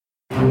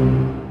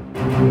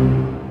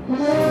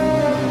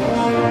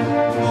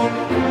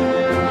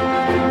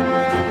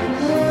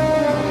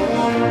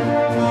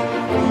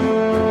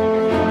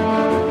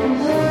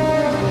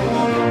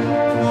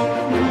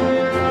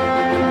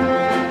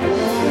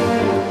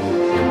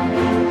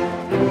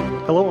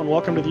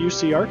welcome to the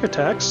UC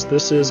Architects.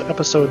 This is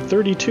episode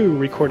 32,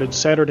 recorded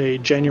Saturday,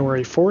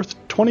 January 4th,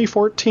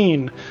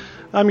 2014.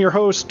 I'm your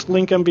host,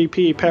 Link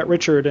MVP, Pat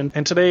Richard,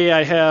 and today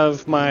I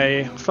have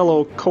my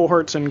fellow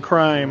cohorts in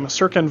crime,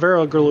 Serkan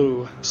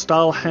Veroglu,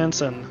 Stahl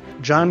Hansen,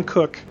 John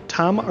Cook,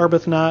 Tom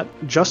Arbuthnot,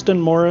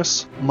 Justin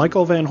Morris,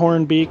 Michael Van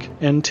Horenbeek,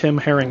 and Tim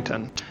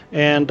Harrington.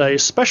 And a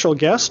special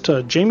guest,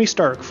 Jamie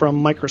Stark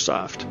from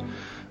Microsoft.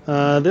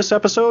 This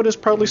episode is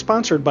proudly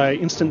sponsored by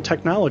Instant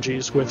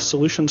Technologies with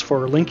solutions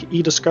for Link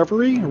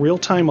e-discovery,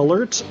 real-time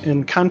alerts,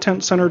 and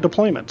content center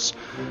deployments.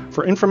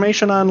 For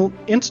information on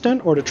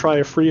Instant or to try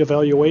a free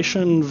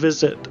evaluation,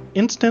 visit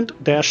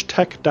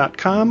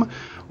instant-tech.com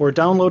or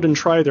download and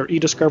try their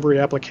e-discovery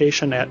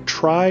application at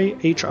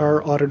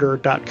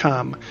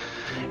tryhrauditor.com.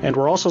 And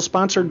we're also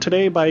sponsored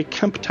today by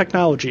Kemp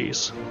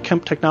Technologies.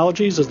 Kemp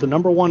Technologies is the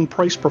 #1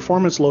 price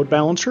performance load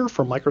balancer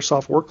for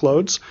Microsoft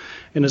workloads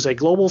and is a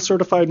global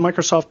certified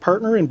Microsoft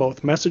partner in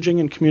both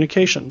messaging and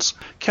communications.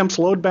 Kemp's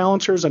load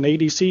balancers and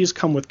ADCs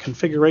come with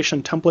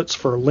configuration templates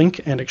for Link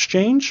and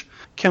Exchange.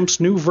 Kemp's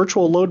new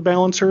virtual load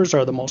balancers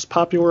are the most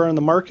popular on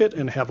the market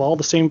and have all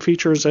the same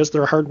features as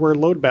their hardware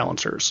load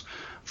balancers.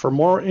 For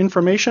more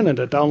information and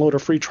to download a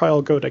free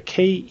trial, go to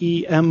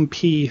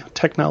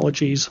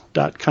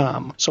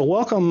kemptechnologies.com. So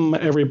welcome,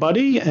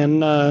 everybody.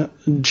 And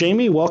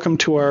Jamie, welcome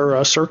to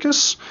our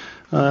circus.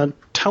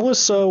 Tell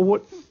us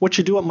what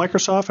you do at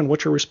Microsoft and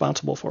what you're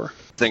responsible for.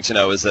 The thing to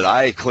know is that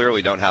I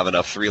clearly don't have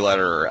enough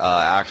three-letter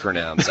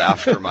acronyms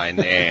after my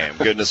name.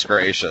 Goodness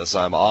gracious.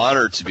 I'm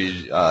honored to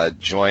be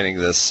joining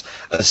this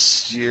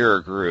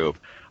austere group.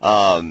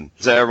 So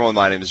everyone,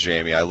 my name is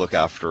Jamie. I look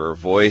after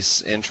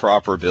voice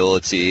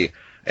interoperability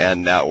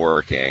and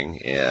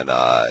networking in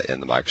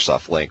the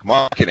Microsoft Link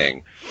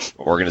marketing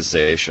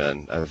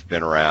organization. I've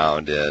been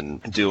around in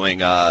doing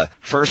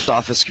first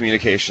Office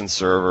Communication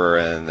Server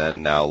and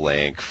then now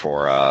Link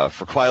for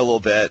quite a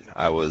little bit.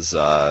 I was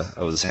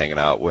hanging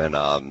out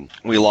when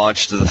we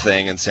launched the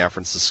thing in San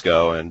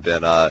Francisco and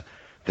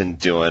been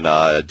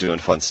doing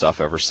fun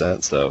stuff ever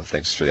since. So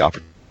thanks for the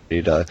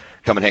opportunity to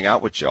come and hang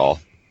out with y'all.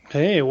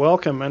 Hey,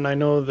 welcome. And I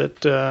know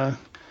that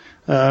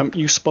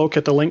you spoke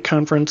at the Link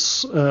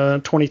Conference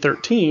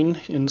 2013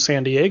 in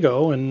San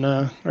Diego, and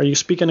are you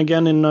speaking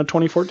again in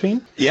 2014?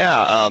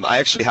 Yeah, I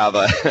actually have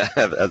a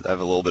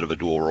little bit of a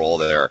dual role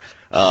there.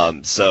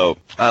 So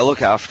I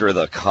look after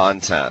the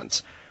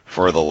content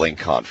for the Link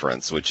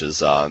Conference, which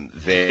is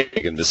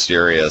vague and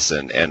mysterious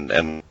and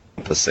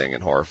encompassing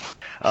and horrifying.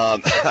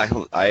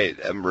 I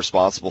am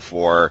responsible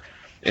for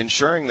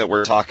ensuring that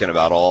we're talking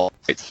about all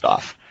the right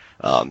stuff.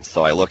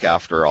 So I look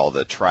after all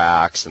the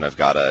tracks, and I've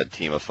got a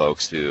team of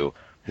folks who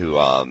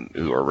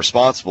are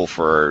responsible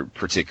for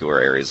particular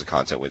areas of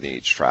content within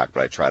each track,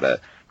 but I try to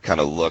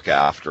kind of look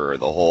after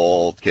the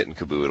whole kit and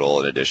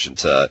caboodle in addition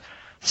to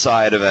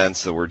side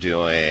events that we're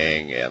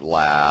doing and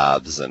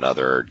labs and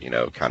other,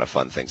 kind of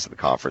fun things at the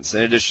conference.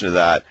 In addition to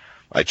that,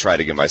 I try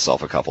to give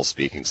myself a couple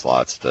speaking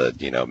slots to,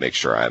 make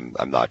sure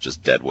I'm not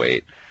just dead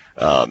weight.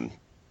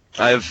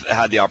 I've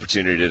had the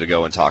opportunity to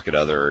go and talk at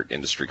other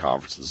industry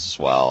conferences as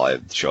well. I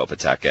show up at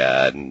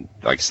TechEd and,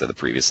 like I said, the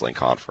previous Link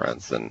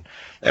conference and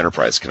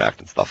Enterprise Connect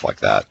and stuff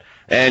like that.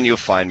 And you'll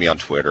find me on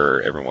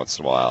Twitter every once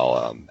in a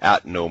while,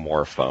 at No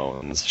More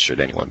Phones, should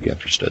anyone be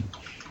interested.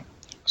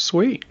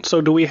 Sweet.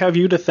 So do we have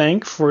you to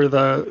thank for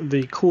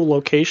the cool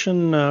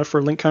location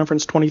for Link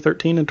Conference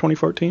 2013 and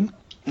 2014?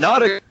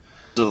 Not exclusively.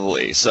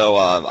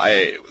 So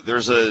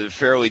there's a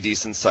fairly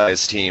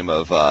decent-sized team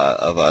of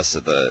us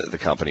at the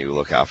company who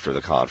look after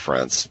the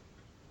conference.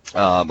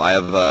 I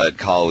have a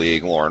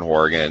colleague, Lauren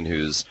Horgan,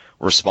 who's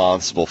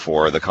responsible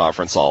for the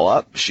conference all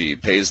up. She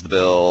pays the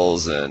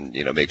bills and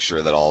makes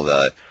sure that all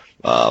the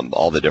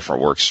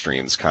different work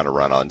streams kind of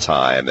run on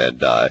time.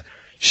 And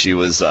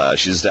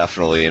she's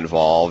definitely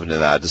involved in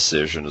that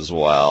decision as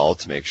well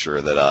to make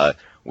sure that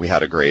we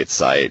had a great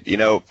site.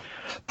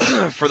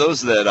 For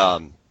those that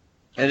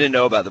I didn't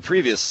know about the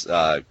previous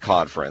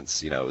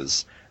conference, it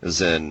was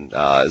in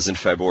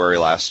February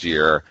last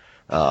year.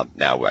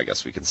 Now I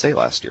guess we can say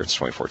last year, it's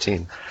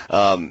 2014.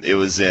 It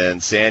was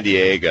in San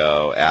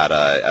Diego at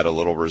a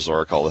little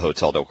resort called the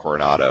Hotel del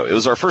Coronado. It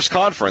was our first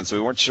conference. We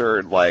weren't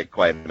sure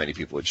quite how many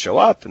people would show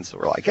up, and so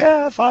we're like,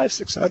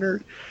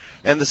 500-600.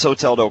 And this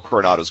Hotel del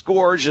Coronado is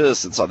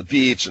gorgeous. It's on the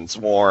beach and it's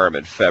warm.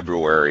 And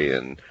February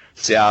in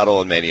Seattle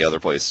and many other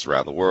places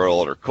around the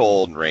world are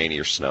cold and rainy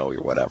or snowy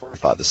or whatever. I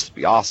thought this would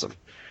be awesome.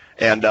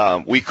 And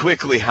we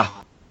quickly to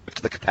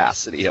the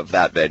capacity of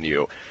that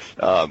venue.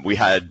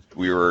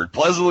 We were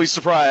pleasantly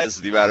surprised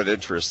at the amount of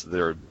interest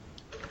there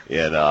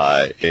in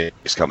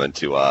coming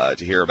to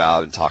hear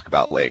about and talk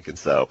about Link. And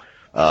so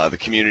the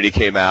community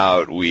came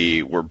out.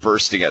 We were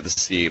bursting at the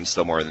seams,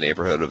 still more in the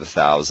neighborhood of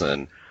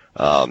 1,000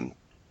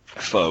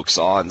 folks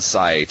on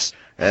site,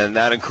 and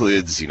that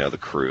includes the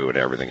crew and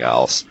everything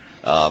else.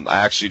 I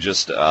actually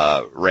just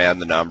ran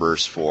the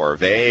numbers for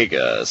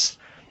Vegas.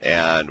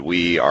 And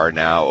we are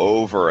now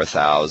over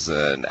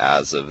 1,000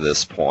 as of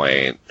this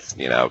point,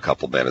 a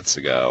couple minutes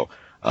ago.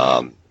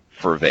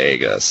 for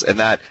Vegas, and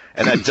that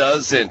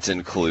doesn't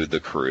include the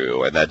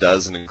crew, and that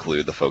doesn't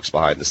include the folks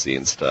behind the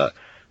scenes to,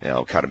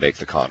 kind of make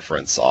the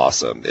conference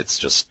awesome. It's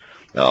just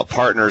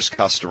partners,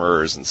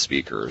 customers, and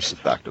speakers,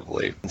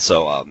 effectively. And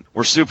so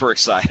we're super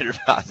excited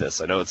about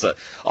this. I know it's a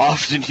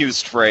often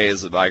used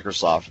phrase at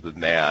Microsoft, but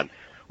man,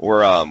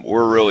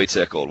 we're really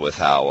tickled with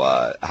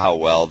how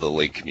well the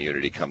Lync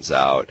community comes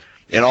out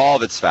in all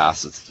of its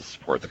facets to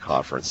support the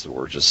conference. And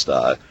we're just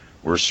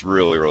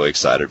really, really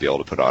excited to be able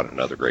to put on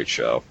another great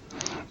show.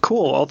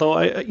 Cool. Although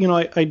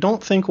I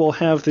don't think we'll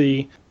have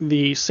the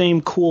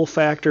same cool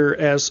factor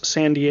as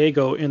San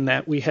Diego in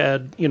that we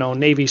had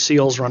Navy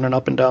SEALs running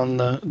up and down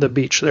the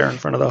beach there in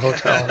front of the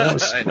hotel. That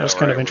was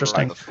kind of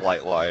interesting. The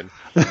flight line.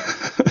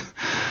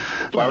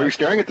 Why were you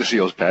staring at the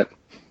SEALs, Pat?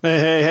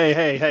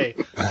 Hey.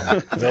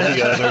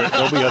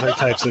 There'll be other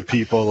types of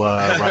people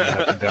running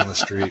up and down the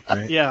street,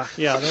 right? Yeah,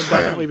 there'll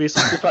definitely be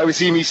some. You'll probably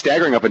see me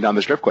staggering up and down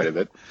the strip quite a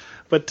bit.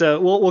 But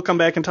we'll come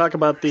back and talk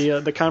about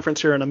the conference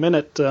here in a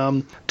minute.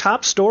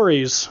 Top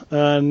stories,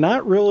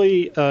 not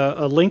really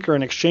a Lync or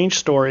an Exchange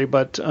story,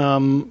 but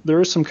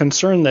there is some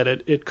concern that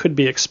it could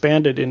be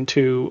expanded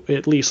into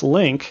at least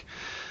Lync.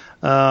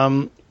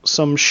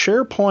 Some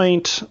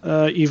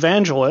SharePoint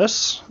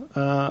evangelists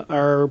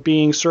are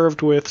being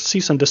served with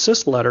cease and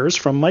desist letters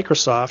from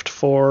Microsoft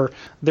for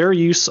their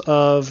use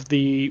of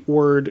the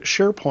word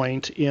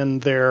SharePoint in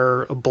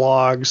their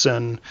blogs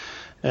and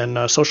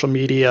social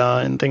media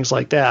and things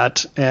like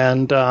that.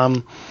 And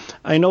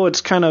I know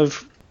it's kind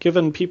of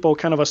given people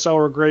kind of a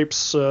sour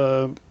grapes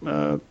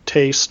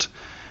taste.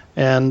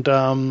 And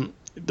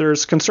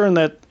there's concern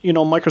that,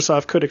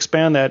 Microsoft could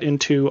expand that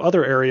into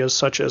other areas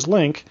such as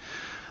Lync.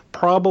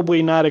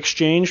 Probably not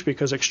Exchange,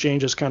 because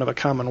Exchange is kind of a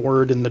common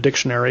word in the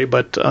dictionary.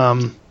 But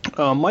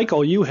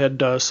Michael, you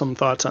had some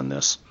thoughts on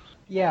this.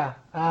 Yeah.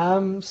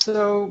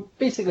 So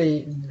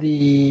basically,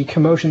 the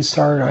commotion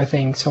started, I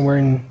think, somewhere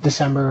in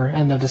December,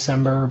 end of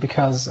December,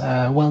 because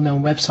a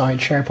well-known website,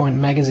 SharePoint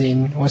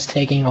Magazine, was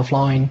taken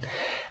offline,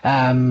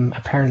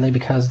 apparently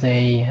because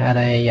they had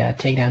a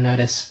takedown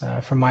notice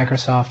from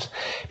Microsoft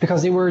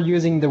because they were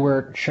using the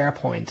word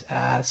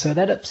SharePoint. So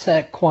that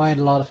upset quite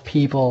a lot of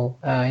people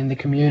in the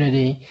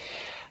community.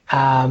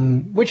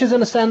 Which is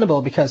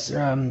understandable because,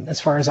 as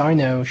far as I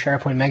know,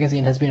 SharePoint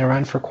Magazine has been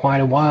around for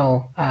quite a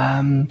while.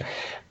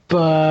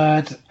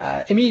 But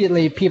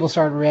immediately people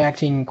started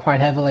reacting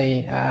quite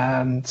heavily,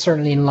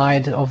 certainly in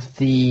light of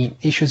the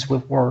issues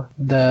with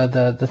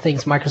the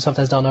things Microsoft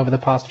has done over the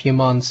past few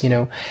months.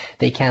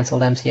 They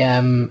canceled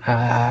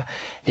MCM,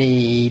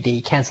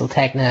 they canceled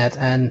TechNet,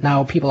 and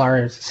now people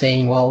are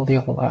saying, well,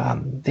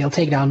 they'll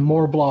take down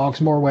more blogs,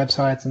 more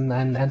websites,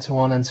 and so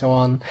on and so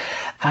on.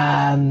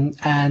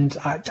 And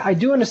I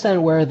do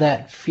understand where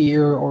that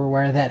fear or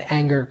where that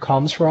anger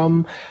comes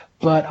from.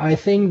 But I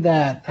think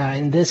that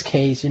in this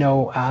case,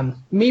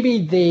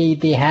 maybe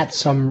they had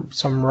some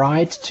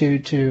right to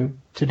do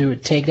a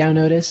takedown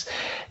notice.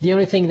 The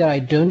only thing that I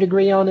don't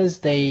agree on is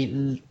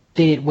they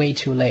did it way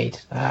too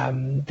late.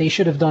 They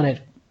should have done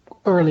it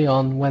early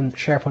on when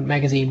SharePoint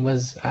Magazine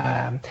was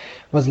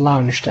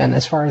launched, and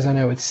as far as I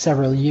know, it's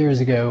several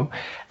years ago.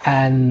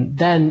 And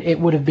then it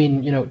would have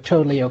been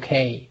totally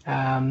okay.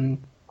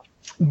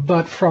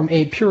 But from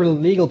a purely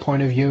legal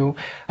point of view,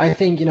 I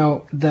think,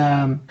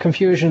 the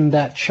confusion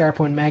that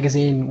SharePoint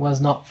Magazine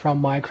was not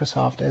from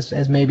Microsoft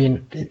as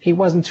maybe it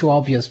wasn't too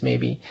obvious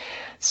maybe.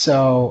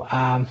 So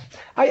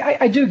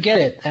I do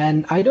get it,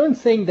 and I don't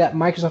think that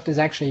Microsoft is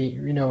actually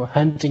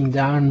hunting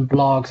down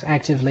blogs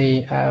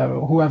actively.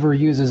 Whoever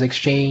uses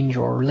Exchange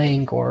or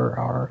Lync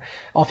or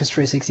Office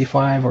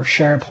 365 or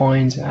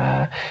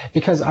SharePoint,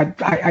 because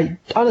I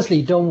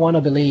honestly don't want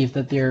to believe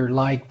that they're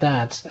like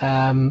that.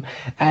 And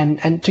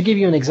to give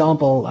you an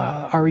example,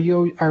 our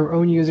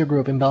own user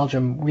group in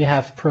Belgium, we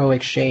have Pro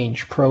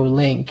Exchange, Pro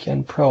Lync,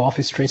 and Pro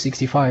Office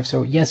 365.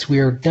 So yes, we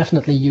are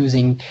definitely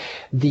using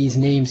these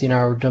names in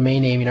our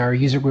domain name, in our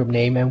user group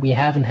name, and we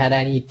haven't had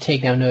any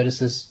takedown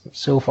notices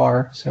so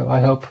far. So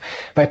I hope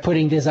by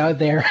putting this out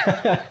there,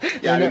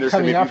 there's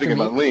something thinking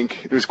about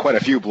Lync. There's quite a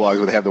few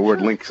blogs that have the word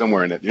Lync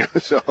somewhere in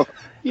it, so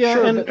yeah,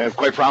 sure, and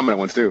quite prominent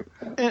ones too.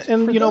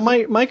 And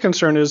my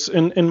concern is,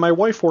 and my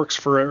wife works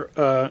for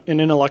an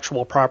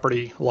intellectual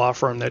property law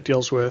firm that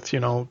deals with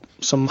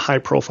some high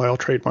profile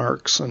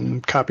trademarks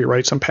and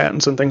copyrights and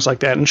patents and things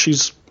like that, and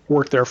she's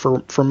worked there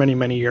for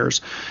many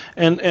years,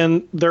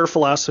 and their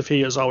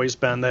philosophy has always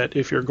been that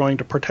if you're going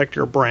to protect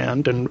your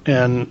brand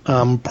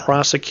and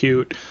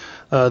prosecute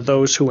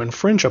those who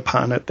infringe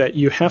upon it, that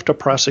you have to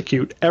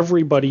prosecute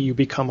everybody you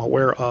become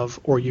aware of,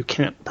 or you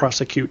can't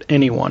prosecute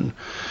anyone.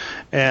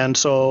 And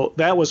so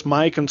that was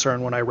my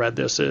concern when I read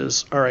this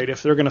is, all right,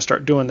 if they're going to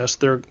start doing this,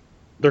 they're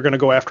going to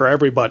go after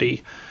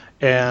everybody,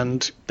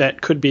 and that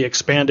could be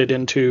expanded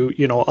into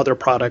other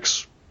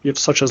products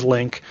such as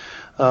Lync,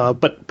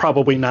 but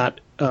probably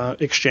not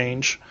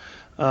Exchange.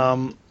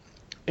 And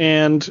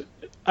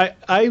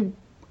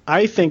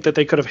I think that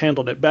they could have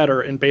handled it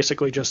better and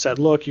basically just said,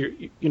 look,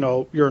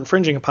 you're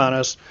infringing upon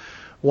us.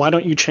 Why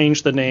don't you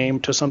change the name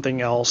to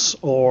something else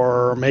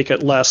or make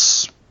it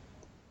less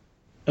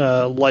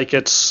like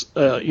it's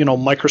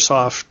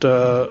Microsoft,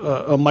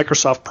 a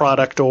Microsoft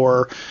product,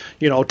 or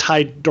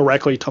tied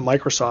directly to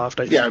Microsoft.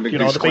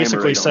 They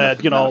basically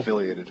said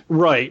affiliated.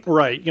 Right.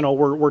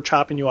 We're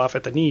chopping you off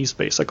at the knees,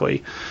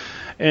 basically.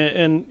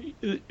 And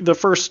the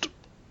first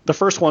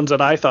ones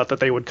that I thought that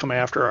they would come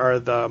after are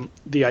the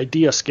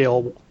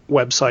IdeaScale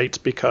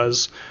websites,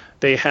 because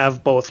they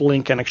have both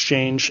Lync and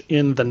Exchange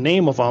in the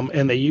name of them,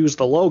 and they use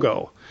the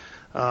logo.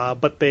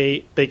 But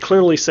they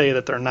clearly say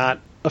that they're not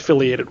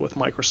affiliated with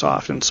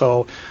Microsoft, and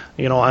so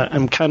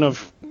I'm kind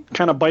of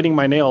biting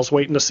my nails,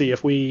 waiting to see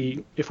if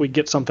we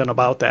get something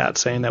about that,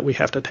 saying that we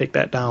have to take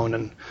that down,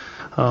 and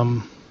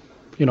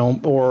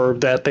or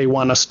that they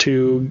want us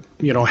to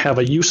have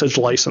a usage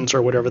license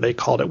or whatever they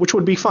called it, which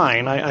would be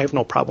fine. I have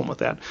no problem with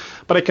that,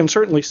 but I can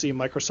certainly see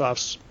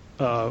Microsoft's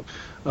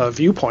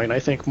viewpoint. I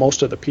think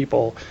most of the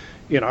people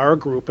in our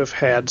group have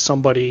had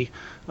somebody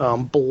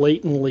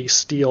blatantly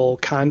steal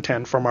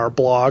content from our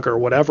blog or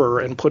whatever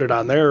and put it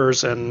on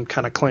theirs and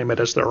kind of claim it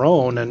as their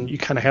own, and you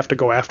kind of have to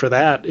go after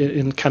that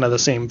in kind of the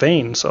same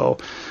vein. So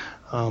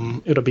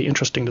it'll be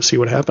interesting to see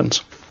what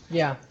happens.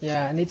 Yeah,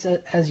 and it's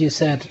as you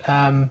said,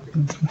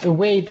 the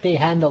way they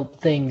handle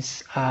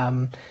things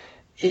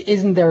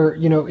isn't there.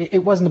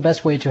 It wasn't the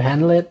best way to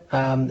handle it.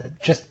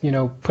 Just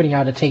putting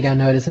out a takedown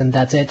notice and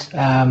that's it.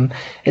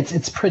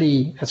 It's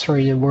pretty,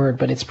 sorry the word,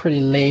 but it's pretty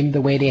lame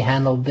the way they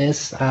handled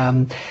this.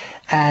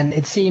 And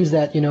it seems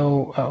that,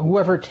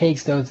 whoever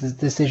takes those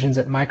decisions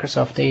at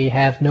Microsoft, they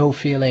have no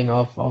feeling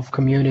of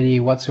community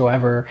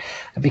whatsoever,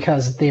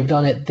 because they've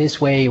done it this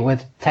way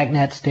with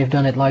TechNet. They've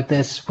done it like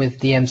this with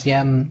the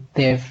MCM.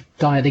 They've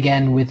done it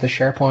again with the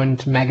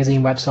SharePoint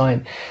magazine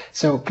website.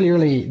 So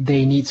clearly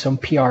they need some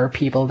PR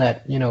people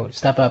that,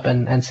 step up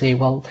and say,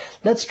 well,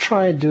 let's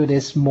try and do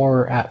this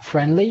more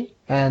friendly.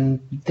 And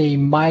they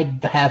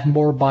might have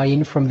more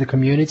buy-in from the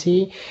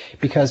community,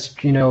 because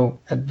sending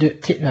out a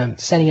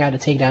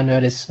takedown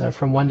notice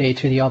from one day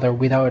to the other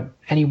without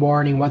any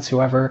warning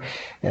whatsoever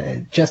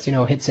just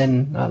hits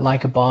in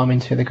like a bomb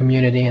into the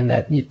community, and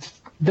that you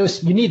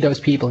need those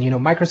people.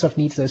 Microsoft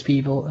needs those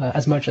people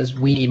as much as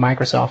we need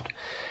Microsoft.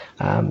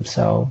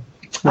 So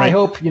right. I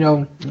hope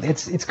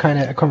it's kind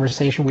of a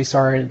conversation we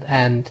started,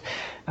 and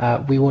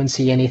we won't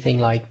see anything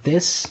like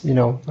this,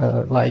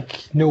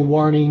 like no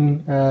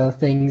warning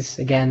things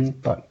again.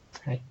 But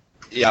hey.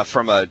 Yeah,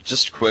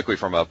 just quickly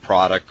from a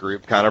product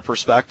group kind of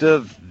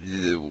perspective,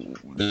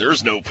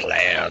 there's no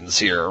plans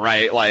here,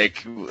 right?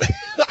 Like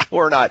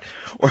we're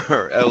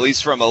at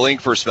least from a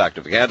Lync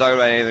perspective, we can't talk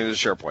about anything with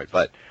SharePoint,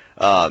 but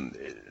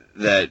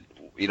that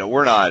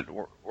we're not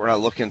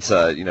looking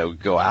to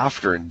go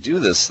after and do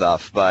this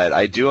stuff. But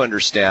I do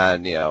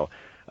understand,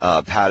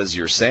 Pat, as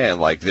you're saying,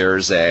 like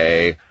there's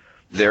a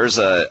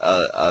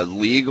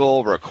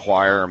legal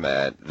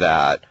requirement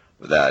that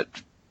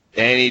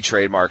any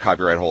trademark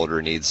copyright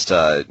holder needs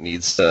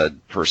to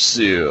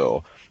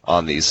pursue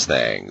on these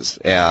things,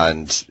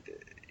 and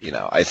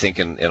I think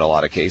in a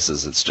lot of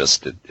cases it's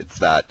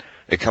that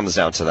it comes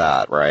down to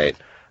that, right?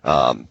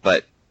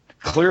 But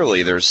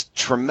clearly there's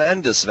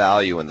tremendous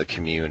value in the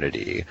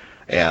community,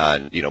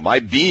 and my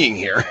being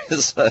here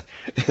is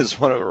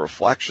one of the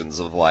reflections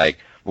of like,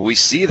 we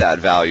see that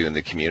value in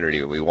the community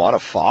and we want to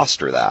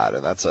foster that,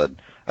 and that's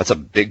a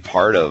big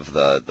part of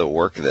the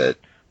work that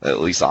at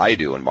least I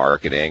do in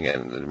marketing,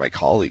 and my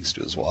colleagues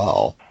do as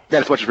well. Yeah,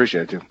 it's much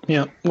appreciated too.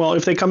 Yeah. Well,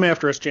 if they come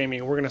after us,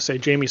 Jamie, we're going to say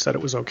Jamie said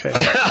it was okay. No,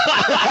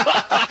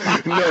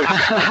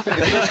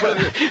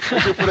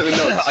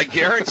 I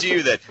guarantee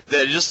you that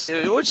just,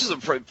 which is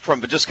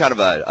from just kind of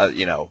a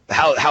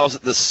how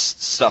this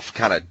stuff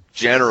kind of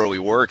generally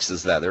works,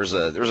 is that there's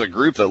a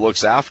group that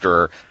looks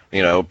after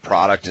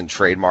product and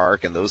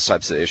trademark and those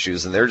types of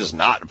issues, and they're just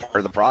not part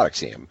of the product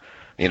team.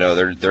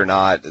 They're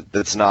not.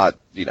 It's not.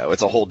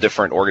 It's a whole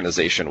different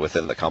organization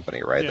within the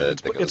company, right? Yeah,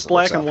 it's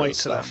black and white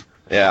to them.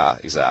 Yeah,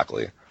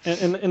 exactly.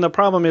 And the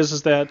problem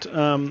is that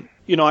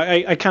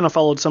I kind of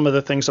followed some of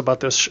the things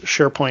about this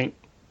SharePoint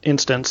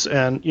instance,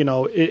 and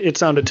it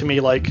sounded to me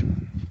like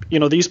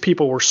these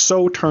people were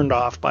so turned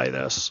off by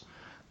this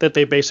that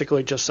they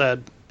basically just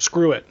said,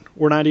 screw it,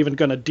 we're not even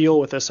going to deal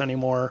with this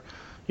anymore.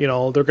 They're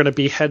going to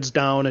be heads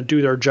down and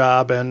do their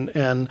job,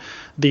 and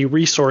the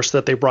resource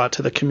that they brought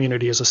to the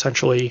community is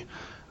essentially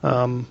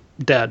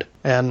dead.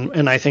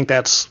 And I think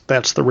that's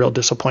the real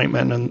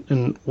disappointment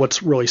and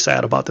what's really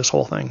sad about this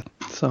whole thing.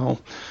 So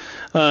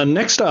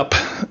next up,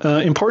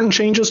 important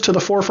changes to the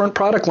Forefront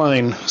product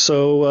line.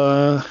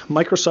 So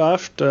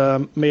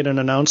Microsoft made an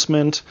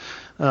announcement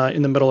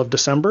in the middle of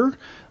December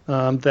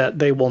that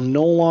they will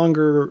no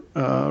longer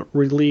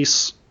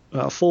release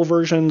full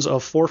versions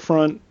of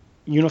Forefront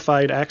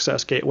Unified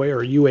Access Gateway,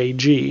 or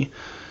UAG.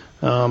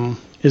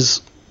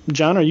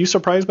 John, are you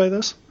surprised by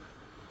this?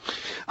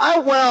 I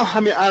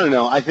don't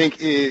know. I think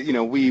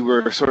we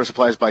were sort of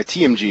surprised by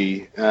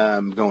TMG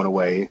going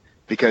away,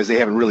 because they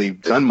haven't really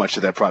done much to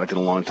that product in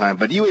a long time.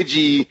 But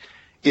UAG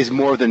is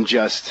more than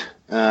just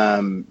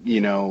a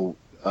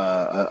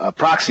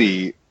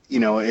proxy.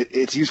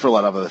 It's used for a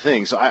lot of other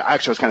things. So I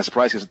actually was kind of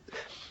surprised,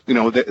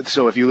 because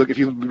so if you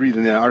read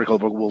in the article,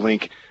 we'll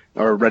link,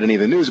 or read any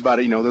of the news about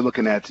it, they're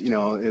looking at,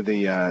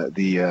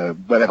 the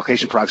web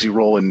application proxy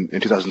role in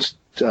Windows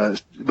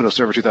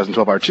Server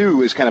 2012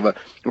 R2 is kind of a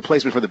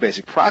replacement for the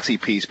basic proxy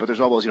piece, but there's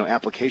all those,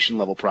 application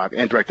level proxy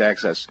and direct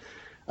access.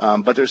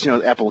 But there's,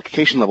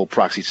 application level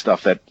proxy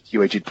stuff that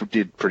UAG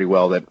did pretty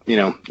well that,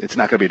 it's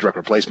not going to be a direct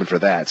replacement for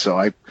that. So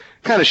I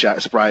kind of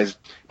surprised,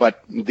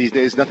 but these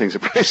days nothing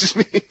surprises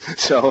me.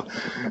 So,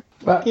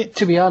 but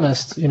to be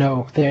honest,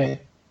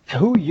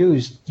 who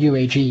used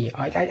UAG?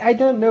 I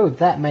don't know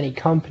that many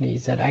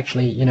companies that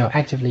actually,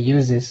 actively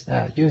used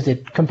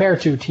it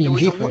compared to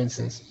TMG, for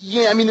instance.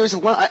 Yeah, I mean, there's a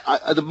lot.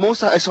 The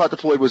most I saw it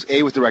deployed was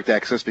with direct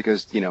access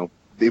because,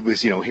 it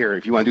was, here,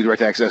 if you want to do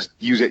direct access,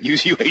 use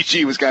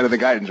UAG was kind of the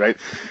guidance, right?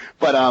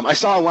 But I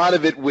saw a lot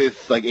of it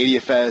with like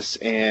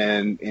ADFS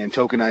and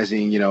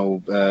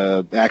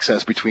tokenizing,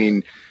 access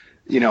between,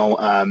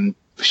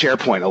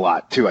 SharePoint a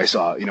lot too. I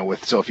saw,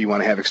 so if you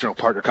want to have external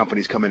partner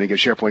companies come in and give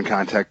SharePoint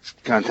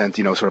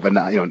content, sort of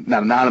not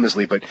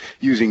anonymously, but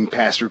using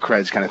pass-through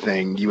creds kind of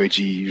thing, UAG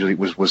usually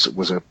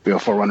was a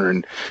forerunner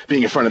in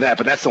being in front of that.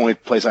 But that's the only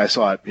place I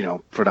saw it,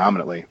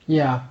 predominantly.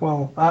 Yeah,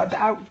 well,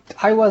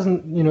 I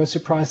wasn't,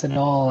 surprised at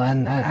all,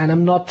 and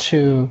I'm not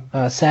too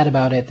sad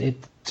about it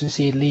to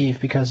see it leave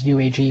because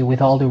UAG,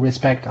 with all due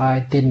respect,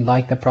 I didn't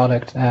like the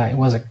product. It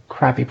was a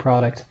crappy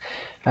product.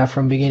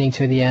 From beginning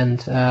to the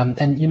end. And,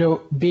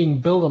 being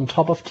built on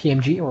top of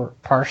TMG or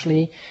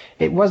partially,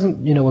 it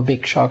wasn't, a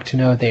big shock to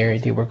know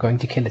they were going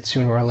to kill it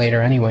sooner or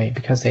later anyway,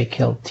 because they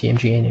killed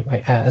TMG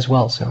anyway as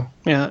well. So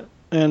yeah,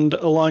 and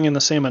along in the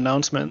same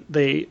announcement,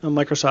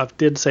 Microsoft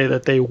did say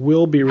that they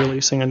will be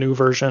releasing a new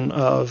version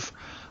of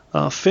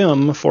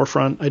FIM,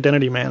 Forefront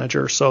Identity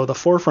Manager. So the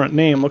Forefront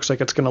name looks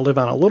like it's going to live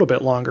on a little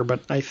bit longer,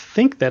 but I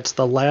think that's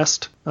the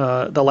last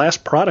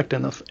product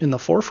in the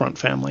Forefront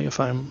family, if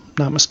I'm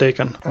not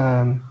mistaken.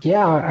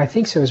 Yeah, I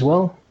think so as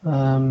well.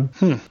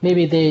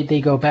 Maybe they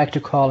go back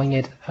to calling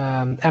it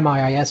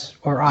MIIS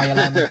or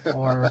ILM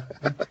or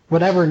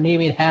whatever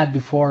name it had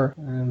before.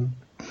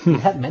 It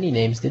had many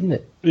names, didn't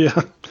it? Yeah.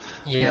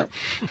 Yeah.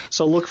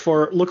 So look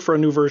for a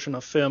new version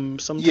of FIM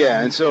sometime.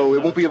 Yeah, and so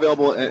it won't be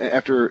available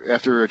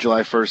after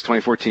July 1st,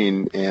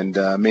 2014, and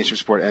mainstream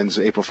support ends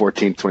April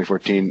 14th,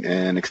 2014,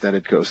 and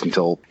extended goes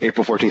until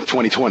April 14th,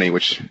 2020.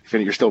 Which, if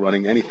you're still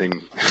running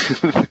anything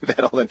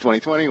that all in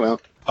 2020,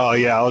 well. Oh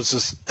yeah, I was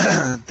just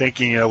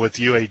thinking, with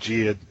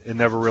UAG, it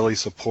never really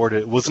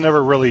supported. It was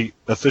never really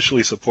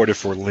officially supported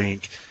for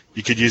Link.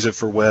 You could use it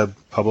for web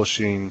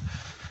publishing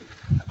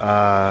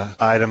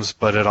items,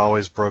 but it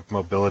always broke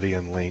mobility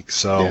in Link.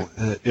 So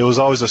it was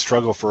always a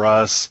struggle for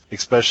us,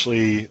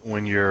 especially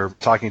when you're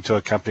talking to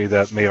a company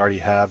that may already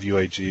have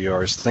UAG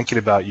or is thinking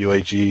about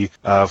UAG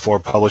for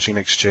publishing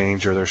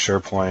Exchange or their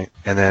SharePoint,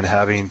 and then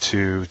having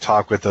to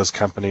talk with those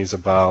companies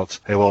about,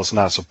 hey, well, it's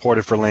not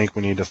supported for Link.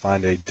 We need to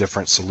find a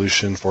different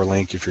solution for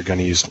Link if you're going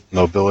to use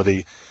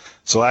mobility.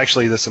 So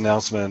actually, this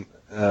announcement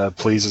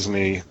pleases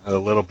me a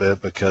little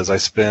bit because I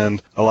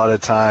spend a lot of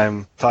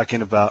time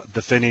talking about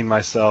defending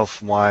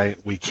myself why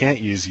we can't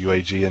use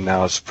UAG, and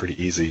now it's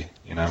pretty easy.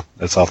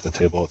 It's off the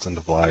table. It's end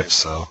of life.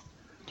 So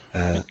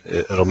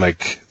it'll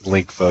make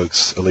Link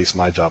folks, at least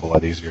my job, a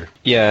lot easier.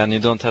 Yeah, and you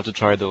don't have to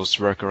try those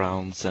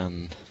workarounds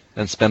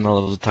and spend a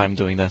lot of the time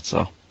doing that.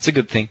 So it's a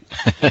good thing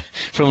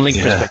from a Link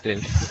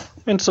perspective.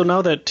 And so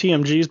now that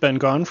TMG's been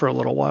gone for a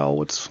little while,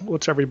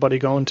 what's everybody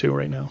going to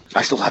right now?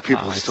 I still have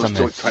people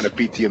still trying to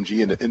beat TMG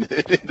into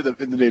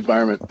the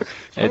environment.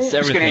 It's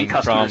everything getting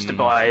customers from to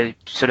buy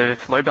sort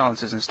of load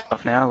balancers and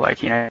stuff now, like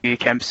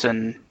UCamps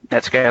and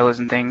NetScalers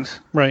and things.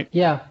 Right.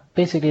 Yeah,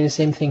 basically the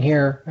same thing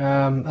here.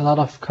 A lot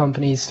of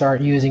companies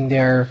start using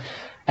their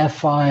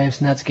F5s,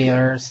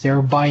 NetScalers.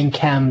 They're buying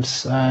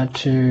camps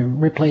to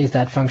replace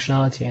that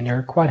functionality, and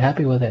they're quite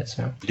happy with it.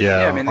 So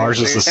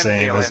ours is the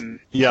same.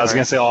 I was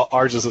going to say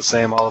ours is the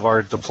same. All of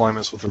our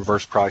deployments with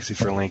reverse proxy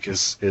for Link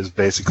is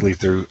basically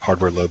through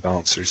hardware load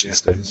balancers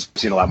these days.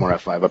 I've seen a lot more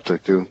F5 up to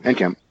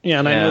NCAM. Yeah,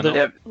 and I know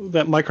that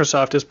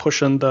Microsoft is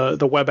pushing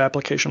the web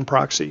application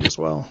proxy as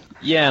well.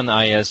 Yeah, and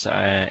IS,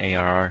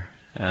 ARR,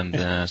 and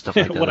stuff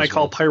like that. What I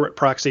call pirate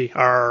proxy.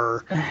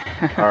 R.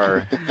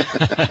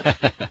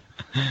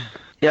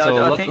 Yeah,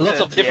 so I think lots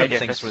of different ADFS,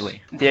 things,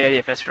 really. The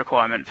ADFS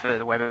requirement for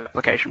the web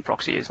application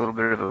proxy is a little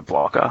bit of a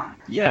blocker.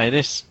 Yeah, it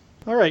is.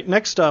 All right,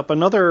 next up,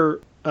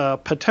 another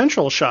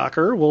potential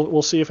shocker.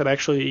 We'll see if it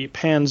actually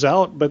pans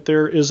out, but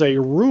there is a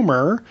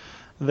rumor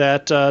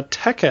that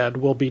TechEd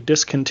will be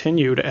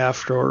discontinued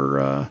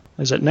after,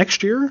 is it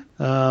next year?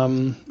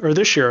 Or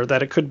this year,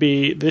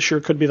 this year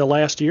could be the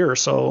last year.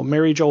 So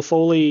Mary Jo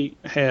Foley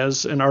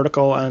has an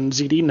article on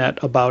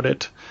ZDNet about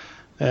it.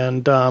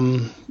 And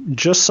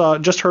just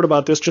heard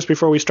about this just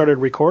before we started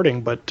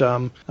recording. But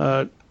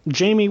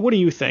Jamie, what do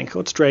you think?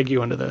 Let's drag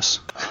you into this.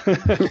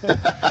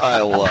 I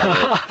love it.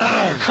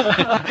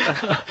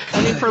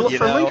 I mean, for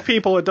Link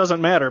people, it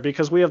doesn't matter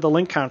because we have the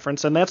Link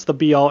conference, and that's the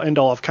be-all,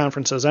 end-all of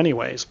conferences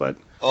anyways. But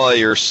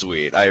you're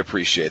sweet. I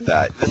appreciate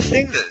that. The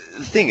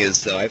thing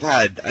is, though, I've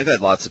had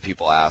lots of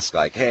people ask,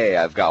 like, hey,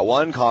 I've got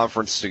one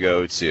conference to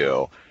go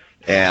to,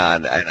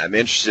 And I'm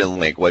interested in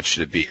Link. What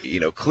should it be?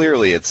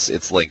 Clearly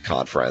it's Link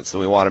Conference, and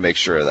we want to make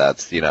sure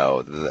that's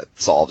that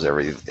solves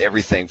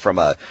everything from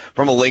a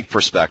Link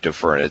perspective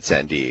for an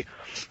attendee.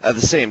 At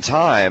the same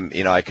time,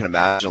 I can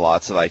imagine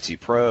lots of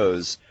IT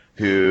pros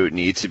who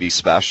need to be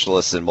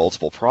specialists in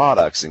multiple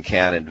products and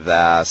can't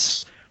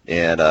invest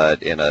in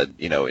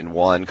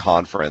one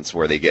conference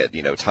where they get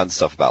tons of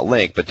stuff about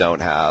Link, but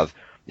don't have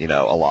a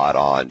lot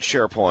on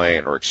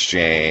SharePoint or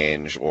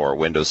Exchange or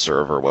Windows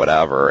Server or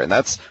whatever. And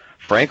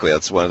frankly,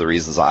 that's one of the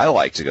reasons I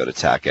like to go to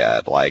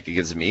TechEd. Like, it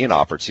gives me an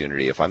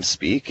opportunity if I'm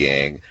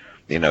speaking,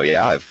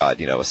 I've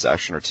got, a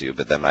session or two,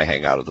 but then I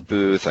hang out at the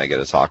booth and I get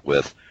to talk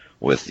with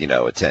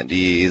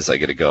attendees. I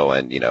get to go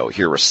and,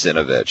 hear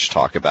Rasinovich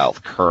talk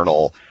about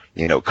kernel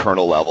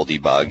level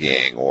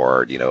debugging,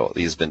 or,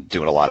 he's been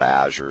doing a lot of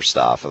Azure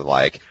stuff, and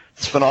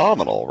it's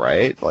phenomenal,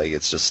 right? Like,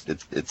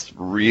 it's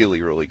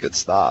really, really good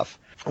stuff.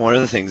 One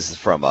of the things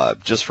from a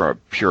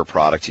pure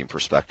product team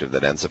perspective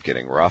that ends up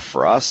getting rough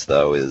for us,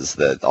 though, is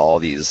that all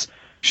these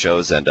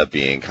shows end up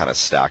being kind of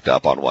stacked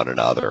up on one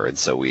another. And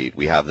so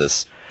we have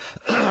this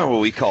what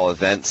we call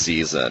event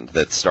season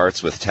that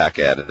starts with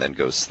TechEd and then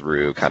goes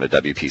through kind of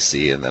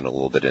WPC and then a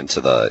little bit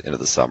into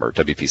the summer,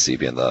 WPC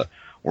being the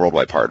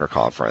Worldwide Partner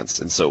Conference.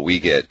 And so we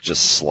get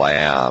just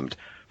slammed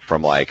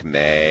from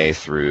May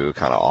through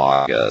kind of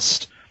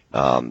August,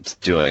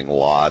 doing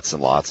lots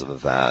and lots of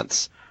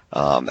events.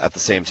 At the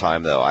same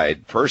time, though,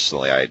 I'd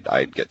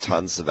get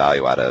tons of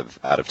value out of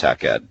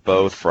TechEd,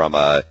 both from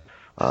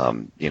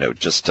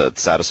just to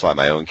satisfy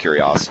my own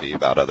curiosity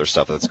about other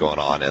stuff that's going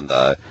on in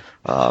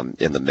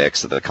the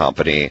mix of the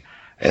company,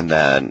 and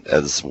then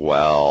as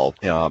well,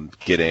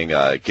 getting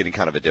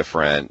kind of a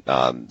different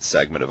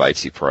segment of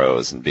IT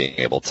pros and being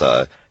able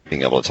to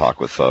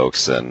talk with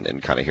folks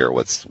and kind of hear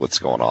what's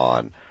going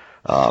on.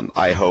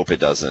 I hope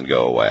it doesn't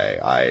go away.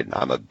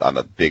 I'm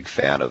a big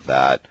fan of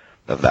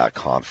that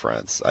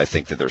conference. I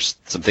think that there's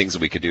some things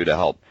that we could do to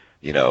help,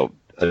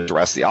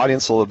 address the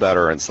audience a little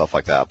better and stuff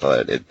like that,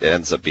 but it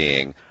ends up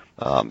being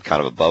kind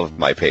of above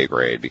my pay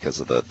grade because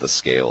of the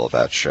scale of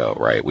that show,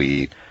 right?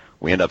 We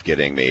end up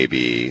getting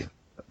maybe,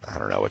 I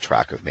don't know, a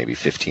track of maybe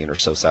 15 or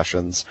so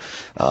sessions,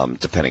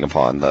 depending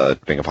upon the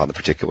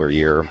particular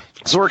year.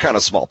 So we're kind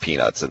of small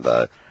peanuts in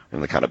the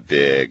kind of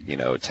big,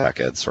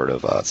 TechEd sort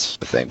of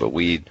thing, but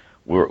we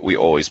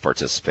always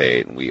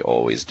participate and we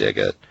always dig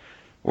it.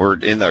 We're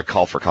in the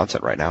call for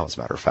content right now, as a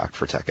matter of fact,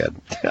 for TechEd.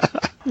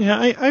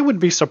 Yeah, I would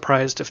be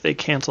surprised if they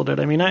canceled it.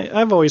 I mean,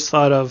 I've always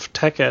thought of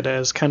TechEd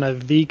as kind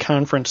of the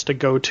conference to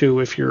go to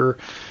if you're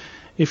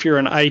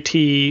an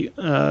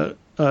IT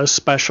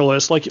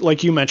specialist,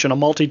 like you mentioned, a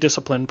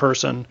multidiscipline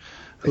person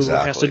who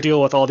has to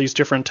deal with all these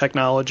different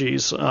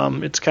technologies.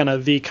 It's kind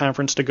of the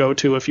conference to go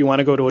to if you want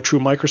to go to a true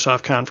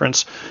Microsoft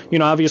conference.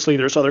 Obviously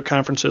there's other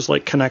conferences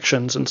like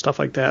Connections and stuff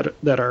like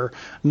that are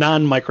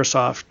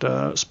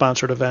non-Microsoft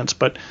sponsored events,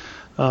 but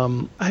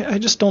I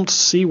just don't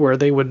see where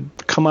they would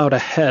come out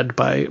ahead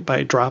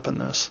by dropping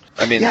this.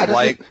 I mean,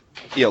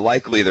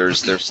 likely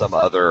there's some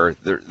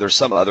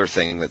other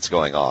thing that's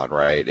going on,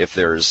 right? If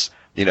there's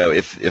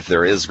if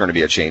there is going to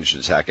be a change to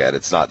TechEd,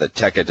 it's not that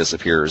TechEd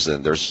disappears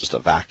and there's just a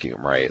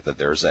vacuum, right? That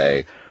there's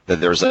a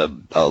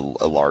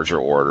larger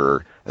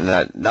order, and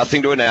that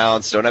nothing to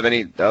announce. Don't have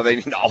any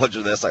knowledge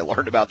of this. I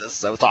learned about this.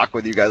 So I was talking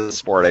with you guys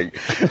this morning.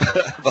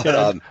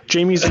 But,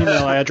 Jamie's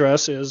email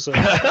address is.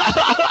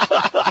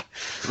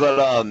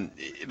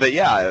 But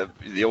yeah,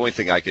 the only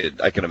thing I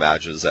can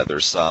imagine is that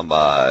there's some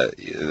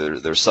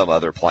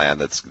other plan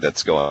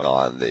that's going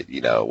on that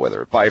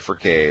whether it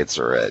bifurcates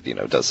or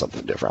it does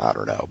something different. I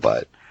don't know,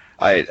 but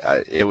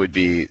it would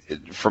be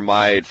from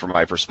my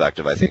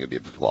perspective, I think it'd be a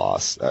big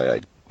loss.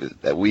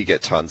 That we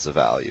get tons of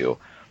value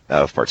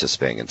out of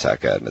participating in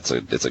TechEd, and it's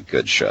a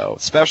good show,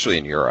 especially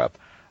in Europe.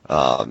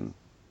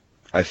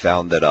 I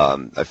found that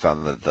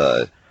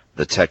the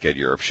TechEd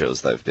Europe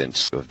shows that I've been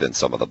to have been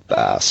some of the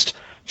best.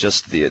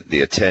 Just the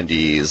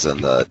attendees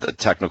and the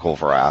technical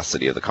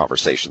veracity of the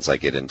conversations I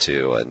get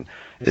into and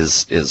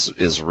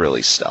is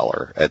really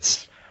stellar.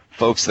 It's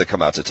folks that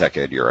come out to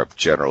TechEd Europe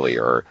generally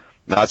are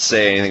not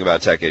saying anything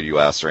about TechEd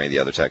US or any of the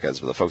other TechEds,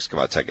 but the folks who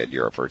come out to TechEd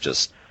Europe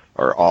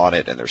are on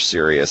it and they're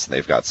serious and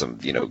they've got some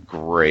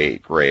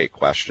great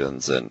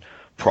questions and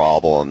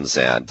problems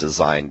and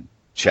design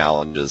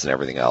challenges and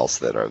everything else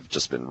that I've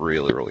just been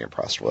really, really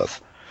impressed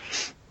with.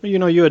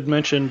 You had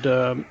mentioned,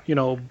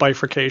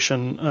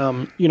 bifurcation.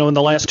 In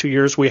the last 2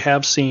 years, we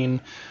have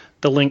seen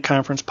the Link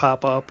conference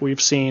pop up.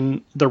 We've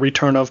seen the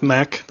return of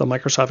MEC, the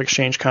Microsoft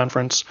Exchange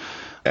conference.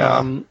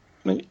 Yeah.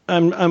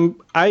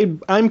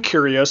 I'm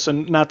curious,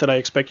 and not that I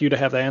expect you to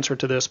have the answer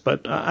to this,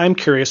 but I'm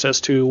curious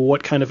as to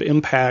what kind of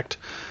impact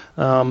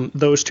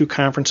those two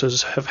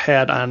conferences have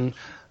had on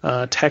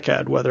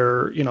TechEd,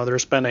 whether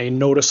there's been a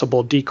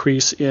noticeable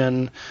decrease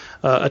in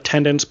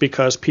attendance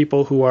because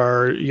people who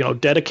are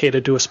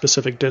dedicated to a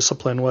specific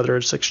discipline, whether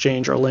it's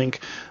Exchange or Link,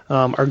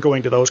 are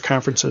going to those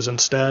conferences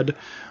instead,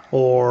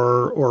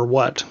 or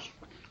what.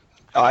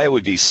 I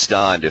would be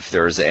stunned if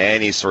there's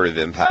any sort of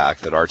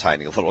impact that our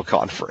tiny little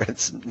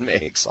conference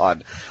makes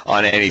on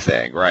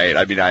anything, right?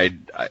 I mean,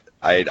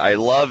 I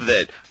love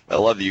that. I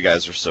love that you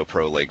guys are so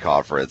pro Link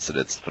Conference, and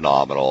it's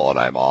phenomenal, and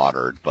I'm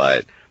honored.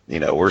 But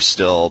we're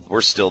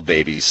still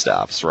baby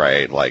steps,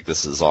 right? Like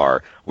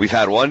we've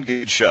had one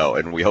good show,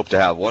 and we hope to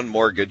have one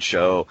more good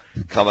show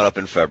coming up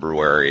in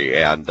February.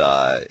 And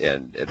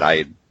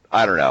I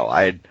don't know.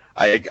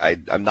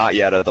 I'm not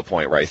yet at the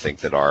point where I think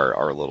that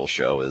our little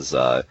show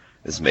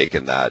is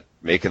making that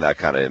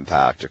kind of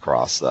impact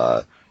across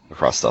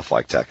stuff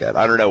like TechEd.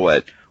 I don't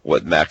know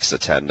what MEC's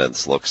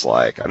attendance looks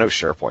like. I know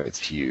SharePoint's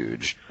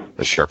huge.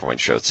 The SharePoint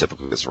show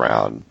typically is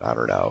around, I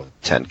don't know,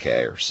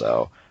 10K or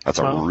so. That's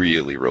a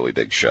really, really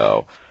big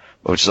show.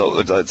 Then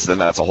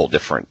that's a whole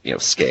different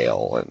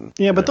scale and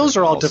yeah. But those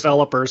are all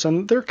developers,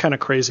 and they're kind of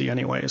crazy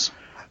anyways.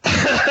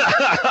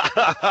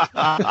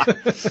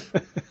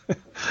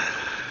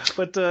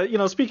 But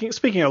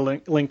speaking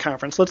of Link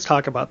Conference, let's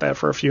talk about that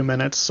for a few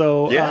minutes.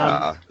 So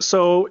yeah.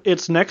 So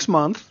it's next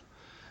month,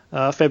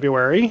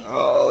 February.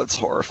 Oh, it's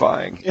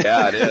horrifying.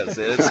 Yeah, it is.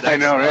 It's next I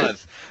know, right?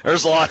 month.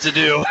 There's a lot to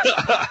do.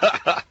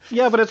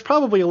 Yeah, but it's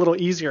probably a little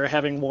easier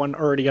having one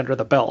already under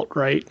the belt,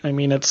 right? I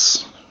mean,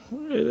 it's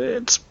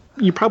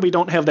you probably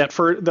don't have that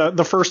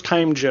the first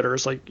time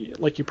jitters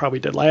like you probably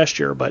did last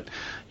year, but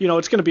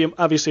it's going to be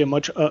obviously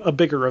a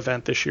bigger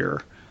event this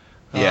year.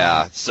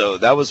 Yeah, so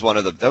that was one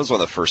of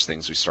the first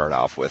things we started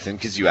off with, and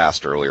because you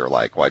asked earlier,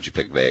 like, why'd you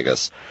pick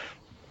Vegas?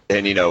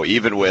 And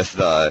even with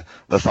the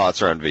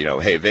thoughts around,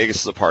 hey,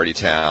 Vegas is a party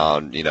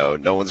town,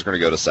 no one's going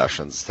to go to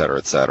sessions, et cetera,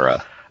 et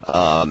cetera.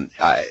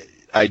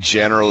 I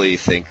generally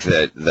think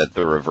that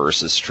the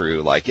reverse is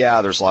true. Like,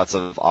 yeah, there's lots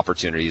of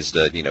opportunities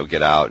to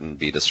get out and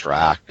be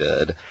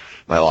distracted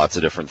by lots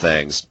of different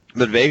things,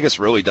 but Vegas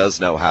really does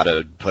know how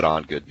to put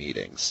on good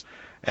meetings.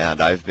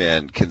 And I've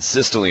been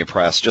consistently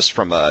impressed just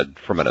from an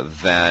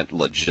event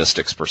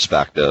logistics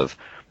perspective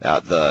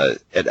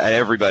at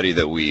everybody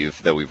that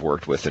we've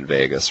worked with in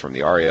Vegas, from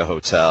the Aria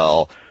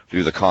Hotel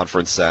through the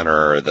conference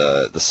center,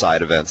 the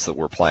side events that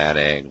we're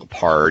planning, the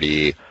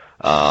party.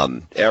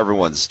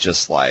 Everyone's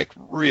just like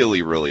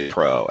really, really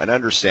pro and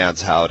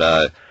understands how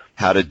to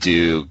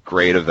do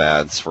great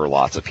events for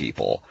lots of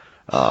people.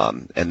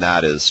 And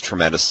that is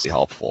tremendously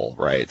helpful,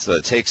 right? So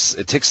it takes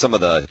some of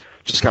the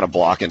just kind of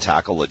block and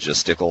tackle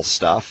logistical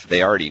stuff.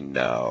 They already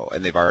know,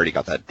 and they've already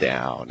got that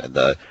down. And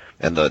the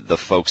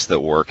folks that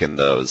work in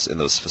those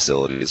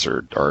facilities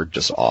are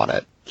just on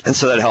it. And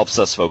so that helps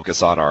us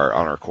focus on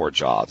our core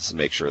jobs and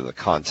make sure the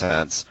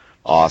content's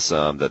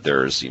awesome, that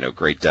there's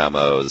great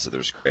demos, that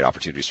there's great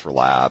opportunities for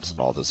labs and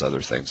all those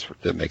other things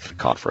that make the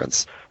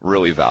conference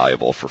really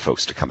valuable for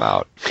folks to come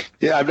out.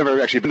 Yeah, I've never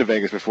actually been to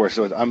Vegas before,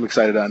 so I'm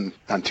excited on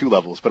 2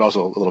 levels, but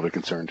also a little bit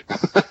concerned.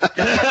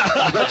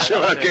 I'm not sure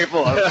what I'm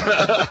capable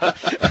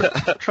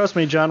of. Trust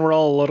me, John, we're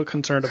all a little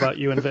concerned about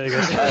you in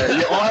Vegas.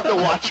 You'll have to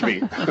watch me.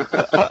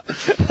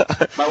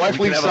 My wife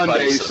leaves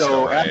Sunday,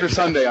 so right? After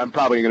Sunday, I'm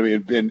probably going to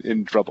be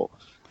in trouble.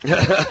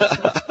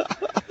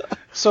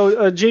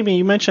 So, Jamie,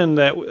 you mentioned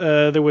that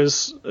there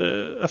was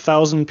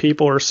 1,000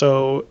 people or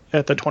so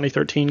at the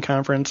 2013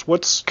 conference.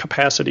 What's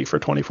capacity for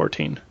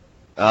 2014?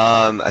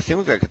 I think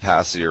we've got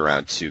capacity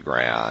around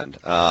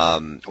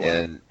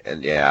 $2,000.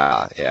 And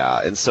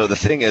yeah. And so the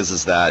thing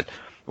is that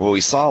what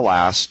we saw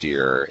last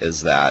year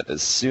is that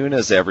as soon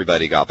as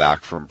everybody got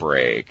back from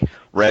break,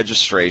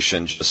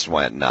 registration just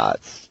went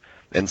nuts.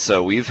 And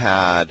so we've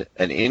had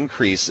an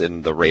increase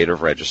in the rate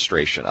of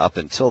registration up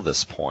until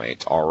this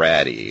point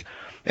already.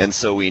 And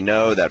so we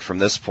know that from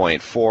this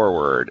point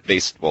forward,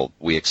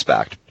 we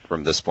expect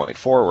from this point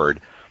forward,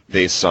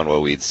 based on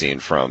what we'd seen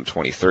from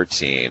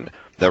 2013,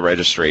 that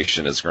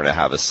registration is going to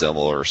have a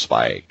similar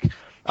spike.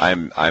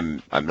 I'm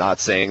not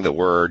saying that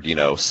we're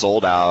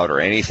sold out or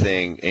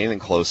anything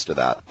close to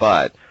that,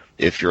 but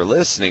if you're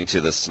listening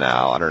to this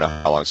now, I don't know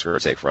how long it's going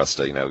to take for us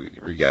to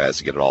you guys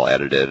to get it all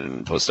edited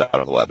and posted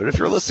out on the web. But if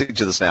you're listening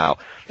to this now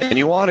and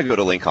you want to go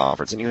to Link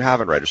Conference and you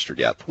haven't registered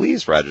yet,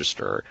 please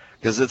register,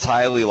 because it's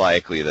highly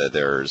likely that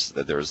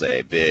there's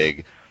a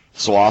big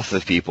swath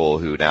of people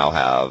who now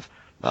have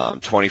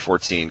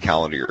 2014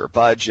 calendar year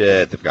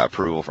budget. They've got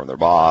approval from their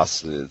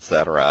boss,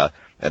 etc.,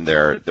 and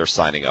they're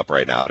signing up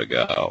right now to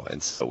go.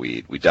 And so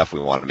we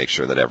definitely want to make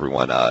sure that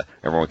everyone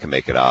can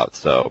make it out.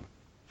 So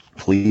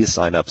please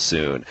sign up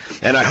soon.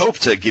 And I hope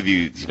to give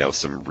you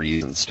some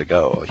reasons to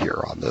go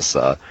here on this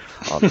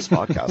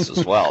podcast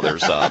as well.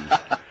 There's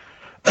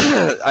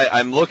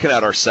I'm looking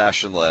at our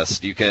session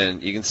list. You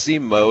can see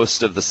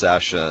most of the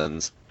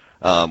sessions.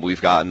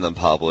 We've gotten them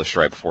published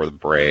right before the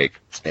break,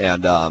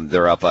 and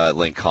they're up at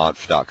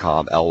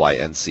linkconf.com,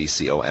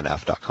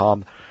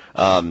 linkconf.com,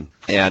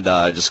 and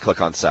just click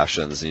on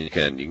sessions, and you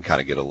can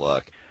kind of get a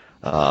look.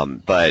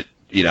 But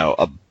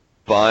a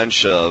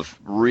bunch of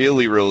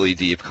really, really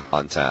deep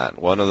content.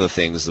 One of the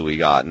things that we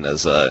gotten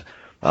as a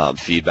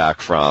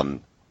feedback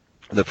from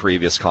the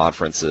previous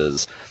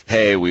conferences,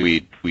 hey,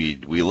 we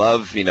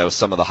love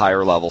some of the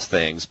higher level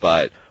things,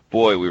 but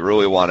boy, we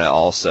really want to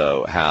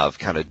also have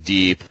kind of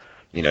deep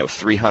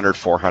 300,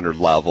 400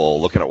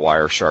 level, looking at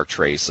Wireshark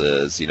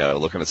traces,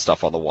 looking at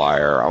stuff on the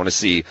wire. I want to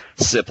see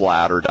SIP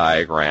ladder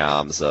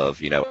diagrams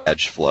of,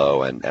 edge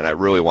flow, and I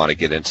really want to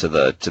get into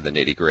the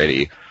nitty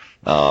gritty.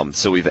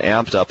 So we've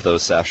amped up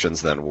those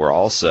sessions. Then we're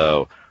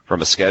also,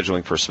 from a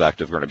scheduling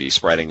perspective, going to be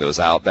spreading those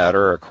out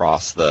better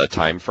across the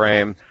time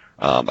frame.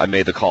 I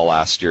made the call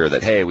last year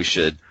that, hey, we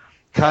should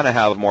kind of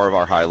have more of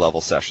our high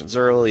level sessions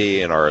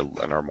early and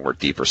our more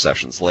deeper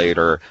sessions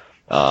later.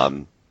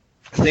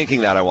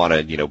 Thinking that I want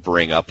to,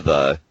 bring up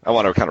I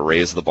want to kind of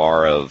raise the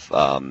bar of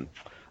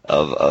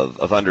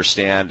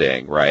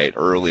understanding, right,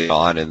 early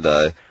on in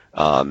the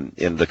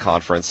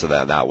conference, so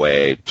that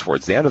way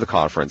towards the end of the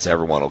conference,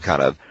 everyone will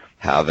kind of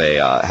have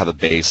a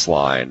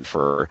baseline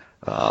for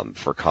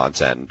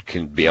content,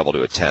 can be able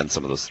to attend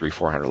some of those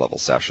 300-400 level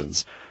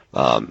sessions.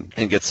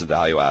 And get some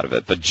value out of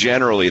it. But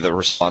generally, the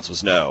response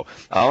was no.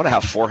 I want to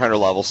have 400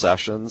 level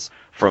sessions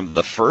from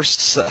the first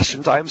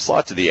session time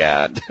slot to the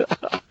end.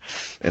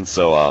 And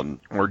so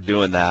we're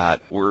doing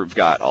that. We've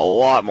got a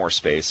lot more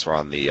space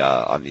on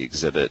the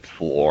exhibit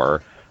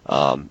floor.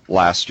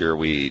 Last year,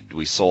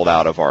 we sold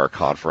out of our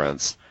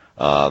conference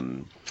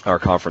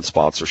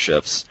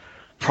sponsorships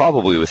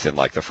probably within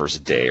like the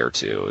first day or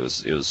two.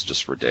 It was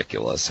just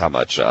ridiculous how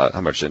much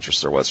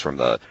interest there was from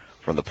the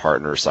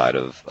partner side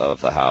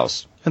of the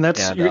house. And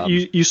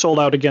you sold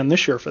out again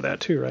this year for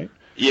that too, right?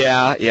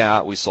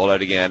 Yeah, we sold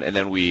out again, and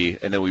then we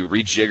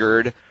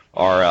rejiggered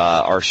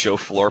our show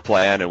floor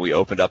plan, and we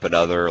opened up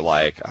another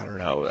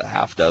a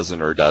half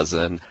dozen or a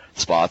dozen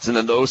spots, and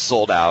then those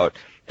sold out,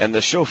 and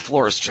the show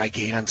floor is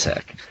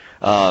gigantic.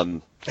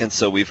 And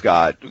so we've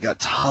got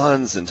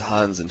tons and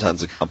tons and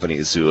tons of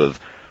companies who have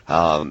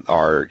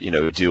are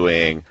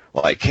doing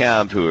like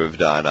Kemp, who have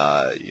done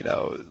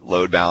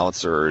load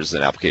balancers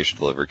and application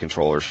delivery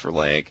controllers for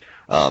Link.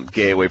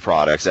 Gateway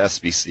products,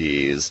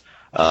 SBCs,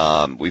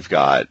 we've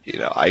got,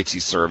 IT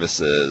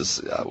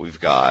services,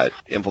 we've got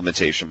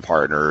implementation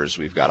partners,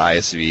 we've got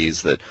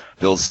ISVs that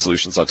build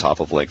solutions on top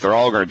of Link. They're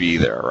all going to be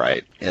there,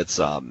 right? It's,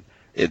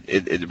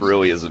 it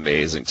really is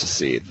amazing to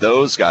see.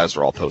 Those guys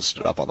are all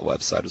posted up on the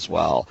website as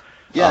well.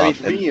 Yeah, I mean,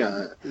 for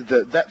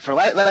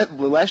me,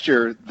 last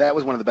year, that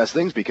was one of the best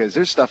things because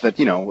there's stuff that,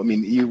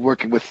 you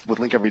work with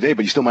Link every day,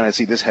 but you still might not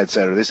see this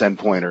headset or this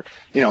endpoint or,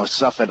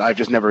 stuff that I've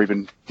just never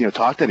even,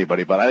 talked to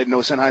anybody about. I didn't know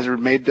Sennheiser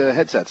made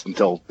headsets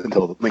until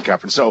the Link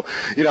conference. So,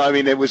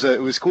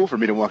 it was cool for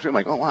me to walk through. I'm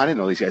like, oh, wow, I didn't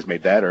know these guys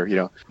made that or,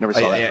 never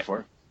saw that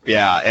before.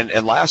 Yeah,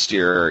 and last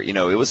year,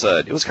 it was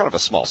kind of a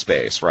small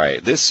space,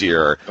 right? This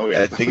year,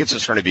 I think you're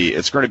just going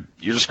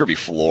to be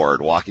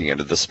floored walking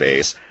into the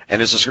space,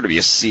 and it's just going to be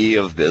a sea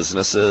of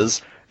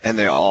businesses, and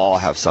they all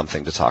have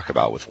something to talk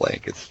about with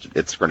Link.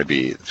 It's going to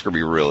be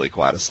really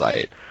quite a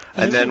sight.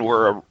 And then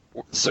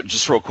so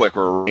just real quick,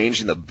 we're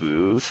arranging the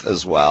booth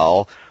as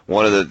well.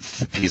 One of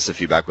the pieces of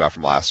feedback we got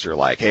from last year,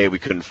 like, hey, we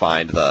couldn't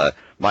find the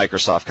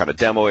Microsoft kind of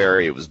demo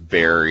area. It was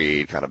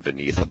buried kind of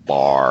beneath a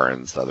bar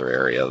and this other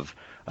area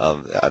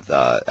at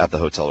the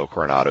Hotel del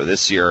Coronado.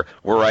 This year,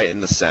 we're right in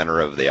the center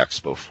of the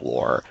expo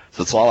floor.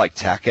 So it's all like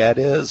Tech Ed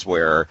is,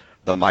 where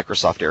the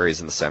Microsoft area is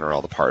in the center,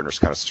 all the partners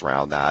kind of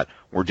surround that.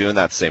 We're doing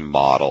that same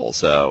model.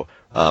 So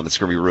it's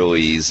going to be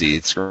really easy.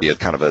 It's going to be a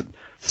kind of a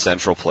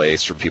central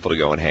place for people to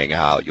go and hang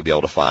out. You'll be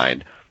able to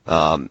find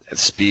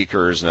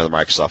speakers and other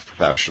Microsoft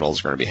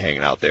professionals are going to be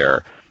hanging out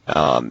there,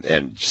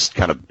 and just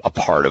kind of a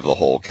part of the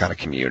whole kind of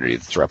community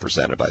that's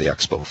represented by the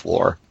expo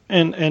floor.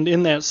 And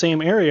in that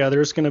same area,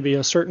 there's going to be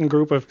a certain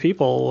group of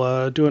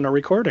people doing a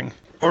recording.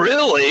 Oh,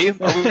 really?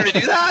 Are we going to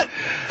do that?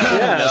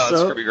 Yeah, no, it's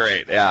going to be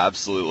great. Yeah,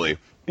 absolutely.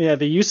 Yeah,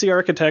 the UC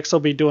Architects will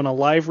be doing a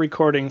live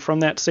recording from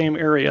that same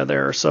area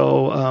there.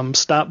 So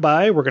stop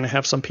by. We're going to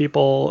have some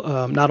people,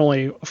 not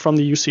only from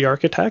the UC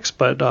Architects,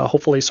 but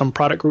hopefully some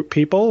product group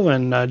people.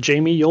 And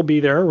Jamie, you'll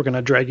be there. We're going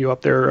to drag you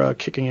up there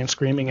kicking and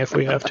screaming if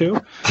we have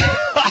to.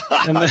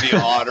 I'd be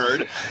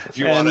honored if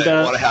you want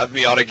to have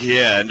me on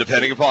again,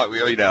 depending upon,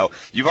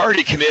 you've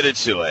already committed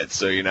to it.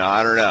 So,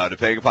 I don't know,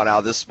 depending upon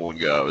how this one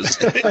goes,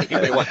 you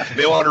may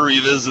want to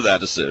revisit that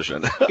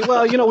decision.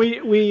 Well,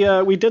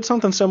 we did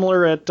something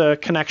similar at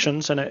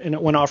Connections, and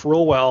it went off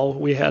real well.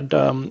 We had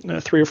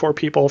 3 or 4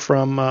 people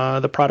from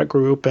the product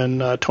group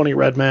and Tony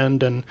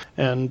Redmond,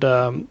 and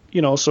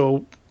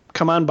so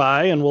come on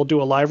by and we'll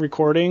do a live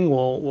recording.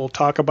 We'll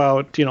talk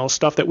about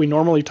stuff that we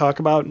normally talk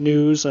about,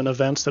 news and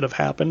events that have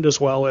happened, as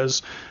well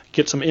as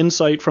get some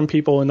insight from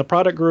people in the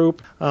product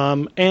group,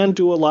 and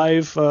do a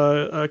live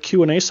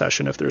Q&A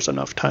session if there's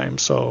enough time.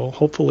 So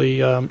hopefully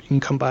you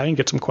can come by and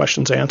get some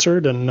questions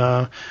answered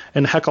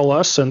and heckle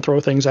us and throw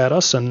things at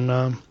us,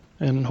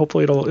 and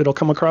hopefully it'll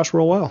come across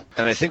real well.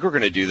 And I think we're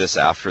going to do this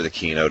after the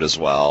keynote as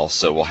well,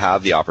 so we'll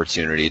have the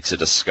opportunity to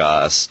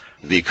discuss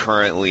the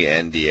currently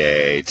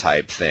NDA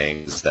type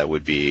things that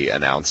would be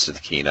announced at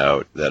the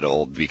keynote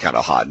that'll be kind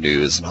of hot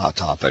news and hot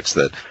topics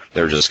that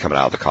they're just coming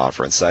out of the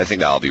conference. So I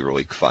think that'll be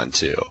really fun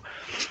too.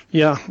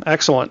 Yeah,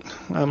 excellent.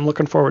 I'm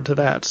looking forward to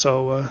that.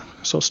 So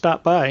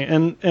stop by.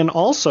 And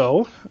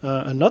also,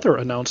 another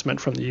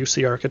announcement from the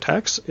UC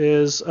Architects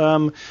is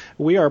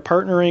we are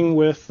partnering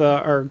with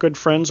our good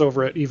friends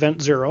over at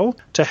Event Zero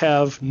to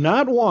have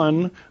not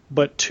one,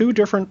 but 2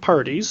 different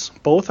parties,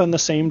 both on the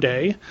same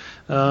day.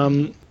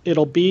 They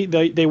will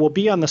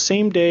be on the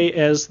same day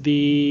as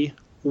the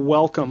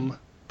welcome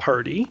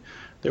party.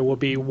 There will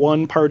be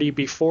one party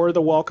before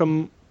the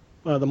welcome,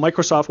 the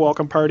Microsoft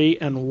welcome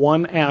party, and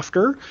one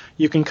after.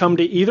 You can come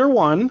to either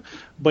one,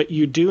 but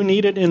you do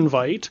need an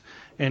invite.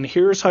 And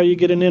here's how you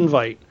get an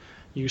invite.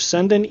 You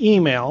send an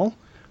email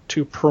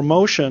to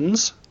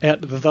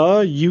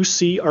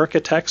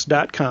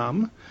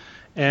promotions@theucarchitects.com,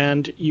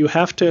 and you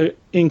have to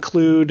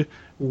include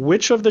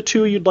which of the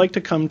 2 you'd like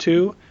to come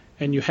to,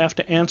 and you have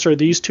to answer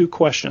these 2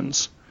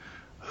 questions.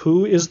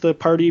 Who is the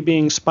party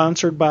being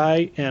sponsored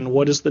by, and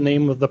what is the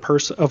name of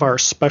the of our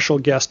special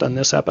guest on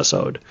this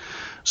episode?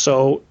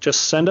 So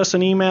just send us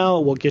an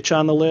email. We'll get you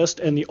on the list.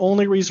 And the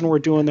only reason we're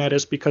doing that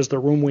is because the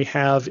room we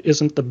have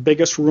isn't the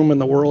biggest room in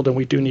the world, and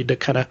we do need to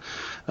kind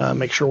of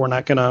make sure we're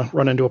not going to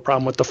run into a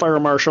problem with the fire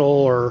marshal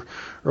or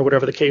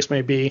whatever the case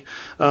may be.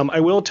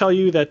 I will tell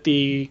you that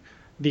the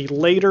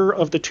later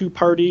of the 2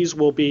 parties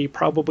will be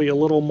probably a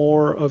little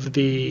more of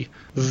the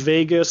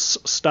Vegas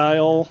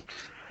style.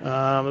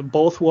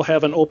 Both will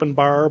have an open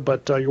bar,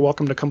 but you're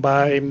welcome to come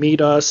by, meet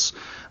us.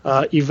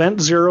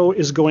 Event Zero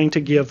is going to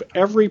give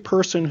every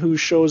person who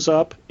shows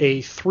up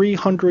a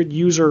 300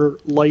 user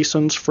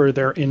license for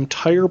their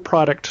entire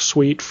product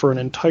suite for an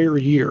entire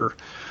year.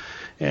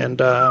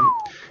 And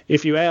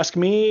if you ask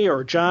me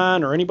or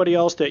John or anybody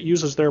else that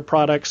uses their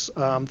products,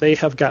 they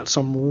have got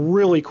some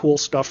really cool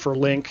stuff for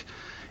Lync.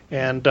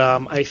 And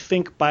I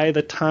think by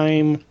the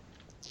time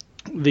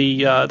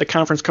the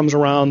conference comes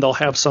around, they'll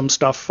have some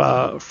stuff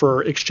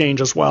for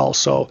Exchange as well.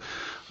 So,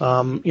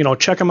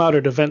 check them out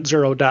at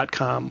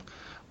eventzero.com.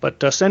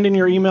 But send in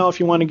your email if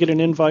you want to get an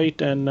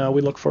invite, and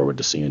we look forward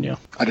to seeing you.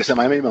 I just sent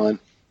my email in.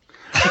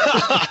 I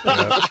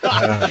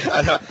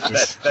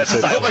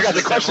hope I got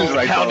the questions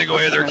right. Pounding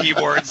away their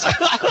keyboards.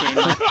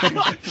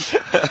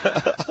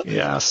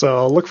 Yeah,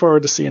 so look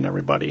forward to seeing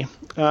everybody.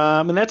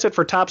 And that's it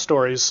for top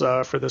stories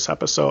for this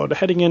episode.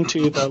 Heading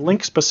into the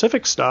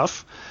Lync-specific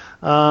stuff,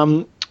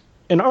 an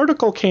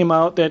article came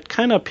out that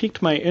kind of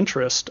piqued my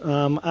interest.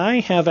 I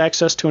have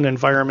access to an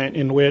environment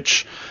in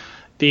which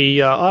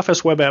the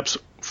Office Web Apps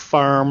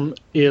farm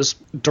is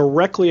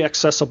directly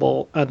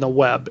accessible on the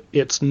web.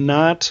 It's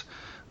not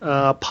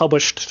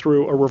published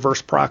through a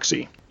reverse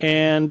proxy.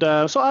 And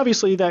so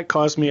obviously that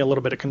caused me a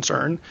little bit of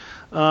concern.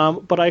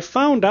 But I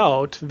found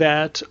out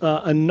that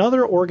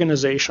another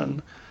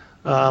organization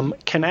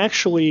can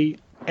actually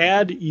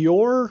add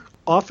your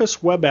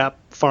Office Web App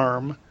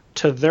farm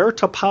to their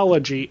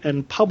topology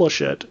and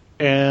publish it.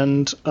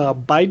 And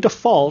by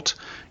default,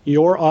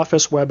 your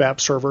Office Web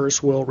App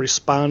servers will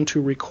respond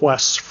to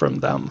requests from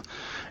them.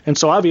 And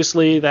so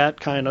obviously that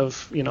kind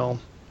of,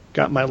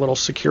 got my little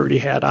security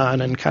hat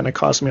on and kind of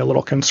caused me a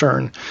little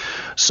concern.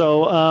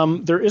 So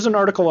there is an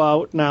article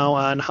out now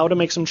on how to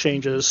make some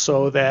changes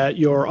so that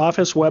your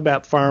Office Web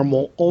App farm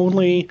will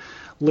only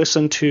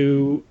listen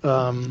to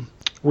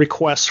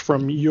requests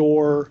from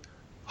your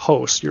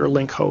host, your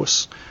Lync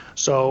host.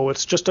 So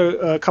it's just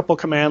a couple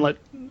commandlet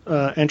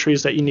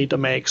entries that you need to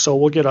make. So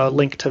we'll get a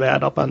link to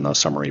that up on the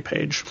summary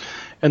page.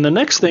 And the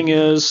next thing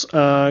is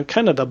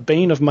kind of the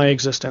bane of my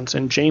existence.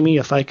 And Jamie,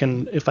 if I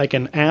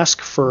can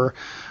ask for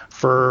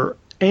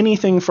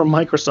anything from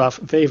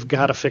Microsoft, they've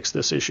got to fix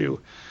this issue.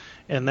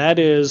 And that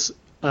is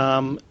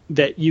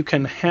that you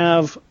can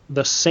have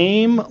the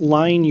same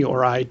line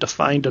URI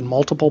defined in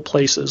multiple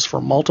places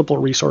for multiple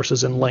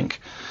resources in Lync.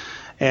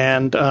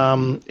 And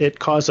it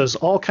causes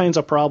all kinds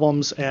of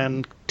problems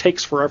and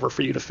takes forever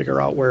for you to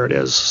figure out where it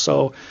is.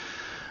 So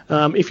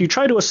if you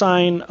try to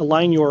assign a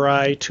line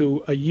URI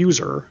to a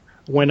user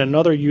when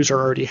another user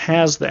already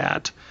has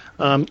that,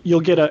 you'll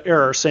get an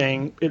error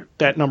saying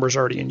that number is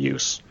already in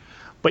use.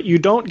 But you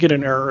don't get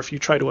an error if you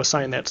try to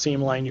assign that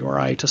same line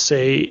URI to,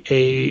 say,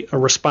 a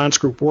response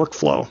group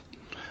workflow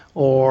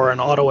or an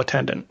auto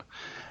attendant.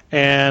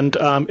 And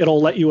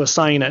it'll let you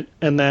assign it,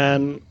 and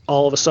then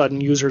all of a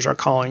sudden users are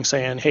calling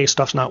saying, hey,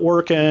 stuff's not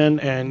working,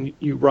 and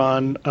you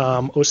run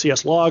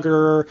OCS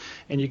Logger,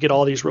 and you get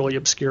all these really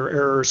obscure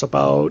errors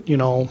about,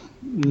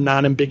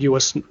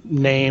 non-ambiguous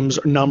names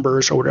or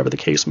numbers or whatever the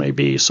case may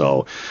be.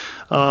 So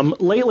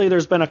lately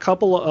there's been a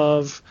couple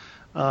of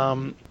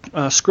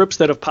scripts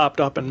that have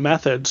popped up and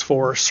methods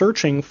for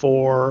searching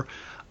for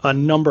a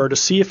number to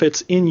see if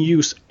it's in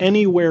use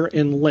anywhere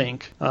in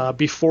Lync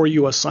before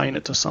you assign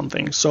it to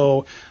something.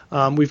 So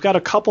We've got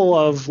a couple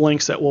of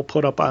links that we'll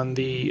put up on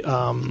the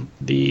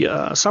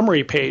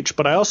summary page,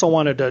 but I also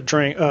wanted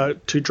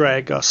to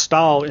drag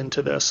Stahl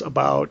into this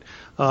about,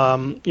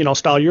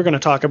 Stahl, you're going to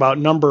talk about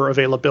number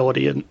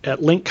availability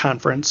at Link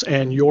Conference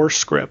and your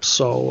scripts.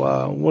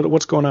 So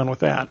what's going on with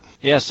that?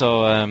 Yeah,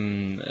 so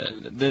and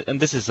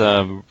this is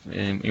an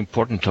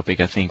important topic,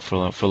 I think,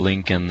 for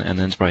Link and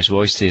Enterprise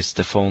Voice is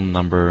the phone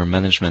number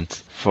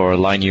management for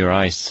Line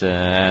URIs.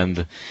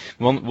 And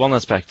one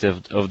aspect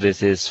of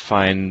this is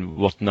find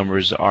what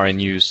numbers are in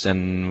use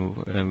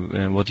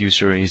and what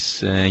user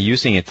is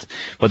using it.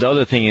 But the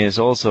other thing is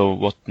also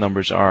what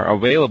numbers are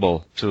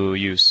available to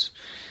use.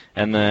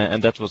 And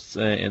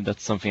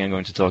that's something I'm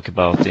going to talk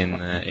about in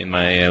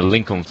my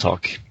Linkom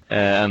talk,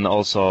 and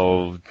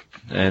also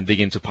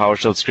dig into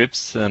PowerShell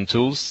scripts and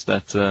tools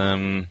that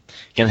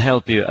can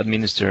help you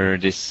administer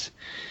this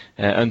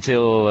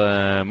until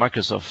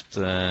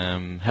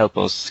Microsoft help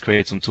us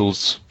create some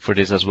tools for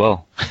this as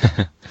well.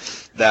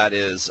 That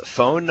is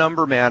phone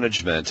number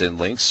management in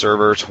Link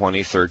Server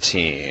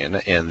 2013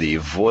 in the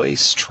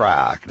voice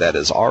track that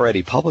is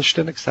already published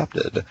and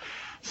accepted.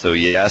 So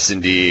yes,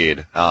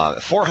 indeed.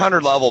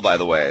 400 level, by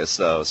the way.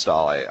 So,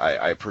 Stahl,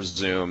 I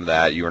presume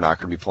that you are not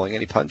going to be pulling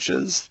any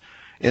punches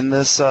in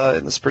this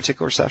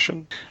particular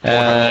session.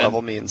 400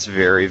 level means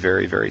very,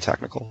 very, very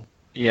technical.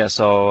 Yeah,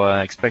 so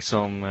expect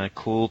some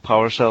cool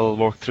PowerShell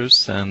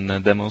walkthroughs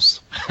and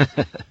demos.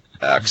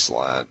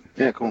 Excellent.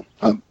 Yeah, cool.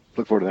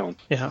 Look forward to that one.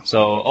 Yeah.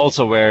 So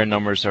also where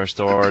numbers are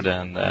stored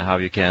and how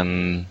you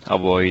can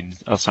avoid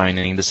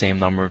assigning the same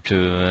number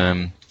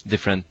to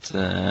different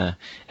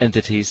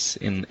entities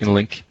in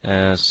Link.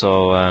 It's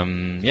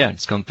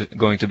going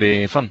to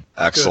be fun.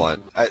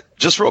 Excellent.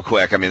 Just real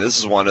quick, I mean, this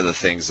is one of the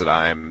things that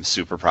I'm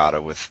super proud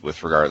of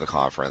with regard to the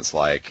conference.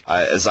 Like,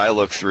 as I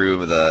look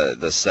through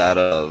the set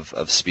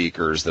of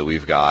speakers that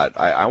we've got,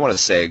 I want to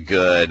say a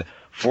good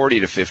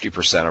 40 to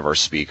 50% of our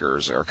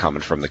speakers are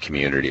coming from the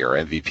community, or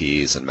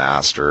MVPs and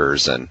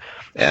masters and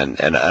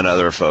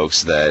other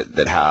folks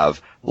that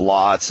have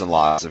lots and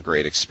lots of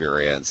great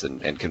experience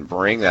and can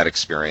bring that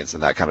experience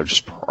and that kind of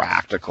just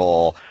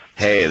practical,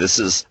 hey, this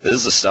is the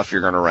stuff you're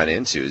going to run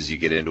into as you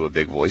get into a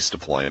big voice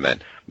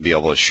deployment, be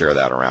able to share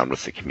that around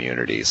with the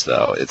community.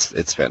 So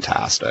it's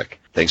fantastic.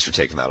 Thanks for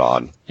taking that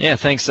on. Yeah,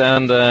 thanks.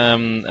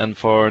 And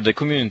for the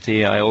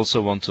community, I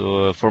also want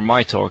to, for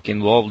my talk,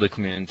 involve the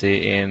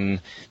community in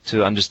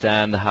to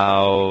understand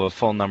how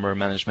phone number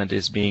management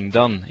is being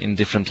done in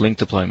different Link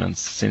deployments,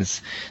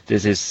 since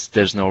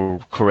there's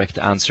no correct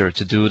answer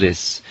to do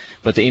this.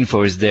 But the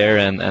info is there,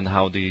 and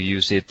how do you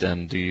use it,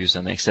 and do you use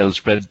an Excel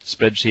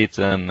spreadsheet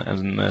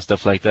and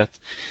stuff like that.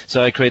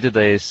 So I created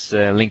this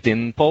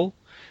LinkedIn poll,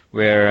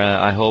 where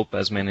I hope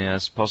as many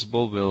as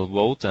possible will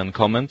vote and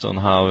comment on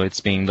how it's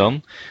being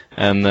done.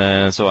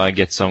 And so I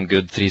get some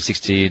good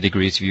 360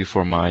 degrees view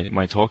for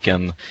my talk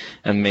and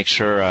make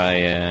sure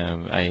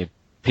I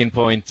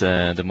pinpoint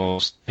the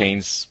most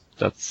pains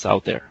that's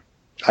out there.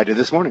 I did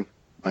this morning.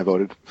 I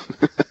voted.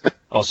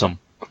 Awesome.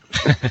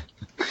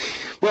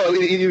 Well,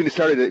 you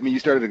started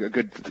a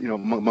good,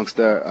 amongst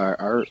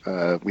our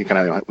we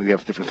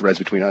have different threads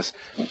between us.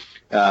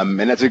 And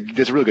that's a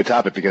really good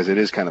topic because it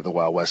is kind of the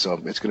Wild West. So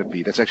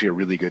that's actually a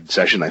really good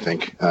session, I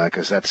think,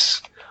 because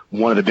that's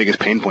one of the biggest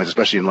pain points,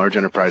 especially in large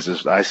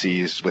enterprises I see,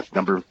 is with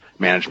number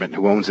management.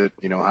 Who owns it?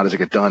 How does it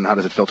get done? How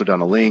does it filter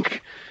down a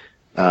link?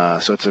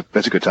 So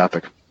that's a good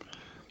topic.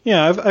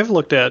 Yeah, I've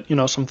looked at,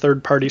 some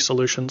third-party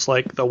solutions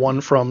like the one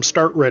from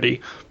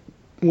StartReady,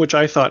 which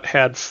I thought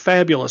had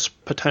fabulous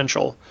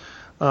potential.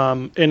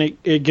 And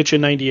it gets you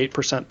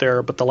 98%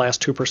 there, but the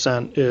last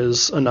 2%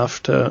 is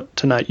enough to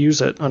not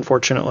use it,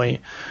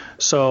 unfortunately.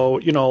 So,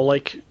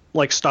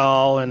 like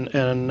Stahl and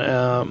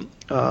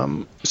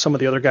some of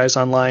the other guys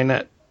online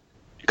that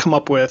come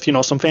up with,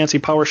 some fancy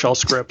PowerShell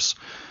scripts.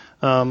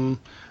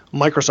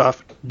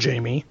 Microsoft,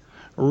 Jamie,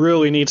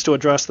 really needs to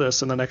address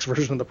this in the next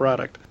version of the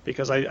product,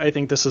 because I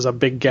think this is a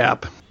big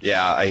gap.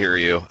 Yeah, I hear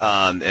you.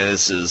 And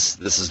this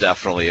is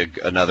definitely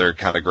another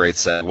kind of great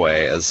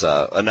segue, as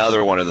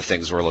another one of the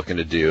things we're looking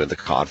to do at the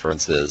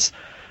conference is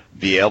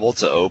be able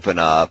to open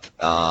up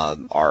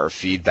our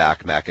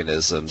feedback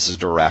mechanisms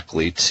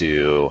directly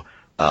to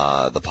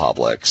the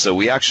public. So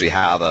we actually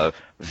have a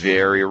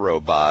very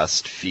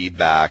robust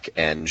feedback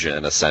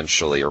engine,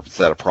 essentially, or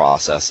set of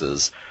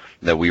processes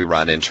that we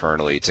run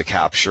internally to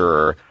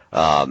capture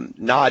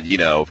not,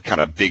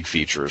 kind of big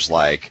features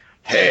like,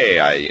 hey,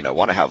 I,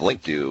 want to have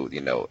Link do,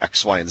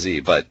 X, Y, and Z,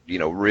 but,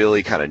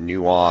 really kind of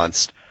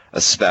nuanced,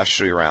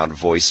 especially around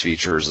voice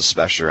features,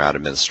 especially around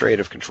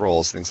administrative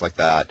controls, things like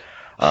that,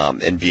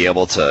 and be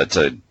able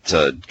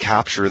to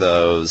capture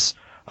those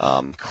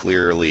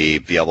clearly,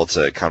 be able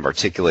to kind of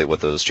articulate what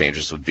those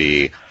changes would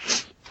be,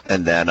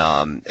 and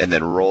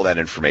then roll that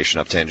information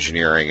up to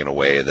engineering in a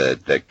way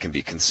that can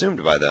be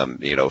consumed by them,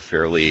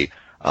 fairly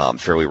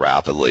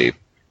rapidly.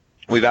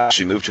 We've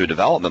actually moved to a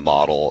development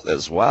model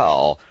as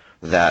well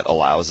that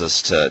allows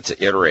us to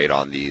iterate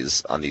on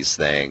these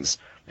things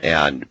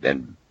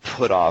and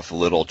put off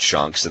little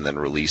chunks and then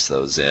release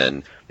those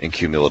in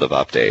cumulative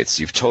updates.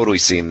 You've totally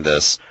seen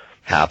this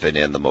happen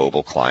in the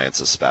mobile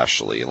clients,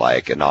 especially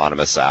like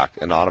anonymous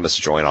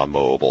join on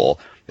mobile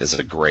is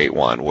a great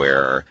one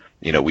where,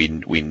 you know, we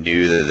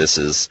knew that this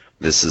is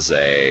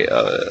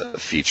a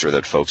feature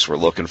that folks were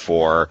looking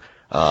for.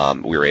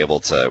 We were able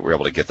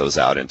to get those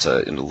out into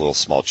little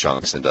small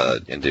chunks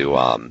into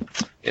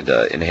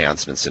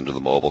enhancements into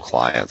the mobile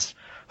clients.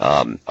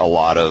 A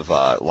lot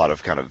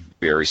of kind of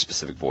very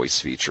specific voice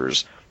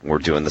features we're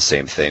doing the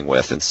same thing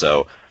with. And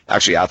so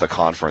actually at the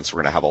conference,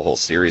 we're going to have a whole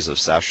series of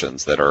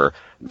sessions that are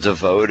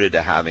devoted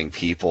to having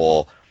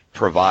people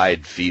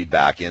provide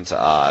feedback into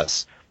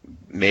us,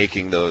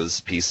 making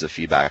those pieces of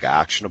feedback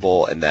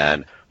actionable, and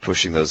then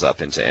pushing those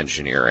up into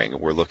engineering.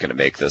 We're looking to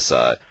make this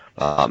a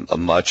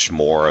much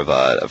more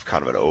of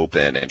kind of an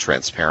open and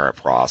transparent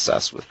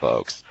process with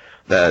folks.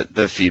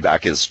 The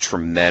feedback is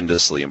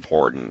tremendously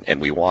important,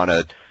 and we want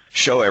to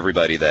show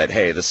everybody that,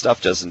 hey, this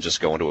stuff doesn't just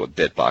go into a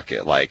bit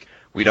bucket. Like,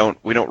 we don't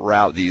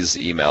route these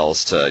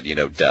emails to, you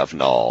know, dev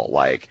null.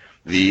 Like,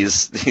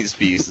 these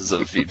pieces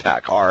of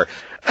feedback are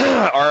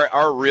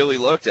really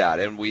looked at,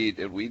 and we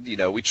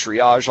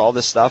triage all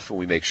this stuff, and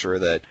we make sure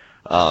that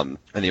and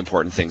the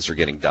important things are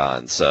getting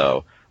done.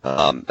 So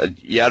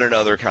yet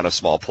another kind of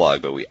small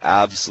plug, but we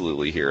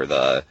absolutely hear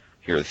the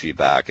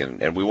feedback,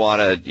 and we want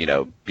to, you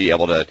know, be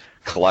able to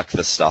collect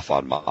this stuff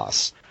en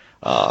masse.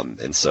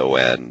 And so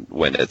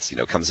when it's, you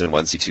know, comes in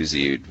onesie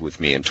twosie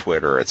with me and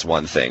Twitter, it's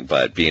one thing,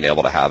 but being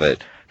able to have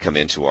it come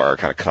into our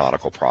kind of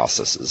canonical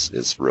process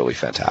is really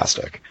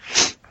fantastic.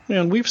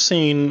 And we've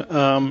seen,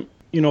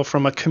 you know,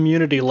 from a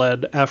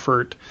community-led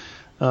effort,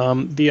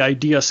 the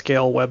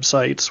IdeaScale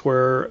websites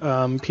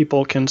where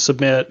people can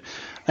submit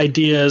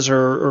ideas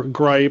or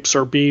gripes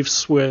or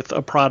beefs with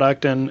a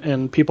product,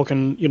 and people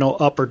can, you know,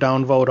 up or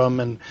down vote them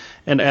and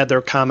add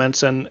their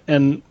comments.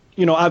 And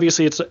you know,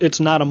 obviously it's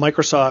not a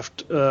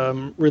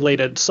Microsoft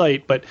related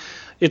site, but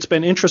it's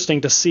been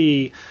interesting to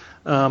see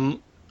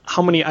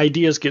how many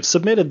ideas get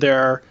submitted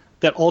there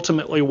that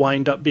ultimately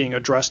wind up being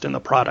addressed in the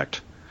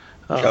product.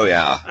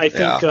 I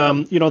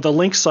think you know, the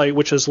link site,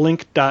 which is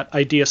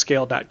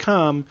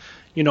link.ideascale.com,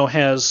 you know,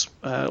 has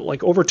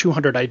like over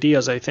 200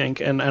 ideas, I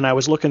think, and I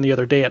was looking the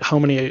other day at how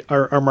many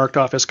are marked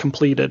off as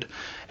completed,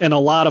 and a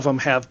lot of them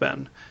have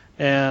been,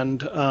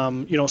 and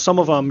you know, some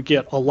of them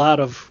get a lot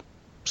of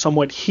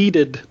somewhat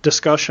heated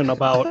discussion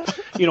about,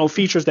 you know,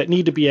 features that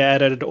need to be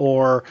added,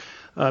 or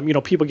you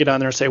know, people get on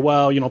there and say,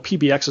 well, you know,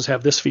 PBXs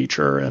have this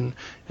feature,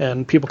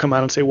 and people come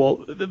out and say,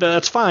 well,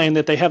 that's fine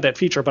that they have that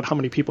feature, but how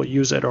many people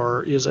use it,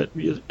 or is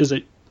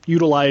it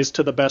utilized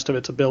to the best of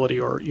its ability,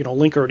 or, you know,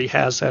 Link already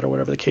has that, or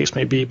whatever the case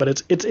may be.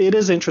 But it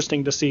is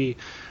interesting to see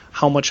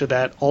how much of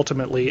that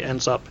ultimately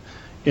ends up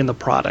in the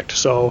product.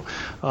 So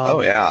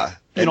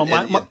you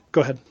know,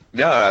 go ahead.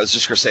 No, I was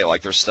just going to say,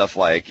 like, there's stuff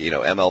like, you know,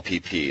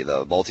 MLPP,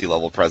 the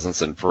multi-level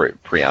presence and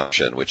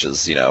preemption, which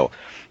is, you know,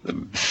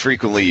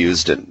 frequently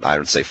used, and I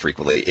would say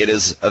frequently, it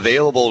is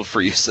available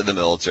for use in the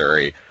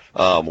military,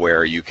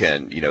 where you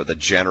can, you know, the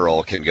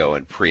general can go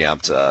and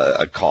preempt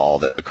a call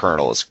that the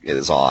colonel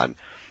is on.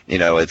 You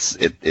know, it's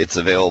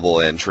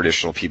available in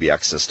traditional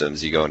PBX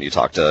systems. You go and you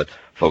talk to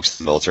folks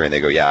in the military, and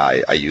they go,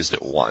 yeah, I used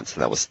it once,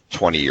 and that was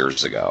 20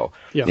 years ago.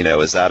 Yeah. You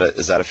know, is that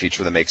a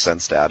feature that makes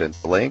sense to add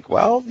into Link?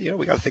 Well, you know,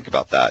 we got to think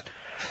about that.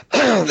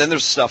 Then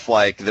there's stuff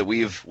like that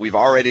we've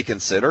already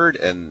considered,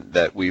 and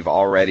that we've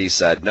already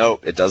said,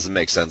 nope, it doesn't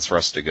make sense for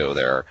us to go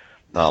there.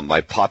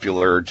 My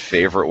popular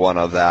favorite one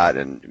of that,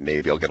 and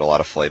maybe I'll get a lot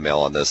of flame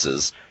mail on this,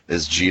 is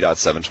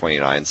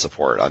G.729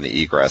 support on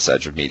the egress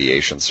edge of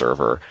mediation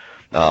server.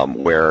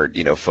 Where,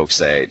 you know, folks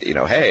say, you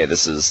know, hey,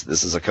 this is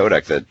a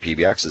codec that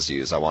PBXs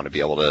use. I want to be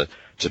able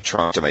to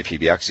trunk to my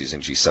PBX using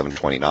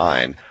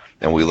G729.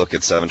 And we look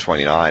at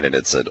 729, and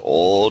it's an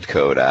old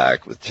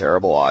codec with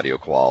terrible audio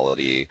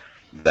quality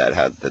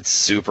that's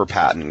super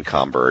patent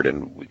encumbered.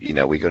 And, you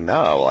know, we go,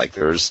 no, like,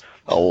 there's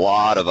a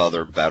lot of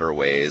other better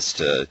ways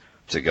to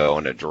go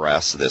and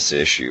address this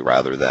issue,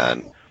 rather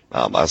than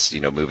us,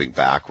 you know, moving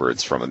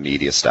backwards from a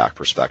media stack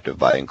perspective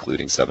by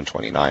including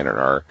 729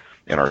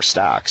 in our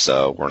stack.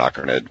 So we're not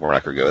going to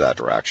go that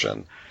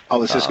direction. All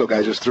the Cisco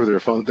guys just threw their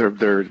phone, their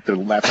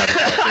laptop.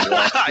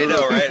 I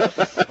know,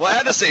 right? Well, I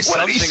had to say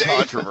something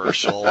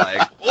controversial,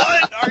 like,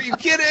 "What? Are you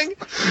kidding?"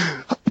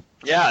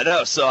 Yeah,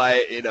 no. So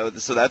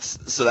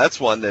that's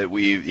one that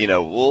we, you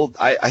know,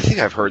 I think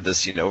I've heard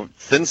this, you know,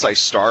 since I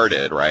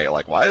started, right?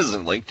 Like, why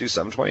doesn't Link do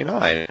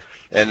 729?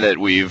 And that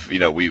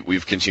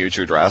we've continued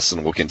to address,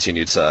 and we'll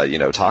continue to, you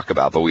know, talk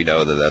about, but we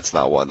know that that's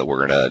not one that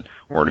we're gonna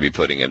be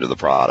putting into the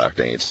product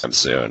anytime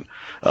soon.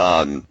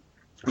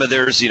 But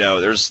there's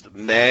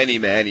many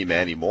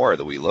more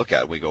that we look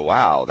at and we go,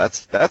 wow,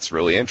 that's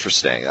really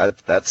interesting.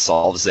 That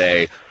solves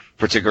a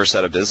particular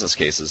set of business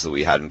cases that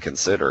we hadn't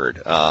considered.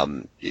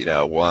 You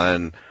know,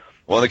 one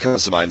that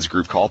comes to mind is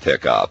group call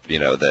pickup. You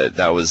know,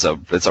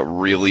 it's a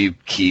really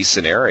key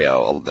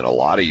scenario in a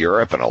lot of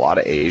Europe and a lot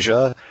of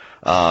Asia.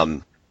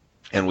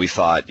 And we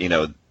thought, you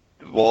know,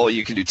 well,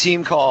 you can do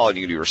team call and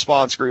you can do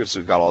response groups.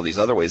 We've got all these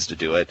other ways to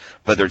do it,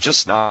 but they're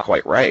just not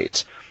quite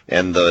right.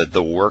 and the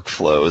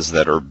workflows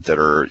that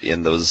are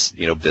in those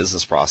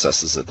business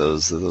processes at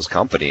those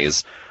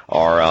companies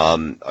are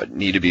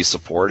need to be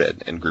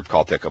supported, and group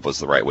call pickup was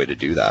the right way to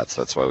do that.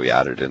 So that's why we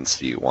added in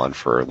CE1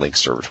 for Link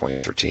Server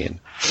 2013.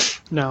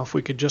 Now, if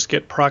we could just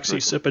get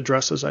proxy SIP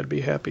addresses, I'd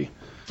be happy.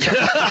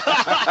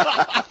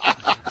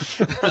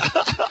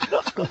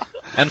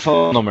 And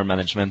phone number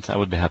management, I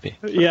would be happy.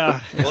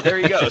 Yeah. Well, there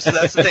you go. So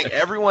that's the thing.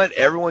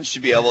 Everyone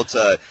should be able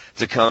to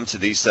come to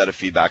these set of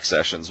feedback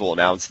sessions. We'll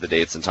announce the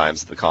dates and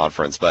times of the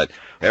conference, but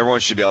everyone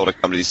should be able to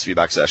come to these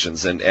feedback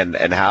sessions and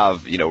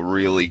have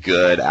really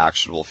good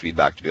actionable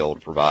feedback to be able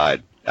to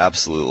provide.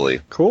 Absolutely.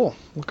 Cool.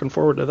 Looking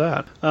forward to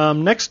that.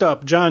 Next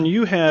up, John,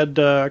 you had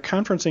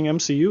conferencing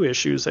MCU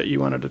issues that you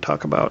wanted to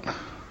talk about.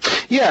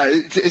 Yeah,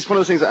 it's one of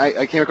those things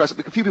I came across.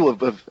 A few people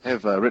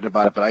have written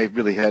about it, but I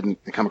really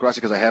hadn't come across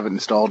it because I haven't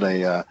installed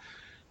a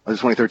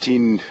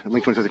 2013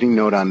 Link 2013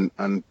 node on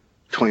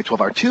 2012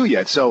 R2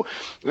 yet. So,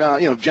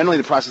 generally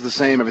the process is the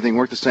same, everything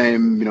worked the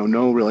same,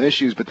 no real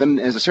issues. But then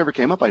as the server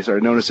came up, I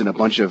started noticing a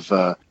bunch of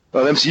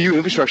MCU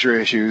infrastructure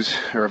issues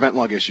or event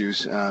log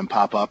issues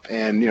pop up,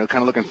 and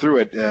kind of looking through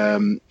it,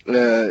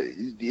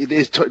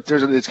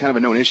 it's kind of a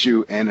known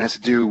issue, and it has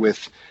to do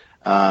with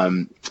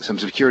some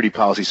security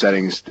policy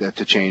settings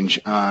to change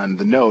on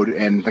the node.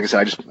 And like I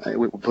said, I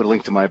put a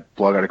link to my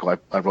blog article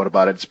I wrote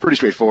about it. It's pretty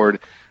straightforward,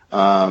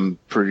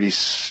 pretty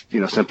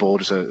simple,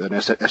 just an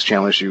S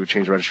channel issue,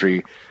 change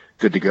registry,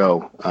 good to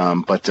go.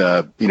 But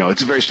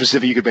it's very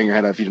specific. You could bang your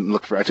head out if you didn't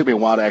look for it. It took me a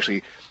while to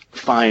actually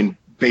find,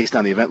 based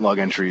on the event log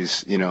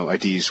entries,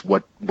 IDs,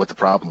 what the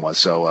problem was.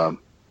 So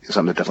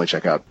something to definitely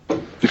check out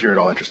if you're at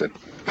all interested.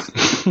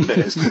 That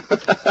is.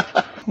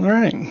 All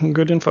right,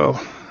 good info.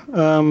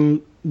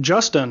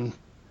 Justin,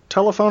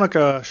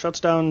 Telefonica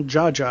shuts down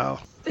Jaja.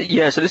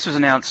 Yeah, so this was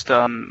announced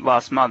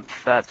last month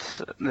that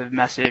the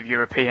massive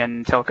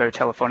European telco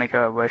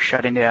Telefonica were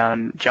shutting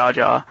down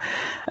Jaja.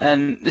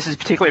 And this is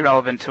particularly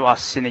relevant to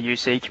us in the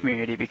UC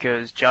community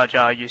because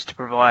Jaja used to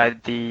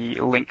provide the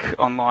Link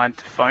online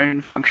to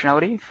phone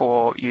functionality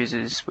for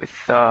users with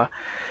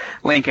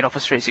Link and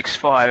Office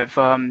 365.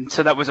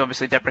 So that was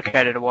obviously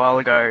deprecated a while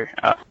ago,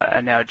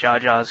 and now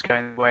Jaja is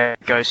going the way of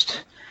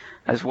Ghost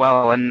as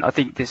well. And I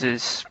think this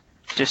is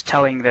just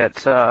telling that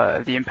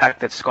the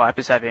impact that Skype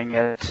is having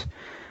at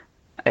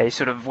a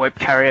sort of web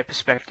carrier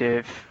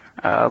perspective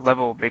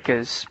level,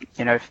 because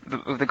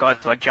the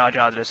guys like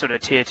Jaja that are sort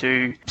of tier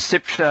 2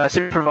 SIP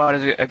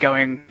providers are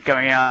going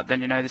out,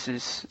 then this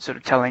is sort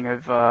of telling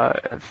of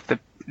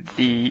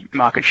the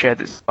market share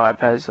that Skype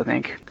has, I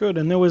think. Good,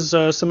 and there was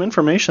some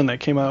information that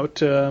came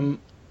out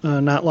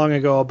not long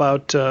ago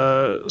about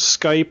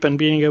Skype and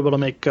being able to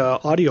make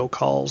audio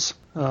calls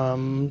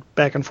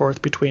back and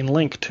forth between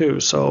Link too.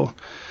 So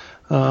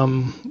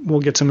we'll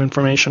get some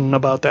information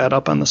about that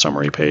up on the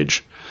summary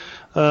page.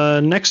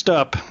 Next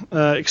up,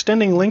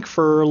 extending Link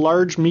for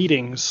large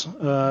meetings.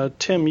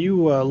 Tim,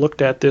 you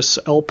looked at this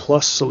L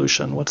Plus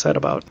solution. What's that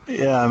about?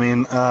 Yeah, I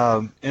mean,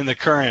 in the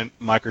current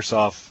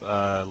Microsoft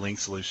Link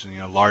solution,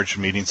 large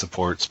meeting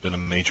support's been a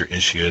major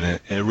issue, and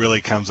it really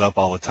comes up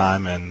all the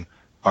time in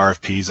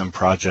RFPs and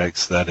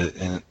projects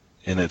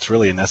and it's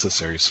really a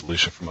necessary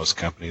solution for most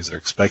companies. They're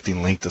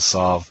expecting Link to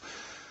solve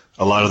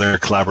a lot of their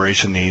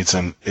collaboration needs,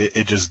 and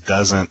it just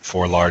doesn't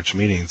for large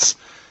meetings.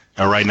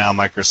 Right now,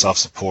 Microsoft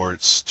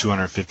supports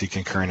 250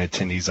 concurrent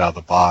attendees out of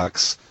the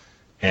box,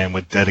 and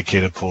with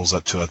dedicated pools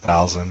up to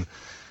 1,000.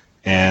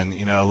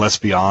 And let's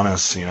be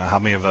honest, how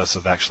many of us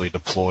have actually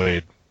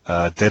deployed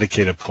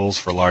dedicated pools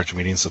for large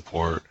meeting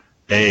support?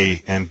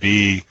 A, and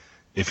B,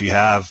 if you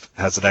have,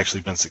 has it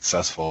actually been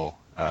successful?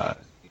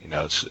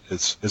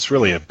 It's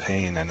really a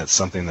pain, and it's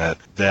something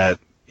that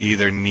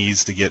either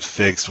needs to get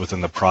fixed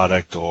within the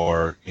product,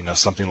 or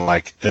something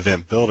like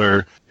Event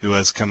Builder, who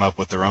has come up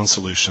with their own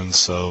solutions.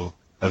 So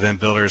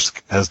Event Builder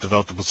has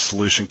developed a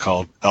solution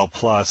called L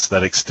Plus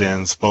that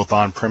extends both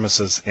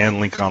on-premises and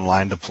Link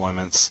Online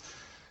deployments,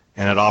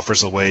 and it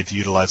offers a way to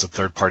utilize a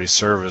third-party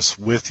service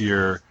with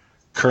your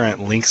current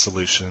Link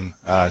solution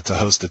to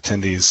host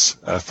attendees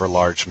for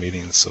large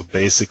meetings. So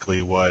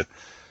basically what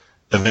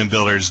Event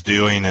Builder is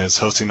doing is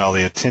hosting all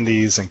the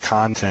attendees and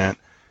content,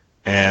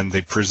 and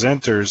the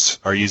presenters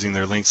are using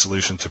their Link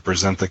solution to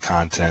present the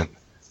content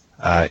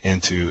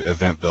into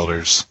Event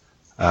Builder's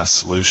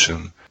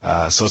solution.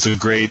 So it's a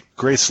great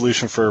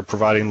solution for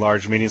providing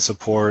large meeting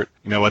support,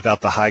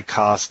 without the high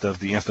cost of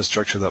the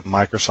infrastructure that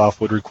Microsoft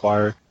would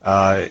require,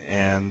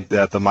 and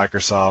that the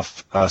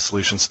Microsoft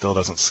solution still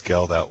doesn't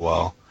scale that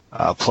well.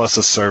 Plus,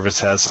 the service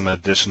has some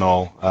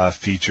additional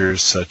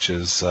features such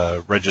as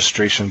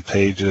registration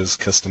pages,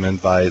 custom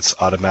invites,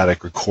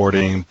 automatic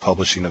recording,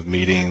 publishing of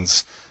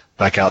meetings,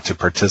 back out to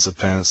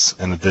participants,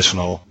 and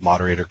additional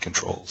moderator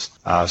controls.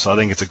 So I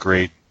think it's a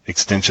great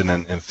extension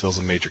and fills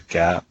a major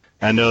gap.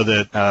 I know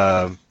that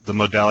the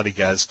modality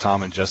guys,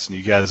 Tom and Justin,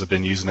 you guys have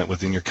been using it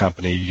within your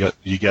company.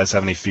 You guys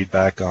have any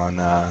feedback on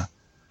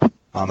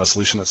the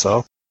solution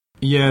itself?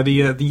 Yeah,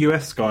 the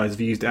US guys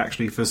have used it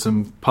actually for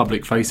some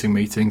public-facing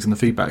meetings, and the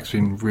feedback's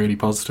been really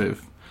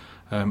positive.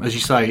 As you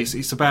say,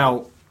 it's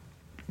about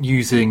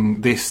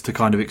using this to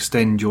kind of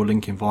extend your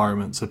Lync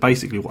environment. So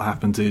basically what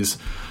happens is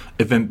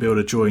Event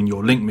Builder join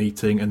your Lync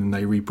meeting and then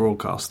they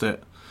rebroadcast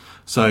it.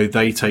 So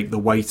they take the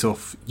weight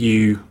off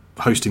you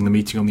hosting the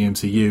meeting on the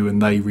MCU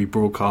and they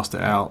rebroadcast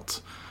it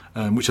out,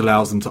 which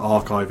allows them to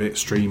archive it,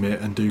 stream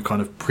it, and do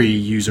kind of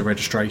pre-user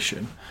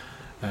registration.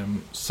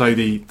 So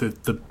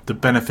the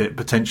benefit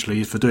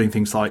potentially is for doing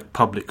things like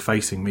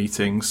public-facing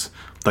meetings.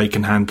 They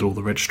can handle all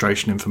the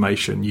registration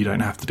information. You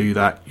don't have to do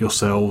that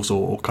yourselves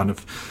or kind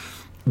of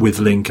with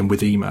Lync and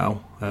with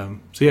email. So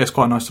yeah, it's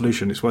quite a nice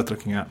solution. It's worth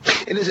looking at.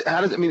 And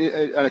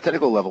on a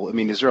technical level,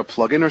 is there a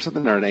plugin or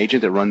something or an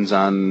agent that runs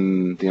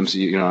on the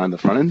MCU, on the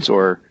front ends,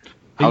 or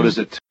how does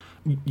it?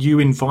 You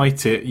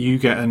invite it. You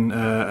get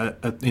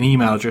an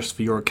email address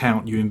for your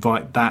account. You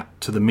invite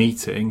that to the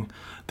meeting.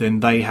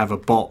 Then they have a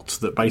bot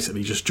that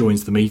basically just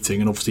joins the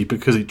meeting, and obviously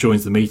because it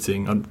joins the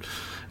meeting, I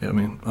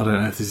don't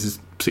know if this is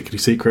particularly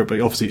secret, but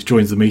obviously it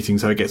joins the meeting,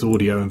 so it gets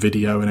audio and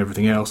video and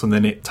everything else, and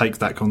then it takes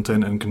that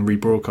content and can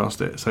rebroadcast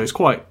it. So it's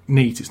quite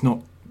neat. It's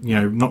not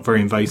not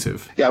very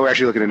invasive. Yeah, we're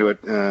actually looking into it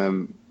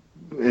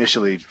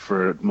initially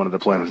for one of the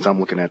deployments I'm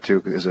looking at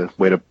too, as a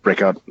way to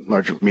break out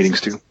larger meetings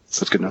too.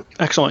 So that's good enough.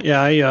 Excellent.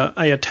 Yeah,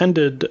 I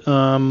attended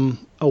a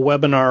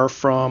webinar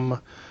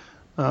from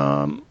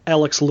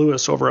Alex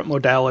Lewis over at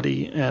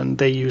Modality, and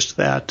they used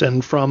that.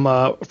 And from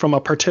a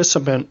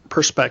participant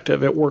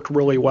perspective, it worked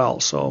really well.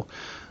 So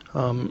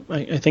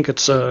I think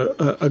it's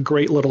a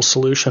great little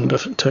solution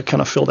to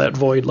kind of fill that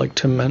void, like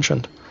Tim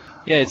mentioned.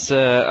 Yeah, it's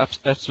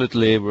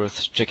absolutely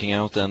worth checking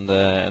out, and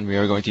we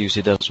are going to use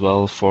it as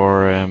well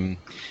for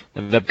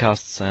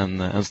webcasts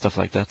and stuff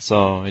like that.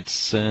 So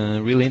it's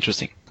really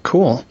interesting.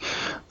 Cool.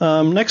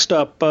 Next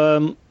up,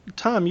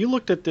 Tom, you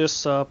looked at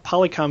this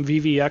Polycom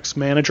VVX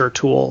Manager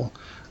tool.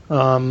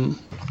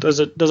 Does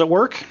it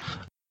work?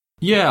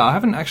 Yeah, I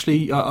haven't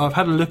actually. I've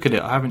had a look at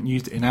it. I haven't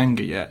used it in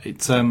anger yet.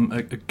 It's a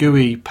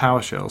GUI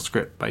PowerShell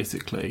script,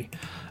 basically.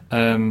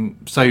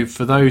 So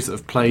for those that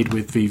have played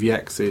with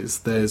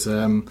VVXs, there's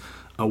a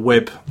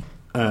web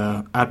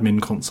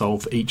admin console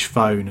for each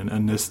phone,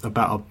 and there's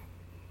about a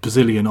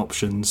bazillion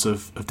options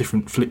of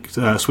different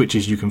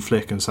switches you can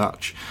flick and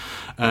such.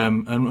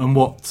 And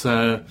what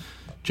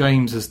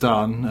James has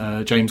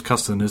done, James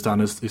Custon has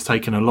done, is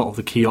taken a lot of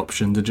the key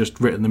options and just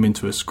written them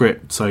into a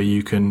script, so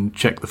you can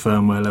check the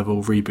firmware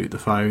level, reboot the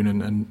phone,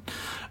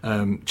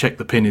 and check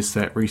the pin is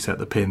set, reset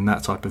the pin,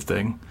 that type of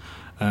thing.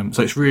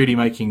 So it's really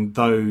making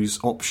those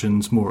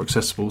options more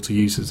accessible to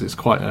users. It's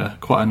quite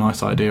a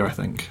nice idea, I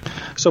think.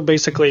 So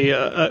basically,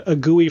 a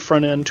GUI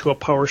front end to a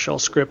PowerShell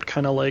script,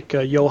 kind of like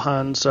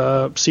Johan's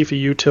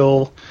CFA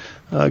util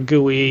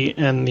GUI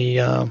and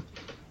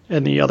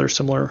the other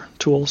similar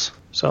tools.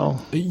 So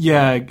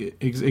yeah,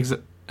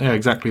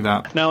 exactly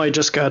that. Now I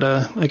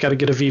gotta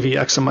get a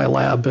VVX in my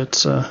lab.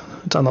 It's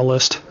on the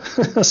list.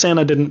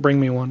 Santa didn't bring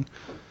me one.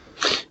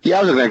 Yeah,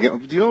 I was gonna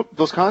get. Do you know what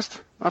those cost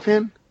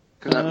offhand?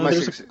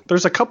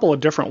 There's a couple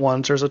of different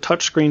ones. There's a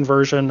touchscreen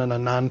version and a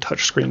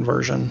non-touchscreen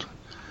version.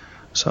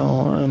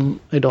 So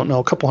I don't know,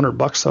 a couple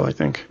 $100 though, I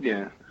think.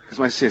 Yeah, because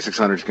my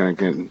CX600 is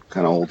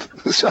kind of old,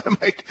 so I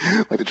might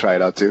like to try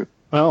it out too.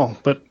 Oh,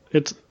 but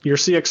your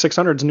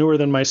CX600 is newer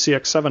than my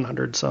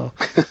CX700, so.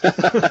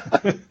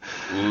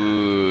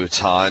 Ooh,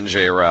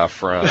 Tanjay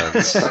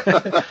reference.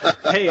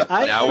 Hey,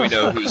 now we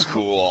know who's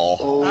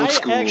cool. I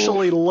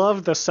actually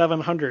love the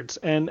 700s,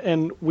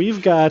 and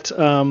we've got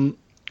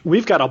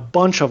a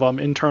bunch of them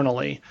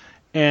internally.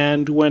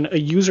 And when a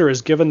user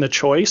is given the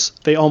choice,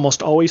 they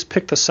almost always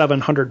pick the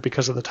 700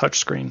 because of the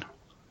touchscreen.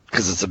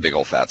 Because it's a big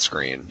old fat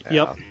screen.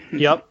 Yeah.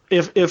 Yep.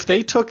 If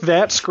they took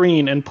that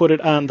screen and put it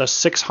on the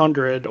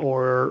 600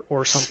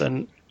 or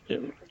something,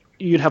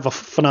 you'd have a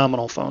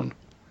phenomenal phone.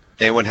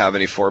 Anyone have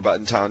any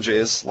 4-button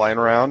Tanjays lying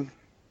around?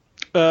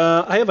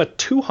 I have a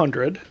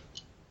 200.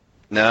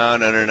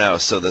 No.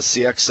 So the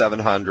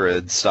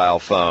CX700 style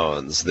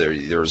phones,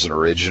 there's an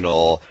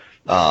original.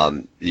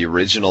 The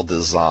original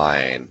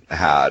design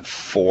had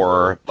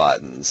 4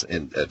 buttons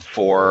at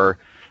 4.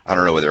 I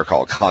don't know what they're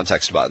called,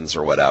 context buttons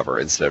or whatever,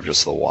 instead of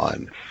just the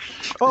one.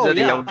 Oh,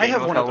 yeah, I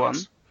have one of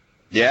those.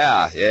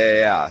 Yeah.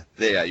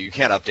 You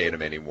can't update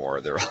them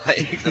anymore. They're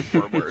like the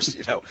firmware's,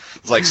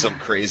 it's like some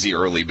crazy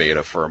early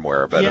beta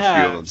firmware, but a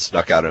few of them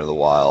snuck out into the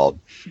wild.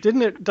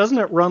 Doesn't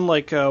it run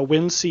like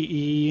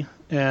WinCE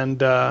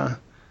and?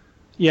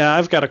 Yeah,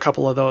 I've got a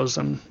couple of those,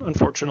 and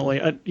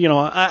unfortunately,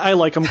 I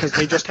like them because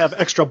they just have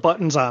extra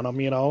buttons on them,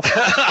 I know,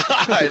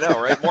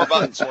 right? More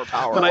buttons, more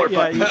power. But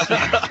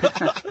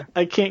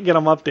I can't get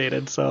them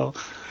updated, so.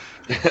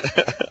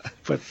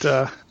 But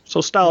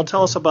so, Stahl,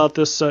 tell us about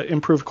this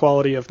improved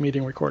quality of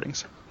meeting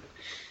recordings.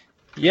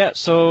 Yeah,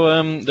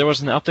 so there was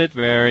an update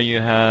where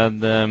you had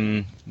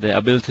the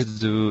ability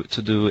to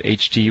do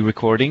HD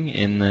recording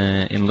in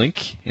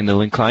Lync, in the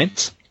Lync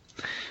client.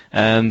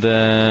 And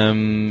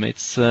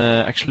it's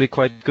actually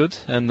quite good,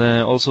 and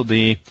also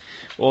the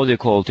audio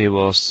quality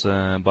was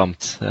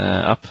bumped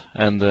up,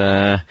 and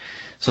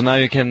so now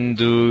you can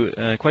do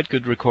quite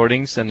good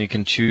recordings, and you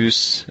can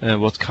choose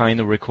what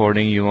kind of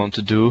recording you want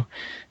to do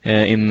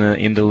in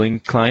the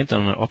Lync client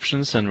on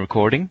options and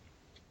recording.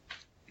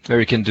 where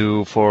you can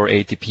do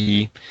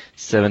 480p,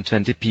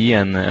 720p,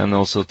 and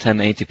also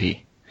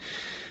 1080p.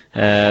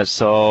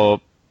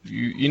 So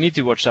you need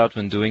to watch out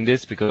when doing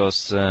this,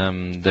 because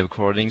the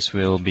recordings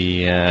will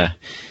be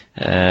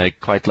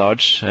quite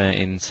large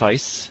in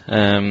size.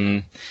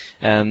 And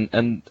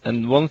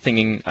one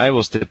thing I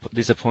was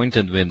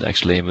disappointed with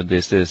actually with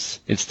this is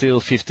it's still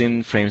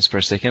 15 frames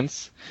per second.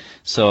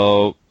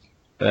 So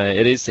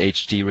it is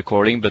HD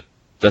recording, but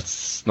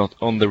that's not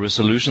on the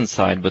resolution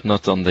side, but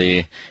not on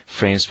the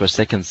frames per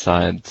second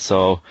side.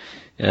 So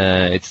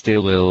it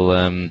still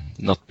will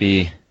not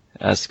be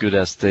as good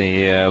as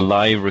the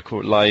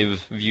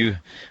live view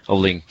of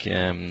Link.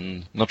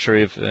 Not sure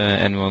if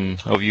anyone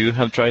of you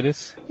have tried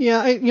this.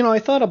 Yeah, I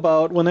thought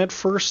about when that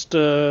first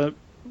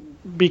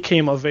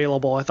became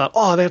available. I thought,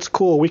 oh, that's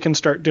cool. We can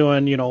start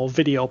doing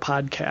video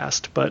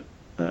podcast, but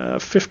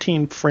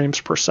 15 frames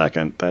per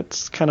second,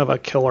 that's kind of a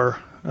killer.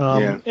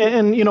 And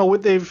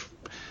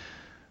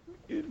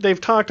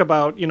they've talked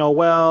about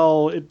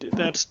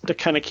that's to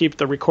kind of keep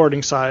the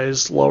recording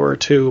size lower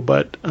too,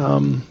 but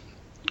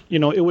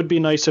it would be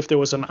nice if there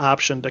was an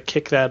option to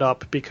kick that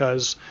up,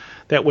 because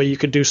that way you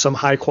could do some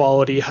high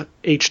quality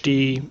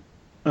HD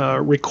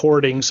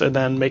recordings and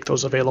then make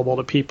those available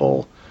to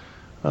people.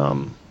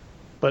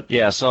 But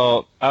yeah,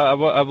 so I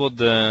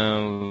would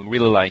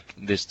really like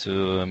this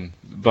to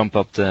bump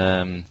up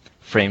the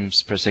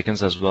frames per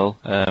second as well,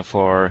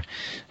 or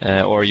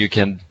you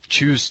can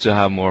choose to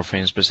have more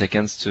frames per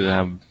second to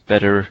have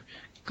better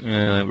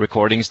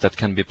recordings that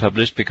can be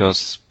published,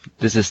 because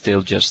this is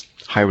still just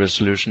high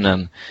resolution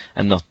and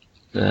not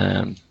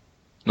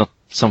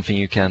something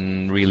you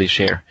can really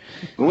share.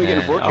 When we get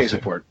a 4K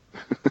support.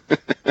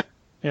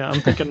 Yeah,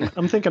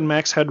 I'm thinking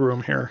max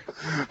headroom here.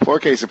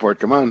 4K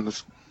support, come on.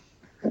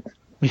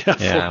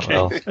 Yeah, 4K.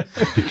 Well.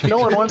 No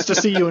one wants to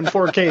see you in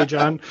 4K,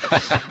 John.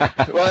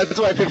 Well, that's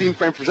why 15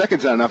 frames per second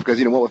is not enough,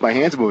 because, what with my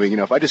hands moving,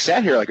 if I just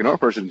sat here like a normal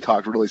person and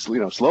talked really,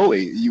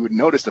 slowly, you would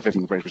notice the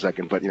 15 frames per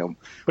second, but, But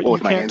with you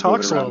my can't hands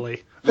talk slowly.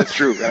 around. That's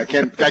true. I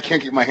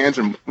can't keep my hands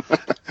from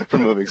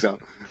moving, so.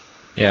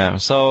 Yeah,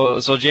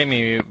 so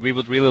Jamie, we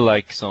would really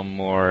like some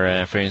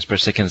more frames per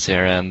second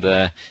here, and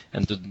to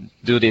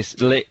do this,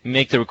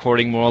 make the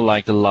recording more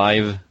like the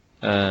live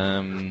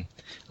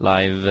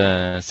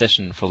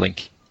session for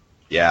Link.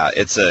 Yeah,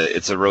 it's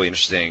a really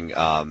interesting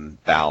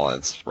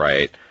balance,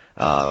 right?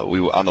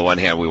 On the one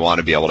hand, we want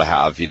to be able to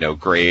have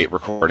great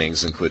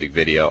recordings, including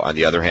video. On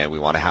the other hand, we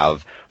want to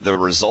have the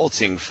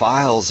resulting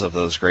files of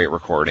those great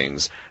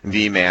recordings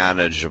be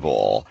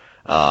manageable.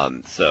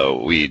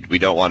 So we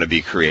don't want to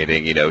be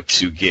creating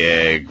 2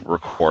 gig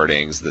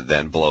recordings that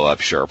then blow up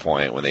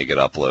SharePoint when they get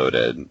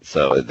uploaded.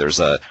 So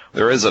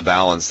there is a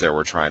balance there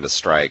we're trying to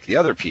strike. The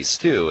other piece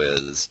too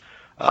is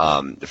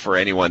for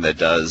anyone that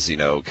does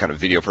kind of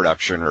video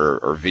production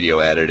or video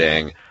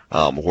editing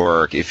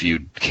work, if you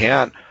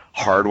can't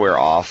hardware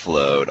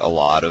offload a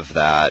lot of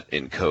that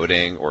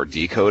encoding or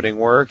decoding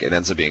work, it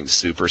ends up being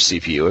super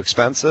CPU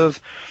expensive,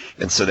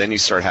 and so then you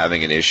start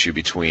having an issue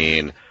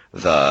between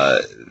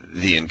the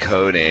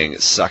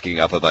encoding sucking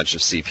up a bunch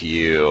of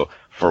CPU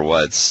for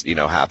what's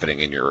happening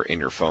in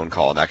your phone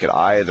call, and that could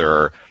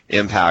either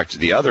impact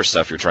the other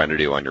stuff you're trying to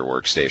do on your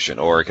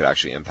workstation, or it could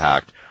actually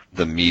impact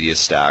the media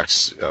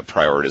stack's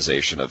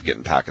prioritization of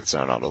getting packets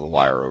down onto the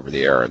wire over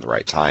the air in the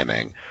right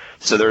timing.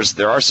 So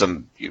there are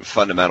some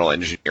fundamental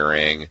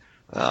engineering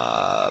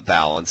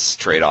balance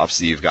trade-offs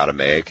that you've got to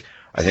make.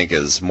 I think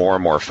as more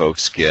and more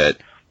folks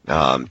get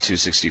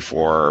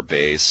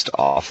 264-based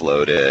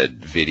offloaded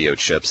video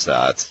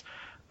chipsets,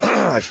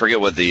 I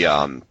forget what the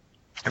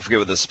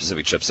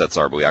specific chipsets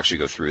are, but we actually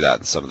go through that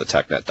in some of the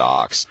TechNet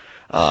docs.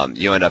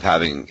 You end up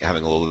having a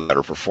little bit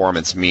better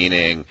performance,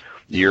 meaning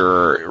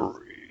your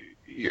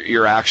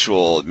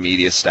actual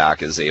media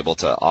stack is able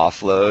to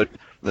offload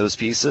those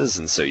pieces,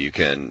 and so you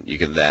can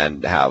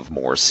then have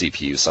more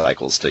CPU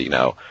cycles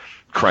to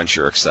crunch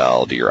your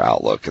Excel, do your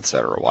Outlook,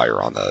 etc. while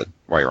you're on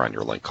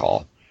your Link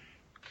call.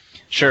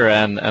 Sure,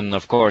 and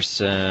of course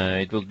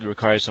it will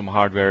require some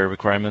hardware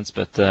requirements,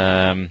 but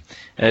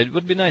it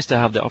would be nice to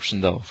have the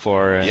option though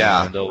for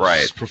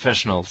those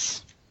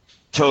professionals.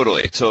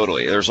 Totally.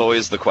 There's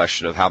always the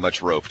question of how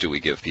much rope do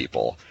we give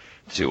people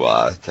to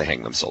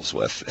hang themselves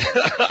with.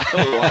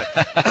 We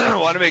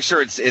want to make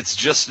sure it's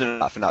just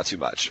enough and not too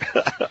much.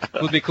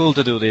 It would be cool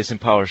to do this in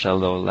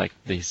PowerShell though, like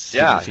this.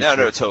 Yeah,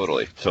 no,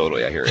 totally.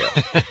 I hear you.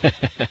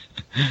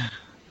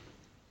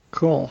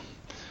 Cool.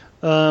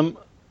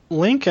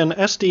 Link and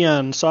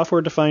SDN,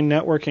 software-defined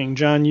networking.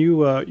 John,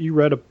 you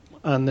read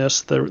on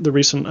this, the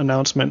recent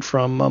announcement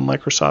from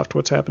Microsoft.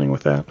 What's happening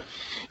with that?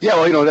 Yeah,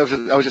 well, I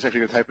was just actually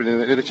going to type it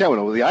in the chat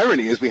window. Well, the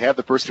irony is we have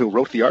the person who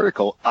wrote the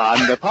article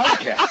on the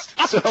podcast.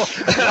 So,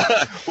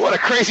 what a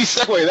crazy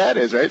segue that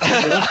is, right?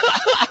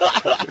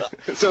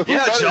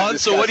 John,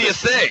 so what do you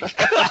think?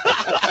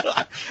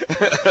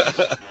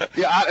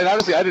 Yeah, and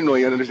honestly, I didn't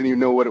really even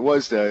know what it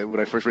was when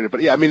I first read it. But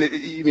yeah,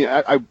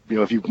 I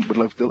if you would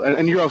love to,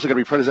 and you're also going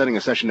to be presenting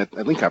a session at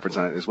Link Conference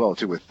on it as well,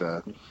 too, with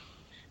some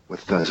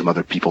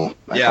other people.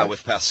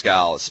 With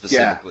Pascal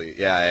specifically.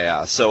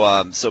 Yeah.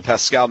 So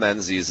Pascal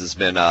Menzies has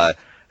been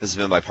has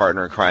been my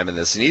partner in crime in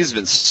this, and he's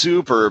been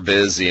super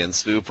busy and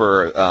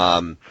super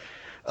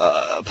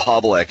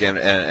public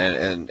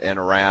and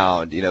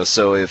around.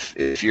 So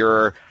if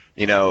you're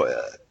in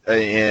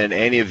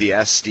any of the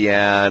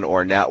SDN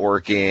or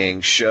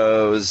networking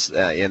shows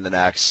in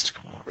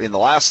the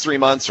last 3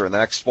 months or in the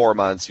next 4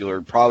 months,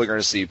 you're probably going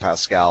to see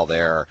Pascal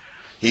there.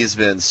 He's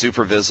been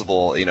super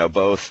visible,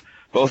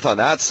 both on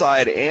that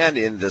side and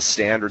in the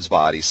standards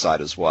body side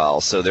as well.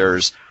 So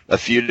there's a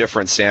few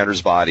different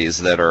standards bodies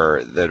that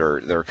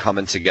are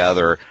coming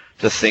together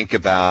to think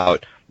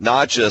about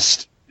not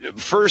just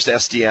first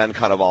SDN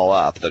kind of all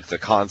up, the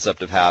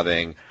concept of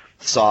having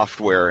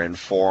software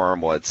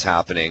inform what's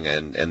happening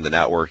in the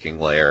networking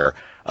layer,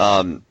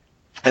 and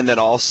then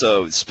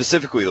also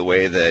specifically the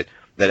way that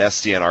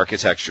SDN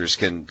architectures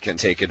can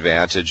take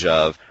advantage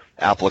of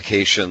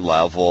application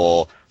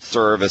level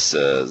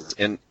services.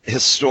 And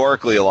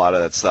historically, a lot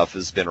of that stuff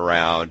has been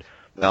around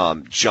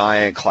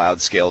giant cloud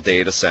scale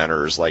data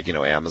centers like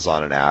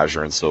Amazon and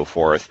Azure and so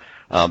forth,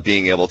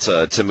 being able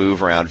to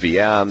move around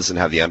VMs and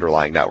have the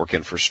underlying network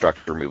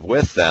infrastructure move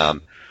with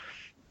them.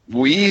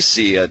 We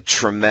see a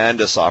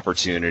tremendous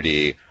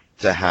opportunity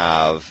to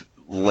have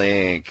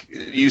Link,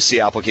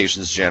 UC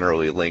applications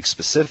generally, Link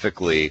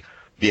specifically,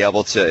 be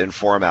able to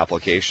inform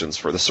applications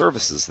for the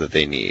services that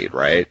they need,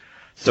 right?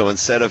 So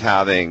instead of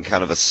having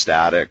kind of a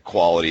static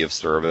quality of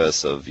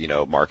service of,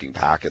 marking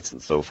packets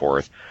and so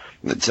forth,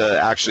 to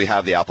actually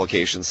have the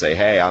application say,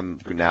 hey, I'm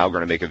now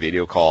going to make a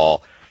video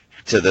call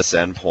to this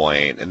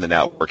endpoint, and the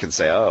network can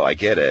say, oh, I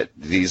get it.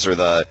 These are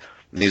the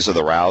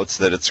routes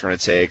that it's going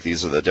to take.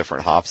 These are the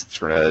different hops it's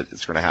going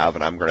to have,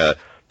 and I'm going to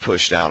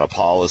push down a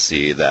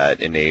policy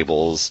that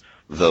enables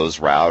those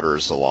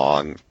routers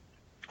along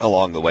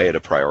the way to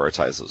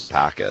prioritize those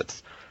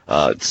packets.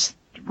 It's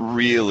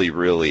really,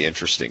 really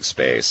interesting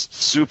space.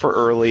 Super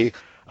early,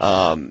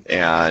 and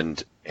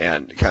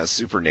kind of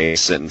super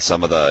nascent in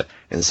some of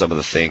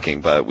the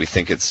thinking, but we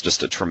think it's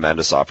just a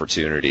tremendous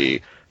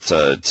opportunity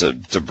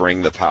to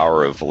bring the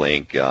power of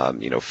Link,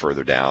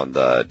 further down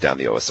the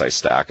OSI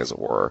stack, as it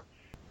were.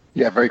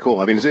 Yeah, very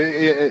cool. I mean,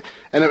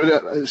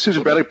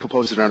 Susan Bradley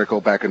proposed an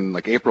article back in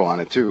April on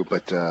it too,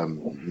 but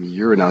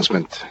your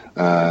announcement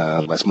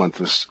last month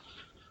was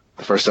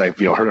the first I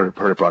heard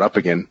it brought up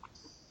again.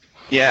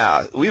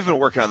 Yeah, we've been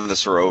working on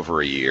this for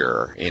over a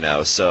year,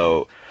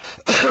 so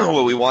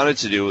what we wanted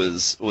to do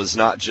was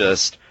not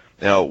just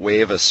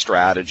wave a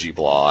strategy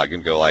blog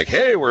and go like,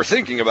 hey, we're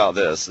thinking about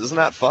this, isn't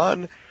that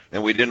fun?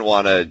 And we didn't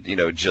want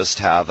to just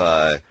have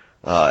an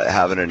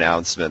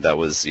announcement that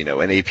was an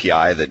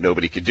API that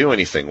nobody could do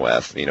anything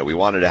with. We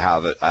wanted to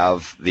have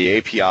the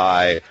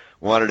API,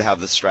 we wanted to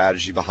have the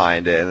strategy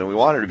behind it, and we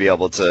wanted to be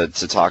able to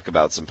talk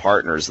about some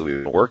partners that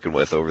we've been working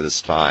with over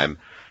this time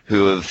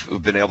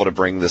who've been able to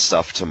bring this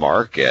stuff to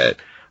market,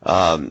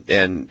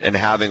 and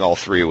having all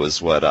three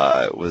was what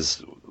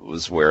was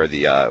where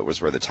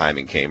the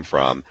timing came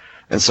from.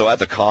 And so at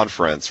the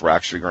conference, we're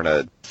actually going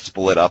to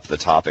split up the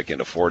topic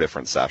into 4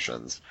 different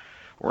sessions.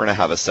 We're going to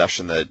have a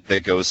session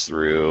that goes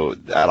through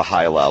at a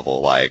high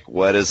level, like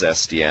what is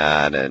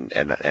SDN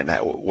and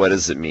what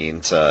does it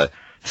mean to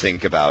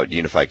think about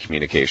unified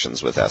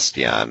communications with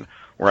SDN.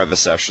 We're going to have a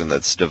session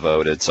that's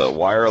devoted to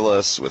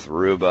wireless with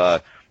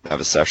Aruba. We have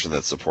a session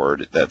that's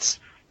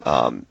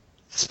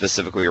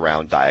specifically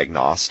around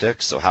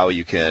diagnostics, so how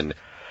you can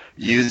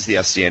use the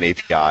SDN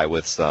API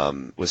with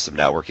some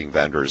networking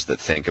vendors that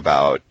think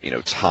about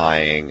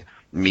tying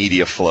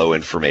media flow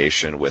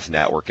information with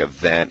network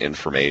event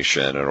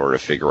information in order to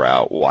figure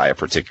out why a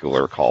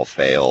particular call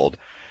failed.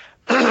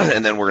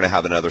 And then we're going to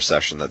have another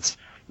session that's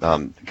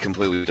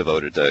completely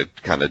devoted to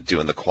kind of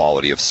doing the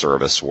quality of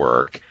service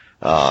work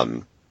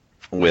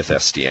with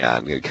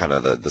SDN, kind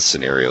of the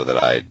scenario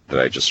that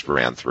I just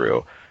ran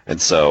through. And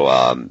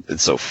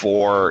so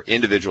 4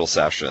 individual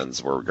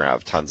sessions where we're going to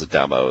have tons of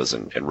demos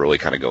and really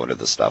kind of go into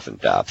this stuff in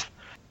depth.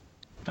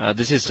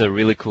 This is a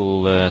really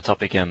cool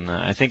topic, and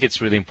I think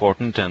it's really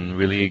important and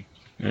really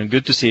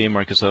good to see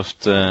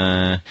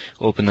Microsoft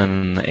open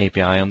an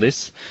API on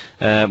this.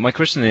 My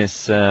question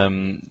is,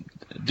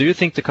 do you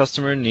think the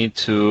customer need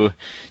to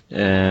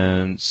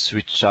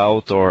switch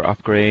out or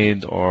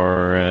upgrade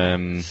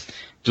or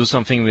do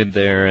something with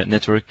their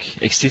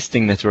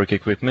existing network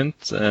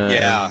equipment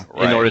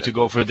in order to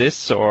go for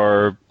this,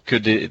 or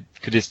could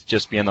this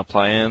just be an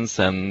appliance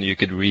and you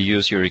could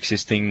reuse your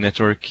existing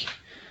network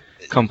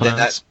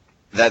components?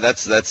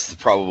 That's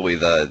probably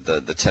the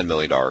 $10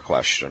 million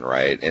question,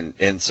 right?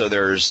 And so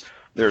there's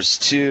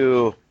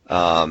two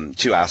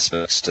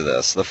aspects to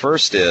this. The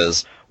first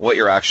is what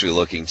you're actually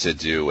looking to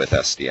do with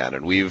SDN,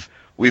 and we've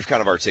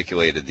kind of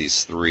articulated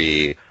these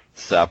 3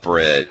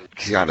 separate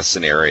kind of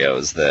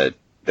scenarios that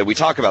we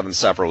talk about them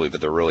separately,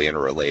 but they're really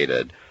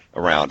interrelated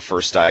around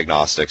first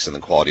diagnostics and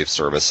then quality of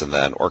service and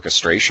then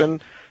orchestration,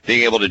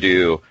 being able to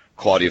do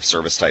quality of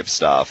service type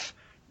stuff,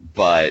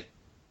 but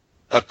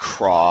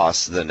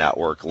across the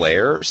network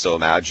layer. So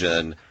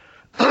imagine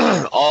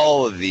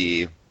all of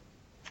the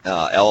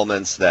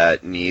elements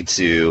that need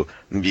to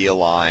be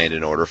aligned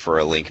in order for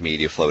a link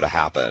media flow to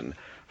happen,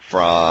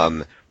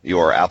 from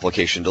your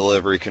application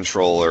delivery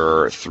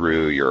controller,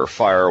 through your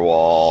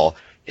firewall,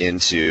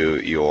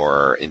 into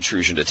your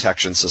intrusion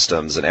detection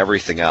systems and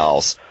everything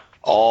else,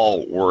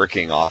 all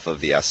working off of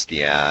the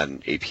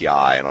SDN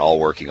API and all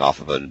working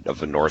off of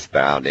a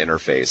northbound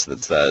interface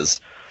that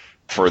says,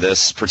 for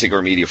this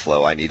particular media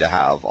flow, I need to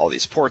have all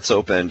these ports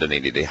opened, and I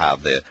need to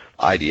have the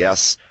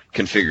IDS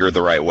configured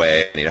the right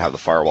way, I need to have the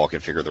firewall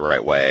configured the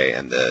right way,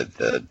 and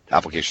the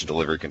application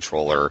delivery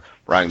controller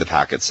routing the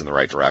packets in the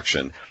right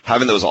direction.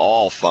 Having those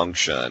all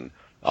function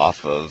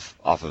off of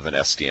an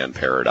SDN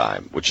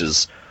paradigm, which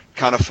is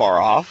kind of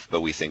far off,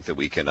 but we think that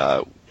we can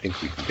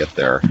get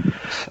there.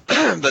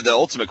 But the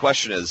ultimate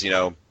question is,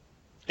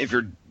 if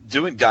you're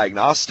doing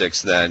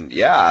diagnostics, then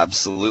yeah,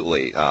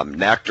 absolutely.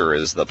 Nectar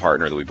is the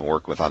partner that we've been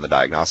working with on the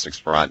diagnostics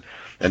front,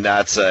 and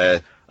that's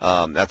an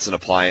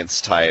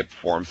appliance type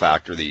form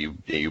factor that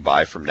you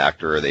buy from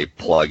Nectar. They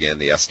plug in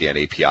the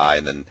SDN API,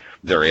 and then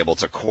they're able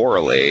to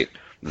correlate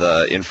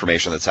the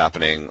information that's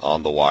happening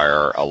on the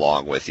wire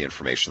along with the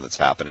information that's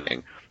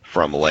happening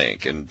from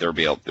Link, and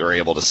they're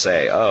able to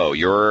say, oh,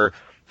 your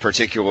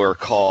particular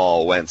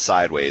call went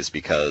sideways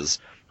because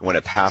when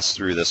it passed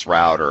through this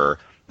router,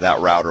 that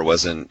router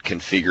wasn't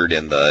configured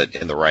in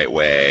the right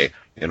way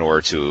in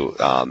order to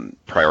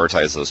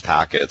prioritize those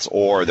packets,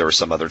 or there was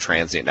some other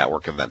transient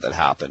network event that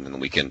happened,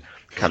 and we can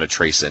kind of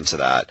trace into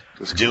that.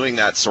 Doing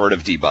that sort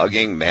of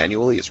debugging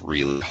manually is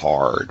really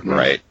hard,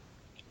 right?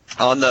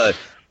 On the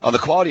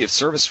quality of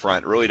service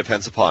front, it really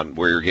depends upon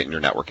where you're getting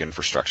your network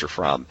infrastructure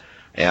from,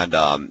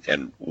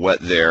 and what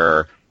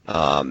their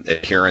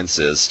adherence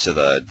is to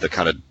the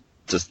kind of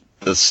just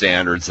the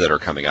standards that are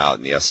coming out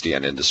in the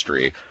SDN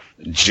industry.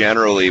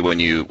 Generally, when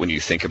you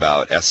think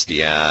about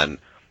SDN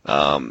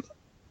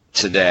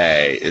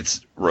today,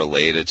 it's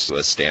related to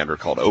a standard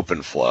called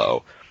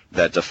OpenFlow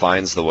that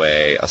defines the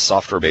way a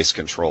software-based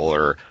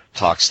controller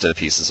talks to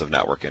pieces of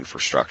network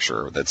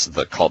infrastructure. That's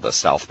called the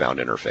southbound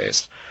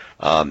interface.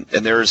 And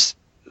there's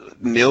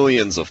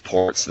millions of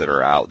ports that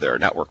are out there,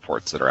 network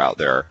ports that are out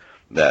there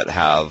that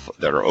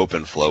are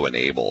OpenFlow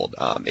enabled.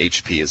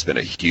 HP has been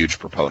a huge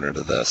proponent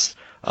of this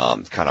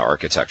kind of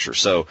architecture.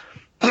 So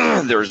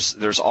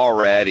there's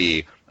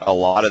already a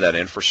lot of that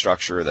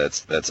infrastructure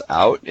that's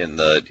out in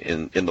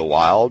the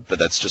wild, but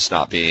that's just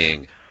not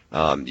being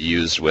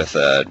used with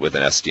an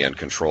SDN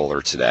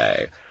controller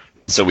today.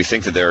 So we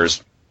think that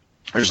there's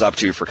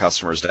opportunity for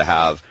customers to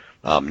have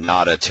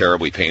not a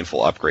terribly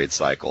painful upgrade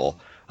cycle.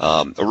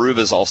 Aruba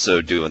is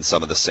also doing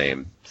some of the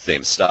same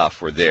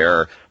stuff where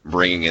they're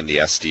bringing in the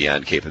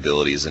SDN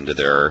capabilities into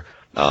their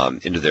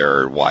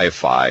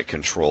Wi-Fi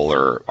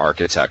controller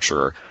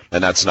architecture,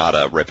 and that's not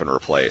a rip and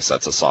replace.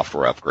 That's a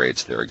software upgrade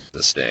to their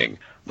existing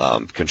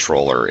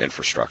controller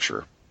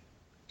infrastructure.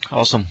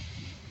 Awesome.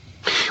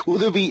 Will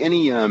there be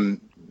any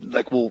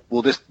will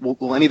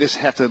any of this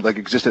have to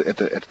exist at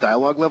the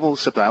dialogue level,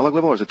 SIP dialogue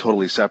level, or is it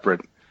totally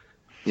separate?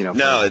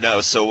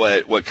 No.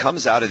 So what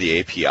comes out of the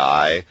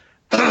API?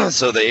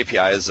 So the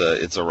API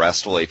it's a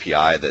RESTful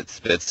API that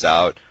spits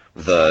out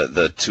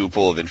the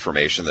tuple of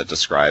information that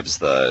describes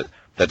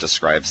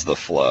the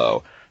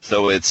flow.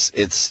 So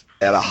it's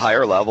at a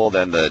higher level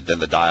than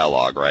the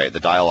dialogue, right? The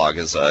dialogue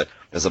is a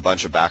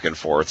bunch of back and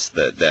forths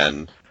that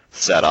then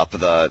set up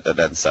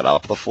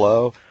the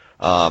flow.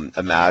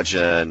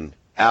 Imagine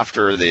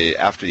after the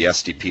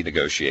SDP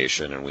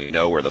negotiation, and we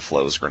know where the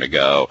flow is going to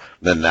go,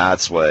 then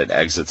that's what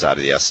exits out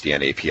of the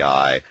SDN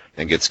API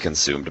and gets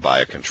consumed by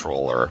a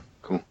controller.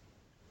 Cool.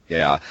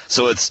 Yeah.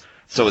 So it's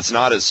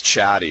not as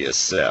chatty as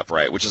SIP,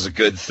 right? Which is a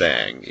good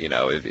thing,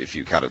 if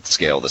you kind of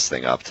scale this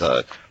thing up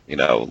to,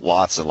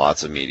 lots and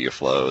lots of media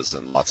flows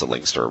and lots of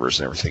link servers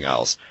and everything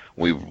else.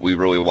 We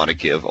really want to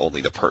give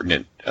only the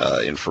pertinent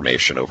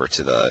information over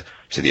to the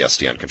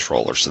SDN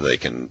controller so they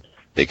can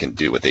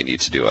do what they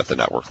need to do at the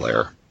network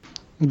layer.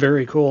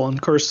 Very cool. And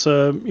of course,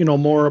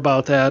 more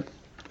about that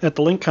at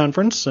the Link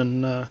conference,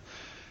 and I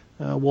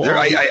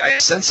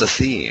sense a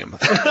theme.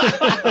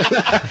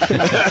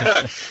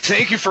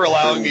 Thank you for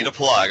allowing me to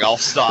plug. I'll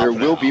stop. There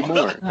will be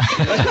more.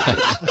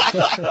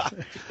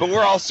 But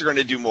we're also going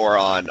to do more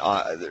on.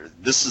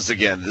 This is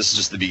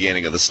just the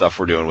beginning of the stuff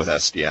we're doing with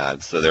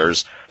SDN. So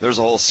there's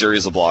a whole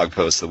series of blog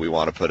posts that we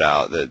want to put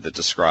out that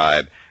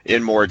describe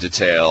in more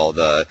detail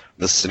the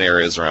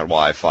scenarios around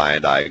Wi-Fi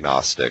and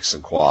diagnostics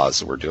and quads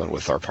that we're doing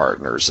with our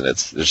partners. And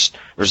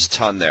there's a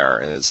ton there,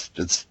 and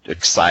it's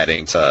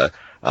exciting to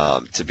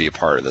be a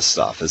part of this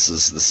stuff. This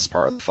is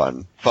part of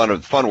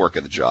the fun work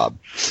of the job.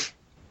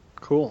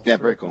 Cool. Yeah,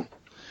 very cool.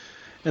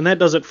 And that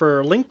does it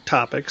for Link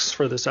topics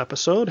for this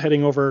episode.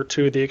 Heading over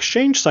to the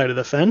Exchange side of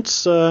the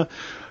fence,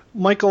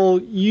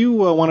 Michael, you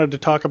wanted to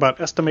talk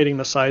about estimating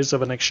the size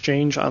of an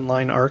Exchange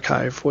online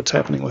archive. What's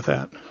happening with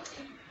that?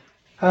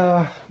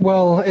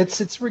 Well,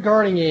 it's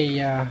regarding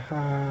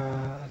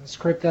a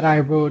script that I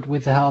wrote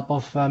with the help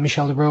of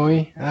Michel de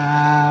Broglie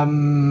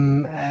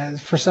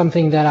for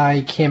something that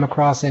I came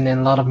across in a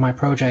lot of my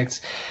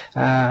projects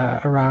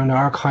around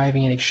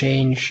archiving and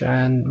Exchange,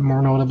 and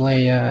more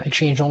notably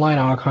Exchange Online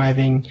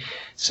archiving.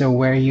 So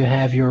where you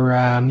have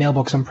your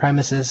mailbox on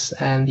premises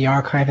and the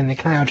archive in the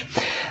cloud.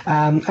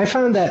 I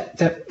found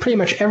that pretty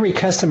much every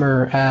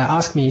customer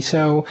asked me,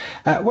 so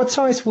what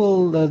size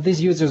will this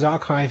user's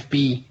archive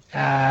be?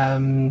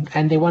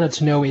 And they wanted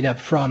to know it up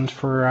front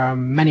for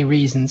many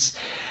reasons.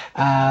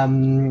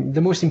 The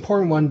most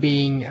important one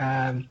being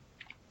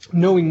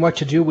knowing what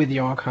to do with the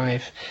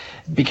archive,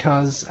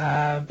 because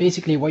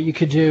basically what you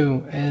could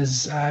do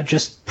is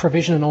just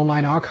provision an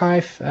online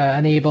archive,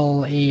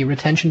 enable a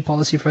retention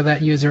policy for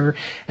that user,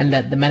 and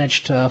let the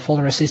managed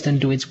folder assistant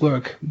do its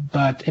work.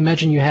 But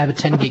imagine you have a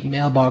 10 gig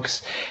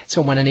mailbox,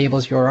 someone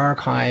enables your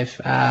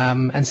archive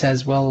and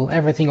says, well,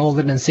 everything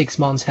older than 6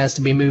 months has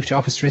to be moved to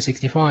Office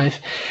 365.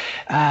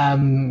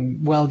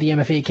 Well, the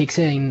MFA kicks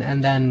in,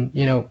 and then,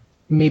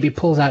 maybe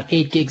pulls out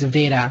 8 gigs of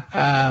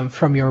data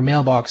from your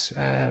mailbox.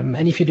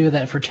 And if you do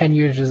that for 10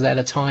 users at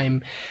a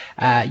time,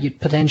 you'd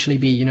potentially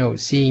be,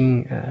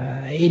 seeing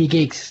 80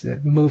 gigs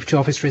move to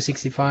Office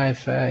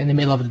 365 in the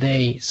middle of the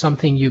day,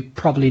 something you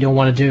probably don't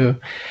want to do.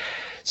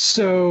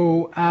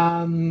 So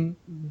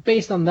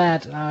based on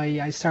that,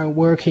 I started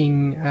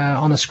working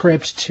on a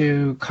script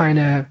to kind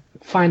of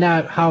find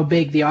out how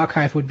big the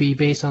archive would be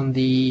based on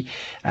the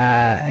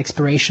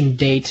expiration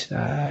date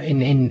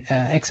in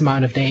X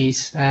amount of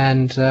days,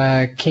 and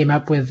came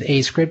up with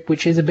a script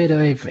which is a bit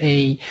of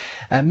a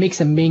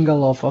mix and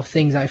mingle of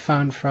things I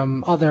found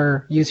from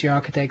other UC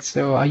architects.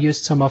 So I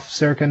used some of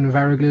Sirk and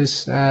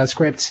Varuglu's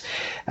scripts,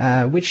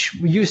 which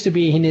used to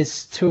be in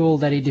his tool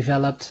that he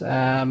developed,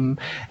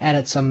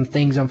 added some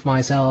things of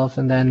myself,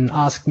 and then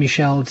asked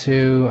Michel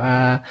to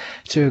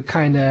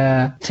kind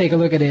of take a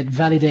look at it,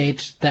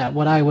 validate that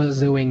what I was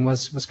doing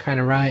was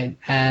kind of right,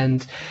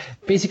 and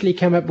basically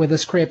came up with a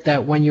script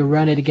that when you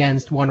run it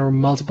against one or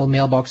multiple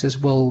mailboxes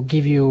will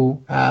give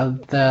you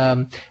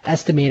the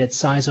estimated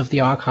size of the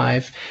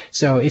archive.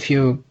 So if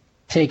you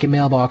take a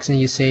mailbox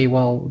and you say,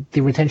 well, the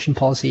retention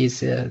policy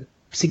is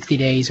 60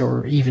 days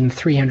or even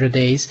 300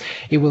 days,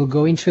 it will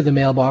go into the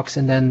mailbox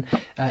and then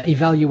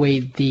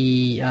evaluate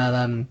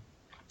the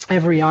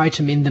every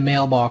item in the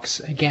mailbox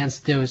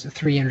against those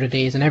 300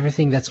 days, and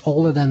everything that's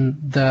older than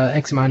the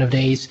X amount of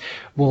days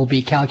will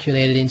be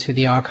calculated into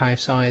the archive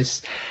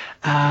size.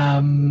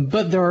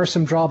 But there are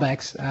some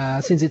drawbacks.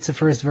 Since it's a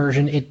first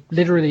version, it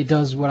literally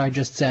does what I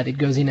just said. It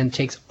goes in and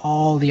takes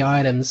all the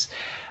items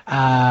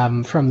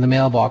from the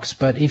mailbox.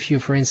 But if you,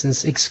 for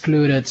instance,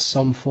 excluded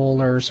some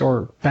folders,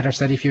 or better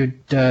said, if you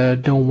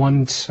don't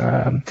want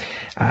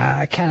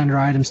calendar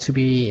items to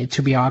be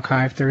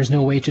archived, there is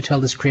no way to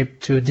tell the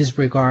script to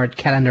disregard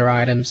calendar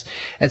items.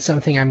 It's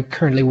something I'm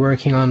currently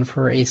working on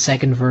for a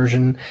second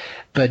version,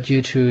 but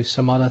due to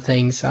some other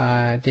things,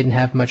 I didn't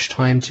have much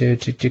time to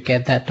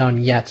get that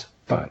done yet.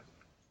 But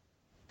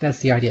that's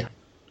the idea.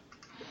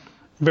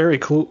 Very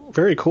cool.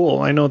 Very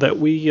cool. I know that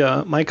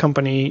my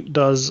company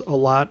does a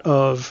lot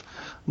of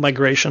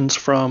migrations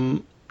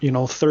from,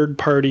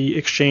 third-party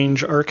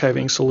Exchange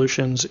archiving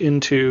solutions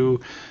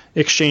into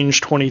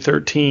Exchange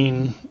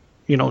 2013,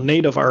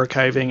 native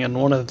archiving. And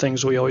one of the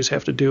things we always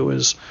have to do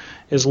is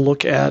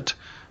look at,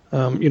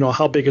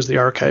 how big is the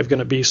archive going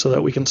to be so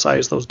that we can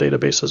size those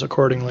databases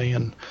accordingly.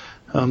 And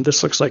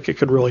this looks like it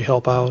could really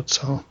help out.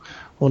 So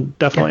we'll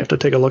definitely have to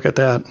take a look at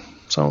that.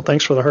 So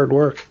thanks for the hard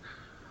work.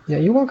 Yeah,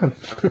 you're welcome.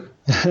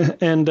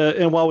 And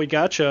while we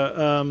got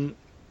you,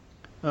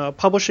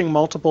 publishing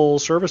multiple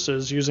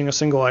services using a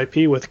single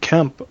IP with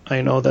Kemp,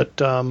 I know that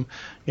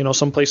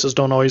some places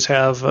don't always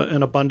have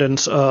an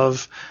abundance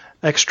of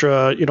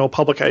extra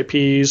public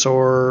IPs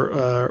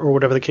or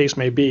whatever the case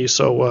may be.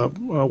 So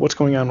what's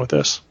going on with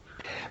this?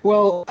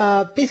 Well,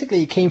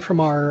 basically it came from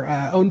our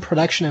own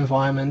production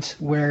environment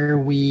where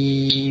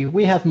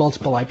we have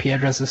multiple IP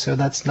addresses, so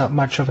that's not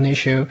much of an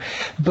issue.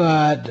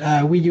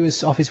 But we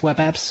use Office Web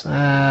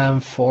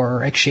Apps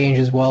for Exchange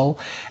as well,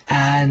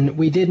 and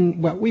we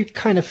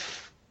kind of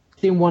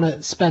didn't want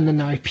to spend an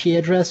IP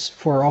address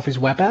for Office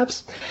Web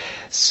Apps.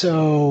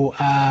 So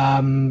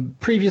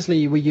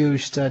previously we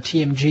used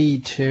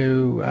TMG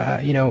to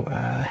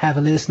have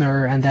a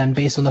listener, and then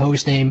based on the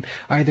host name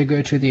either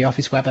go to the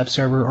Office Web App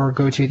server or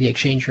go to the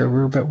Exchange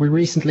server. But we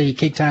recently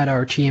kicked out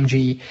our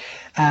TMG.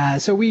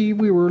 So we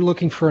were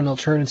looking for an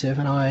alternative,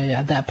 and I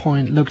at that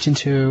point looked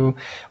into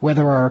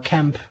whether our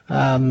Kemp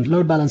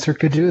load balancer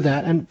could do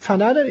that, and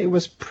found out that it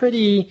was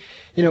pretty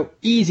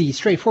easy,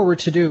 straightforward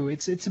to do.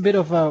 It's a bit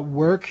of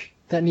work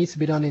that needs to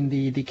be done in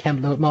the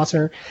Kemp load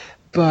balancer,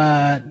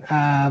 but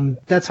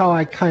that's how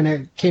I kind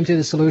of came to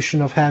the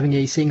solution of having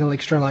a single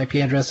external IP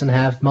address and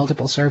have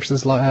multiple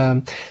services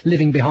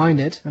living behind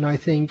it. And I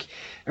think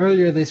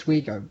earlier this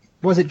week,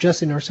 was it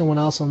Justin or someone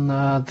else on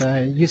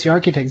the UC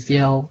Architects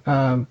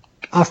DL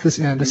asked the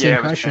same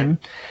question.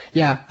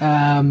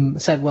 Yeah,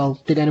 said,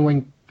 well, did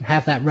anyone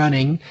have that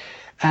running?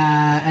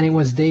 and it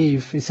was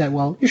Dave. He said,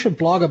 "Well, you should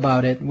blog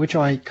about it," which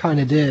I kind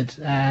of did,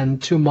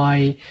 and to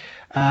my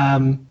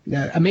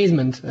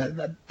amazement,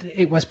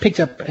 it was picked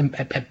up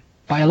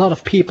by a lot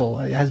of people.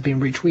 It has been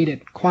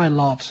retweeted quite a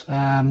lot.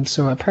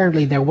 So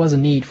apparently there was a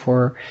need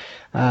for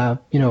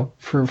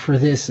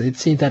this. It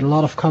seems that a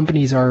lot of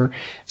companies are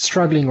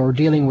struggling or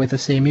dealing with the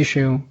same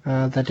issue,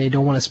 that they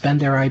don't want to spend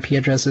their IP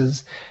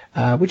addresses,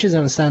 which is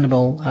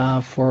understandable,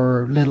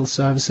 for little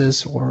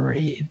services, or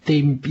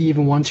they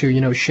even want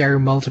to, share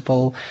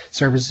multiple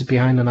services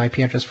behind an IP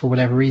address for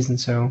whatever reason.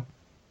 So,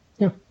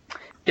 yeah.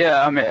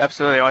 Yeah, I mean,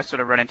 absolutely. I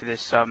sort of ran into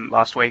this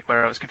last week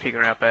where I was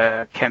configuring up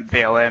a Kemp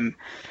VLM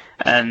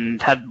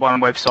and had one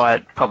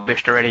website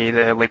published already,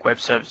 the link web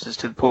services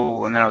to the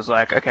pool, and then I was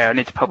like, okay, I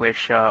need to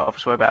publish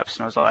Office Web Apps,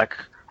 and I was like,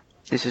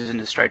 this isn't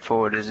as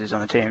straightforward as it is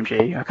on the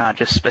TMG. I can't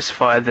just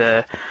specify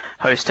the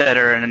host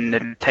header and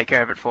then take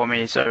care of it for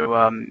me. So,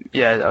 I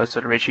was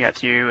sort of reaching out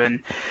to you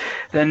and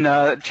then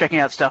checking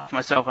out stuff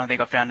myself. I think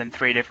I found in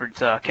 3 different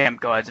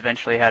Kemp guides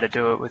eventually how to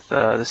do it with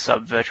the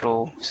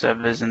sub-virtual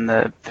servers and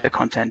the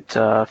content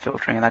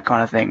filtering and that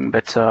kind of thing.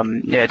 But,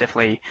 it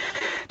definitely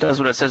does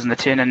what it says in the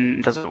tin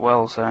and does it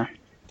well, so...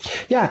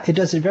 Yeah, it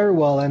does it very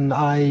well, and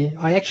I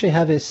actually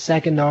have a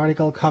second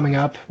article coming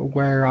up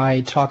where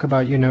I talk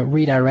about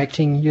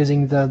redirecting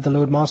using the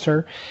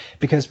Loadmaster,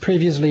 because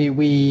previously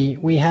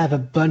we have a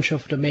bunch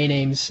of domain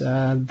names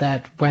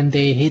that when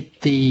they hit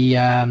the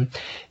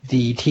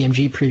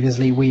TMG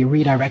previously, we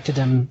redirected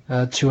them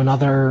to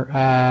another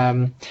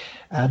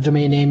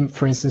domain name.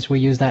 For instance, we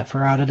use that for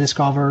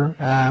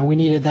Autodiscover. We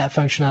needed that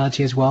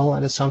functionality as well,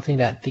 and it's something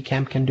that the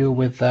Kemp can do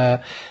with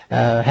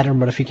header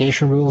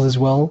modification rules as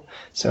well.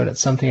 So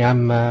that's something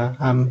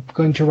I'm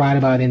going to write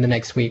about in the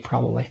next week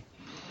probably.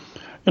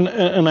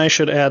 And I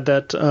should add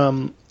that,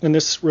 and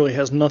this really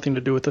has nothing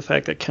to do with the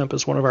fact that Kemp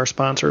is one of our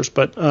sponsors,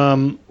 but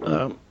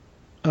Bhargav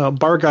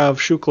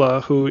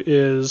Shukla, who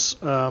is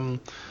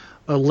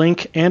a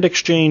Link and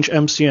Exchange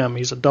MCM.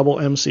 He's a double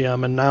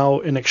MCM, and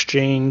now an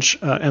Exchange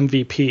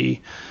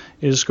MVP,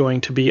 is going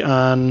to be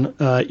on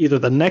either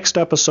the next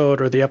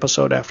episode or the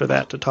episode after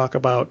that to talk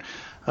about,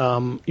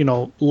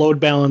 load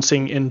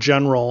balancing in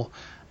general,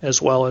 as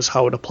well as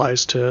how it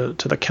applies to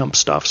the Kemp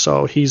stuff.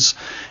 So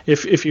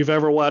if you've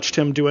ever watched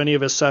him do any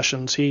of his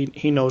sessions,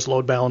 he knows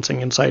load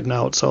balancing inside and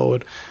out. So it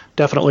would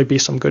definitely be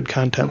some good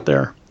content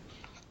there.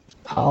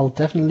 I'll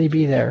definitely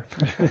be there.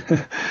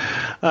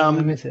 I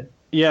miss it.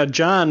 Yeah,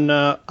 John,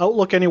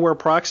 Outlook Anywhere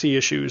proxy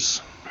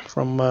issues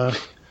from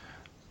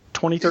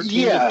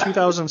 2013 to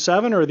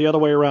 2007, or the other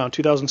way around,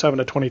 2007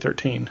 to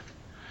 2013?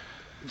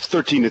 It's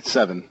 13 to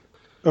 7.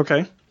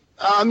 Okay.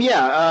 It's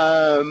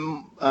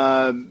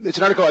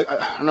an article.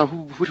 I don't know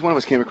which one of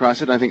us came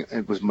across it. I think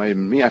it was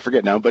me. I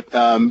forget now. But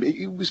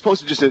it was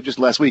posted just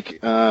last week,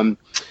 or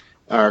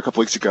a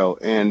couple weeks ago.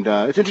 And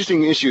it's an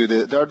interesting issue.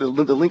 The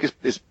link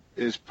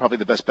is probably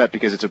the best bet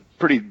because it's a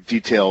pretty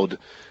detailed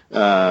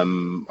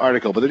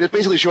article. But just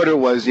basically short of it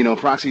was,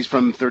 proxies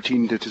from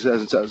 13 to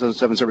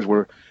 2007 servers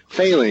were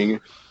failing.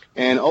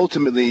 And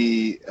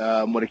ultimately,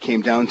 what it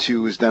came down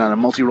to is that on a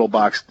multi-role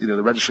box,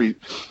 the registry,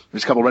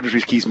 there's a couple of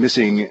registry keys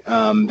missing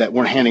that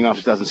weren't handing off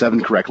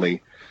 2007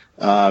 correctly.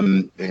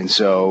 And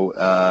so,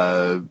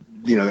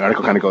 the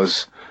article kind of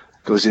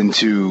goes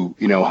into,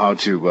 how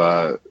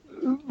to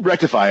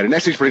rectify it. And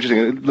actually, it's pretty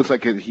interesting. It looks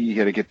like he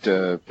had to get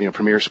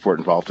Premier support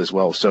involved as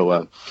well.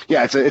 So,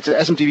 it's a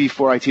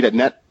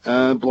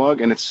smtv4it.net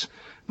blog, and it's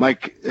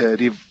Mike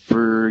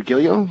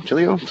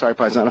DiVirgilio. Sorry,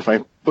 if I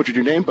butchered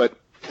your name, but.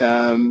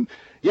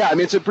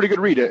 It's a pretty good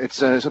read. It's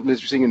something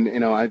interesting,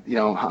 and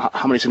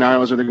how many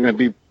scenarios are there going to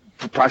be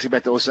for proxy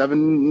back to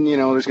 07?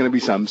 There's going to be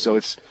some, so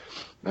it's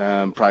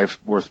probably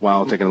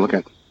worthwhile taking a look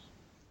at.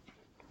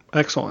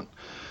 Excellent.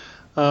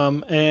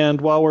 And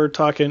while we're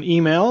talking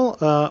email,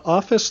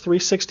 Office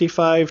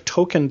 365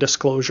 token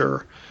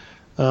disclosure.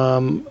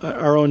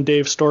 Our own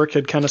Dave Stork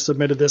had kind of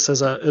submitted this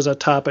as a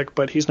topic,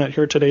 but he's not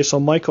here today. So,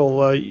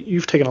 Michael,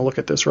 you've taken a look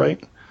at this,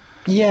 right?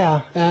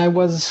 Yeah, it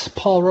was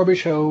Paul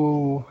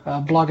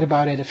Robichaud blogged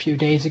about it a few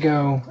days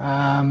ago,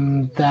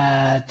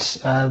 that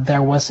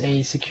there was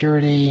a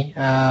security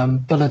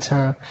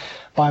bulletin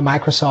by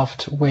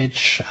Microsoft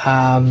which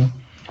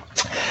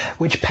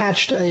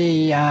patched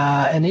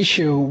an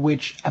issue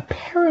which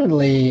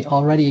apparently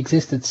already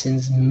existed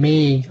since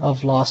May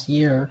of last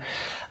year,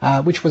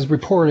 which was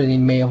reported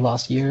in May of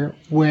last year,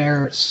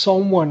 where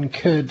someone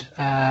could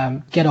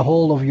get a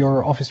hold of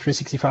your Office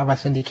 365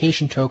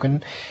 authentication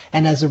token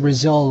and as a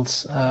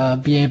result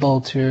be able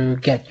to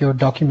get your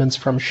documents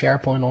from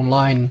SharePoint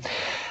Online.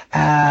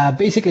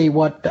 Basically,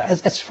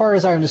 as far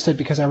as I understood,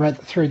 because I read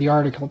through the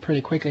article pretty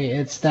quickly,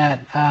 it's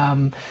that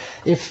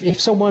if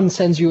someone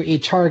sends you a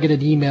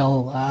targeted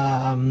email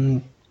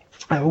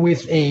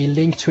with a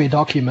link to a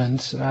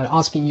document,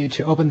 asking you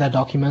to open that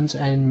document,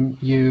 and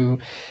you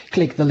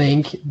click the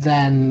link,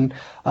 then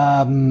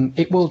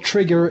it will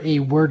trigger a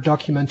Word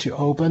document to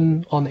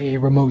open on a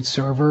remote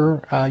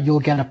server. You'll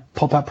get a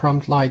pop-up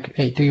prompt like,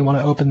 hey, do you want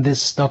to open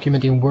this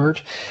document in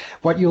Word?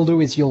 What you'll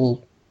do is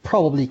you'll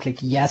probably click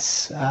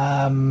yes.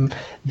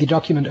 The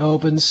document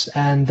opens,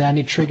 and then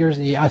it triggers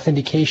the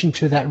authentication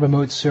to that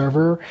remote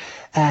server.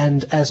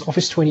 And as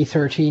Office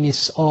 2013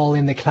 is all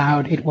in the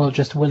cloud, it will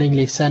just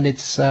willingly send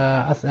its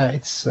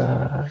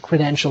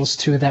credentials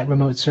to that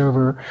remote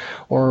server,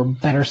 or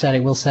better said,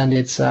 it will send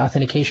its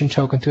authentication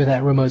token to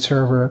that remote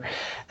server.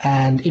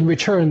 And in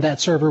return,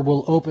 that server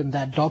will open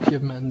that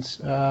document.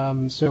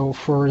 So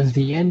for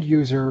the end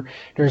user,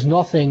 there's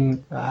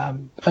nothing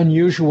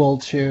unusual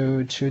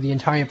to the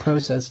entire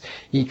process.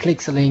 He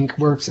clicks a link,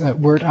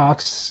 Word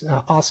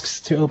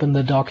asks to open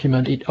the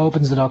document. It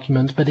opens the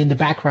document, but in the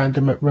background,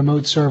 the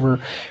remote server,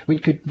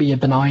 which could be a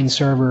benign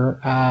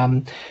server,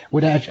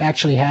 would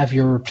actually have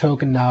your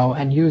token now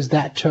and use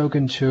that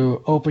token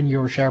to open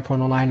your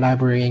SharePoint Online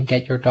library and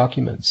get your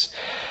documents.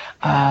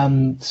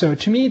 So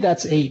to me,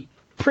 that's a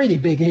pretty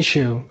big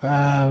issue,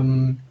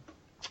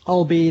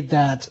 albeit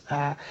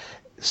that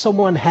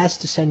someone has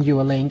to send you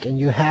a link, and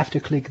you have to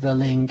click the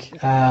link,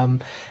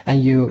 and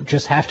you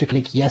just have to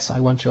click yes, I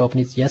want to open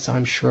it, yes,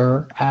 I'm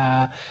sure.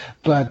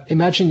 But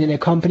imagine in a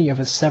company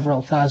of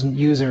several thousand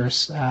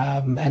users,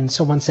 and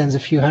someone sends a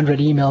few hundred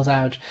emails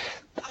out.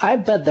 I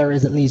bet there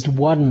is at least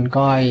one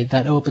guy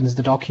that opens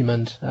the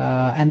document,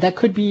 and that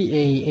could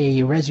be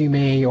a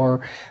resume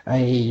or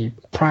a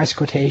price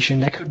quotation.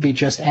 That could be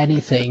just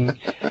anything.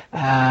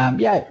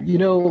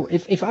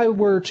 If I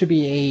were to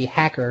be a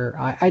hacker,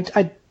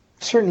 I'd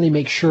certainly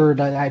make sure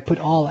that I put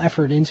all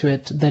effort into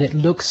it, that it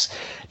looks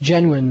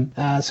genuine,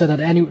 so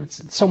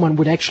that someone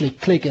would actually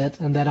click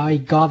it, and that I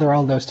gather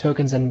all those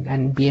tokens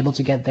and be able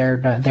to get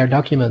their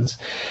documents.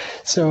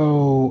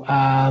 So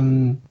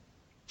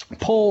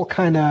Paul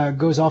kind of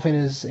goes off in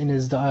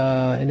his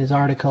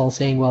article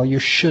saying, well, you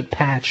should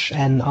patch,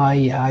 and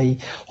I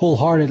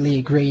wholeheartedly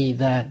agree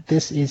that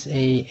this is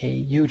a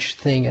huge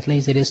thing. At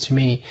least it is to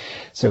me.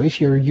 So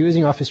if you're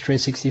using Office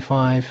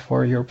 365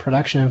 for your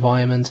production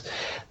environment,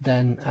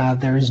 then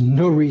there is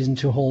no reason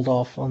to hold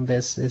off on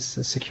this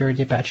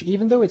security patch,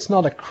 even though it's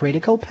not a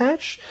critical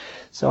patch.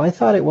 So I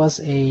thought it was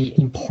a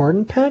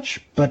important patch,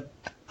 but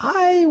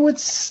I would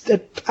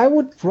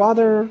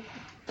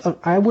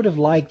have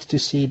liked to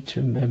see it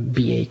to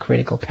be a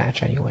critical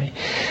patch anyway.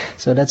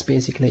 So that's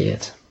basically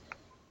it.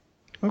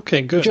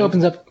 Okay, good. Which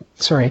opens up,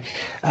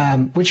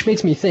 which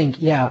makes me think,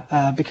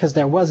 because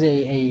there was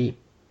a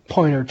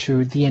pointer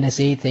to the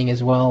NSA thing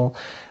as well,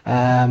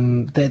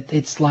 that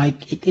it's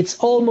like, it's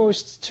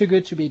almost too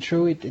good to be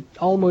true. It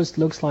almost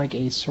looks like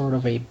a sort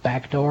of a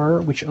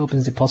backdoor, which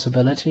opens the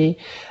possibility,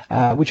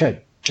 which I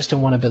just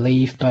don't want to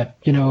believe, but,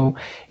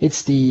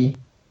 it's the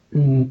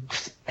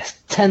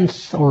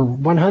 10th or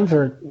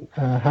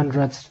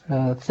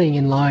 100th thing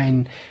in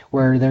line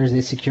where there's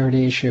a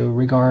security issue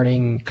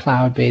regarding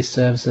cloud-based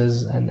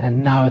services,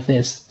 and now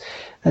this,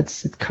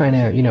 it kind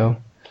of,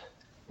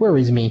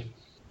 worries me.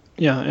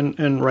 Yeah,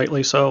 and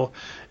rightly so.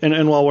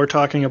 And while we're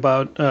talking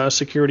about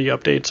security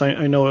updates,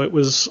 I know it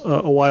was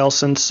a while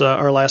since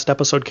our last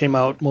episode came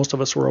out. Most of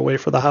us were away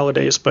for the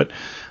holidays, but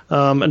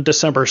on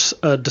December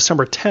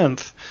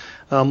 10th,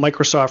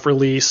 Microsoft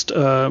released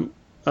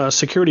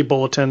Security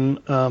Bulletin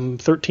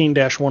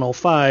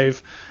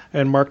 13-105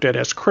 and marked it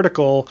as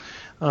critical,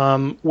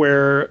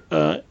 where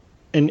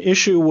an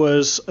issue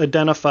was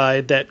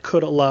identified that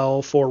could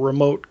allow for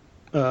remote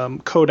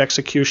code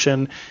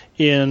execution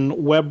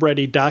in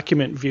web-ready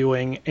document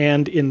viewing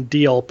and in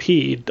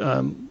DLP,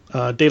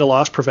 data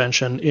loss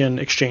prevention, in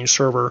Exchange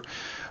Server.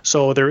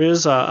 So there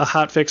is a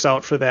hotfix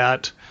out for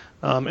that,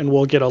 and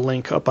we'll get a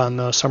link up on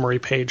the summary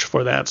page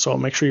for that. So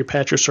make sure you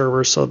patch your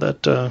server so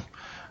that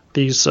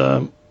these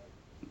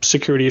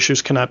security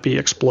issues cannot be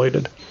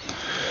exploited.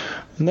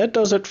 And that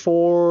does it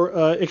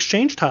for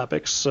Exchange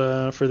topics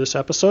for this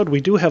episode.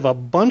 We do have a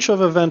bunch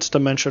of events to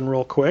mention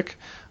real quick.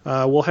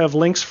 We'll have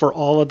links for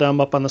all of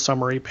them up on the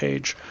summary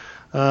page.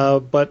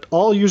 But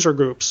all user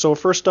groups. So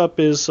first up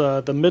is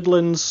the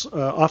Midlands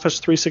Office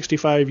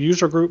 365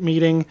 user group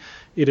meeting.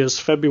 It is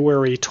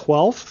February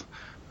 12th.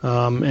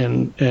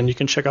 And you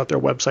can check out their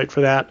website for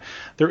that.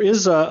 There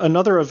is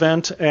another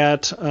event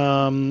at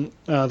the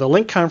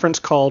Link conference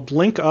called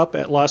Link Up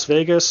at Las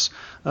Vegas.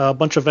 A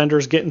bunch of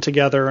vendors getting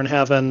together and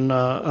having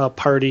a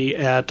party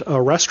at a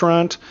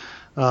restaurant.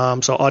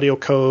 So Audio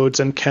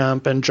Codes and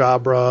Kemp and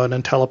Jabra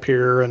and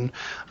Intellipeer and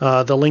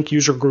the Link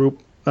user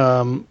group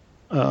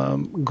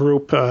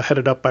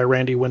headed up by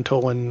Randy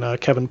Wintle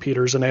and Kevin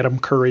Peters and Adam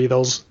Curry.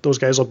 Those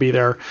guys will be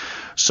there.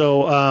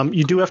 So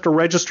you do have to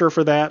register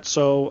for that.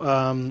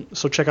 So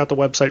check out the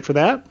website for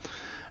that.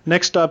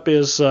 Next up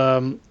is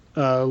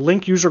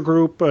Link user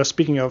group.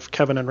 Speaking of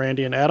Kevin and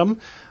Randy and Adam,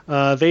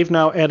 they've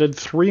now added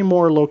 3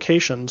 more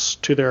locations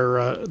to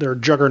their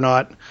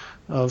juggernaut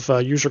of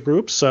user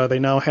groups. They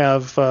now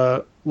have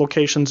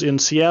locations in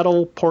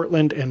Seattle,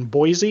 Portland, and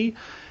Boise.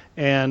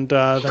 And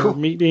their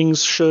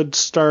meetings should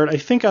start, I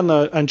think,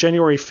 on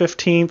January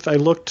 15th. I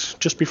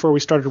looked just before we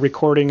started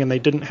recording, and they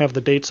didn't have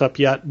the dates up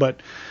yet, but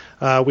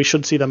we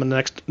should see them in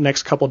the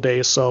next couple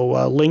days. So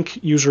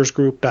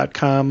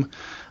linkusersgroup.com,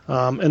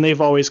 and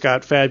they've always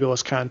got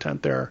fabulous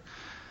content there.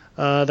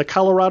 The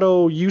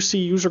Colorado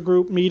UC User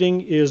Group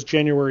meeting is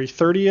January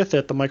 30th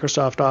at the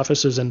Microsoft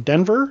offices in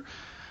Denver.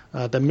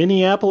 The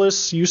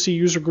Minneapolis UC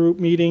User Group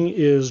meeting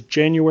is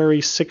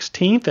January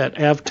 16th at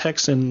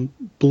Avtex in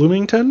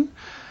Bloomington.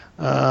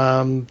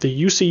 The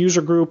UC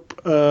User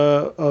Group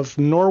of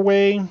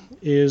Norway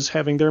is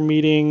having their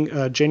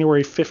meeting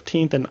January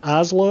 15th in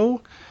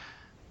Oslo.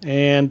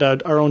 And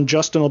our own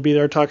Justin will be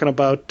there talking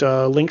about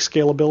link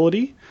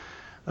scalability.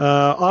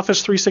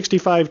 Office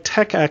 365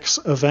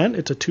 TechX event.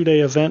 It's a 2-day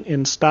event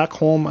in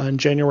Stockholm on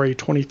January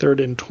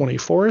 23rd and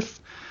 24th.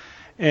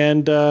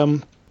 And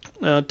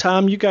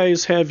Tom, you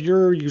guys have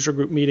your user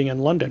group meeting in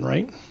London,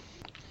 right?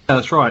 Yeah,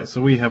 that's right.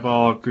 So we have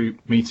our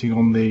group meeting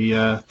on the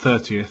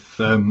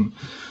 30th.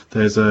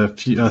 There's a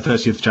few,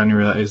 30th of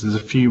January, that is. There's a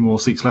few more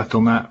seats left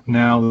on that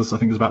now. I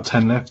think there's about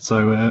 10 left.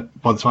 So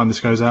by the time this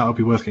goes out, it'll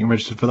be worth getting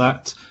registered for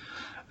that.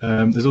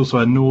 There's also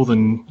a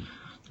Northern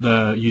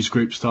user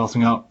group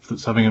starting up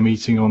that's having a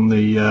meeting on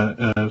the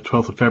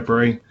 12th of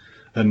February,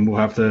 and we'll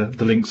have the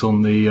links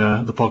on the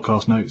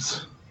podcast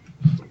notes.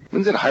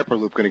 When's that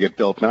Hyperloop going to get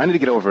built? Man, I need to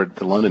get over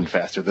to London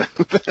faster than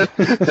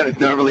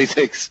it normally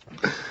takes.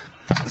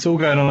 It's all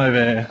going on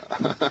over here.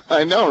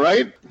 I know,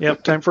 right?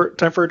 Yep, time for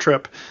a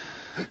trip.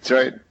 That's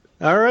right.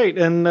 All right,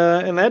 and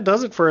that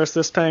does it for us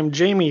this time.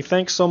 Jamie,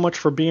 thanks so much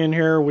for being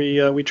here.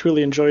 We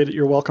truly enjoyed it.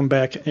 You're welcome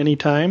back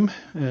anytime.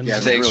 And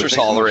yeah, thanks for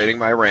tolerating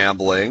my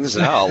ramblings.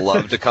 Yeah, I'll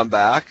love to come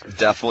back.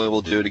 Definitely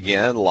will do it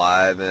again,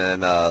 live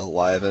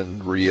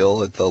and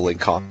real at the Link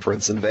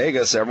Conference in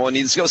Vegas. Everyone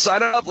needs to go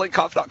sign up,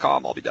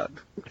 linkconf.com. I'll be done.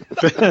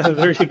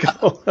 There you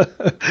go.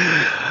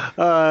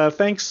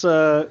 Thanks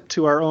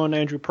to our own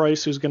Andrew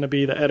Price, who's going to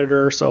be the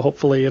editor. So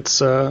hopefully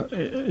it's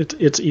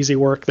easy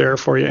work there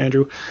for you,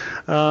 Andrew.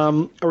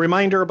 A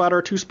reminder about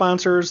our two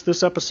sponsors.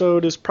 This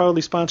episode is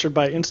proudly sponsored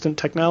by Instant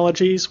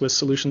Technologies, with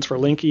solutions for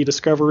link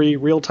e-discovery,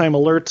 real-time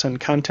alerts, and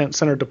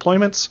content-centered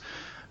deployments.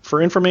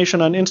 For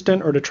information on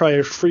Instant or to try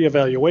a free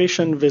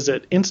evaluation,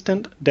 visit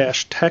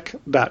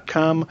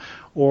instant-tech.com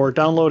or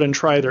download and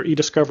try their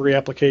e-discovery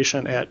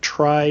application at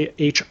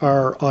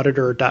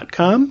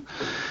tryhrauditor.com.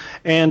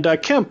 And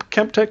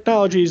Kemp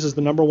Technologies is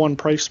the #1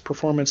 price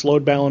performance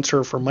load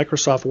balancer for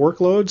Microsoft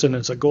workloads and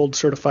is a gold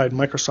certified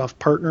Microsoft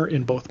partner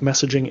in both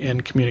messaging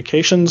and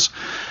communications.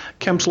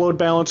 Kemp's load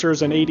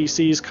balancers and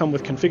ADCs come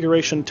with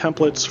configuration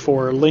templates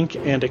for link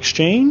and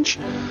exchange.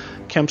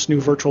 Kemp's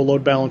new virtual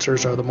load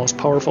balancers are the most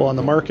powerful on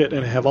the market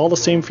and have all the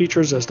same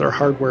features as their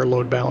hardware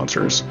load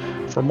balancers.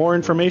 For more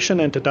information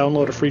and to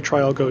download a free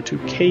trial, go to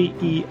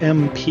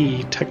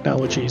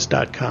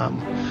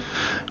kemptechnologies.com.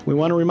 We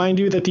want to remind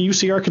you that the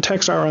UC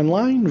Architects are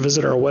online.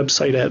 Visit our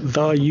website at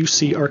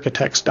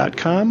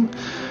theucarchitects.com.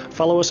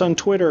 Follow us on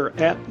Twitter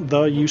at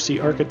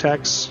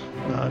theucarchitects.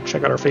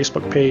 Check out our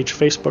Facebook page,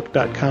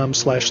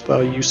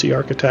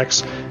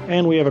 facebook.com/theucarchitects.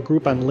 And we have a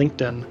group on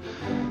LinkedIn.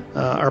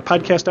 Our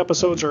podcast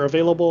episodes are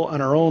available on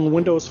our own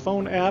Windows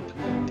Phone app,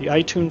 the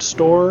iTunes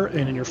Store,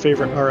 and in your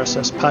favorite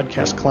RSS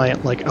podcast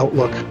client like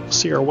Outlook.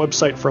 See our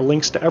website for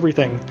links to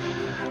everything.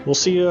 We'll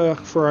see you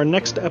for our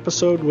next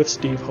episode with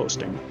Steve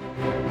hosting.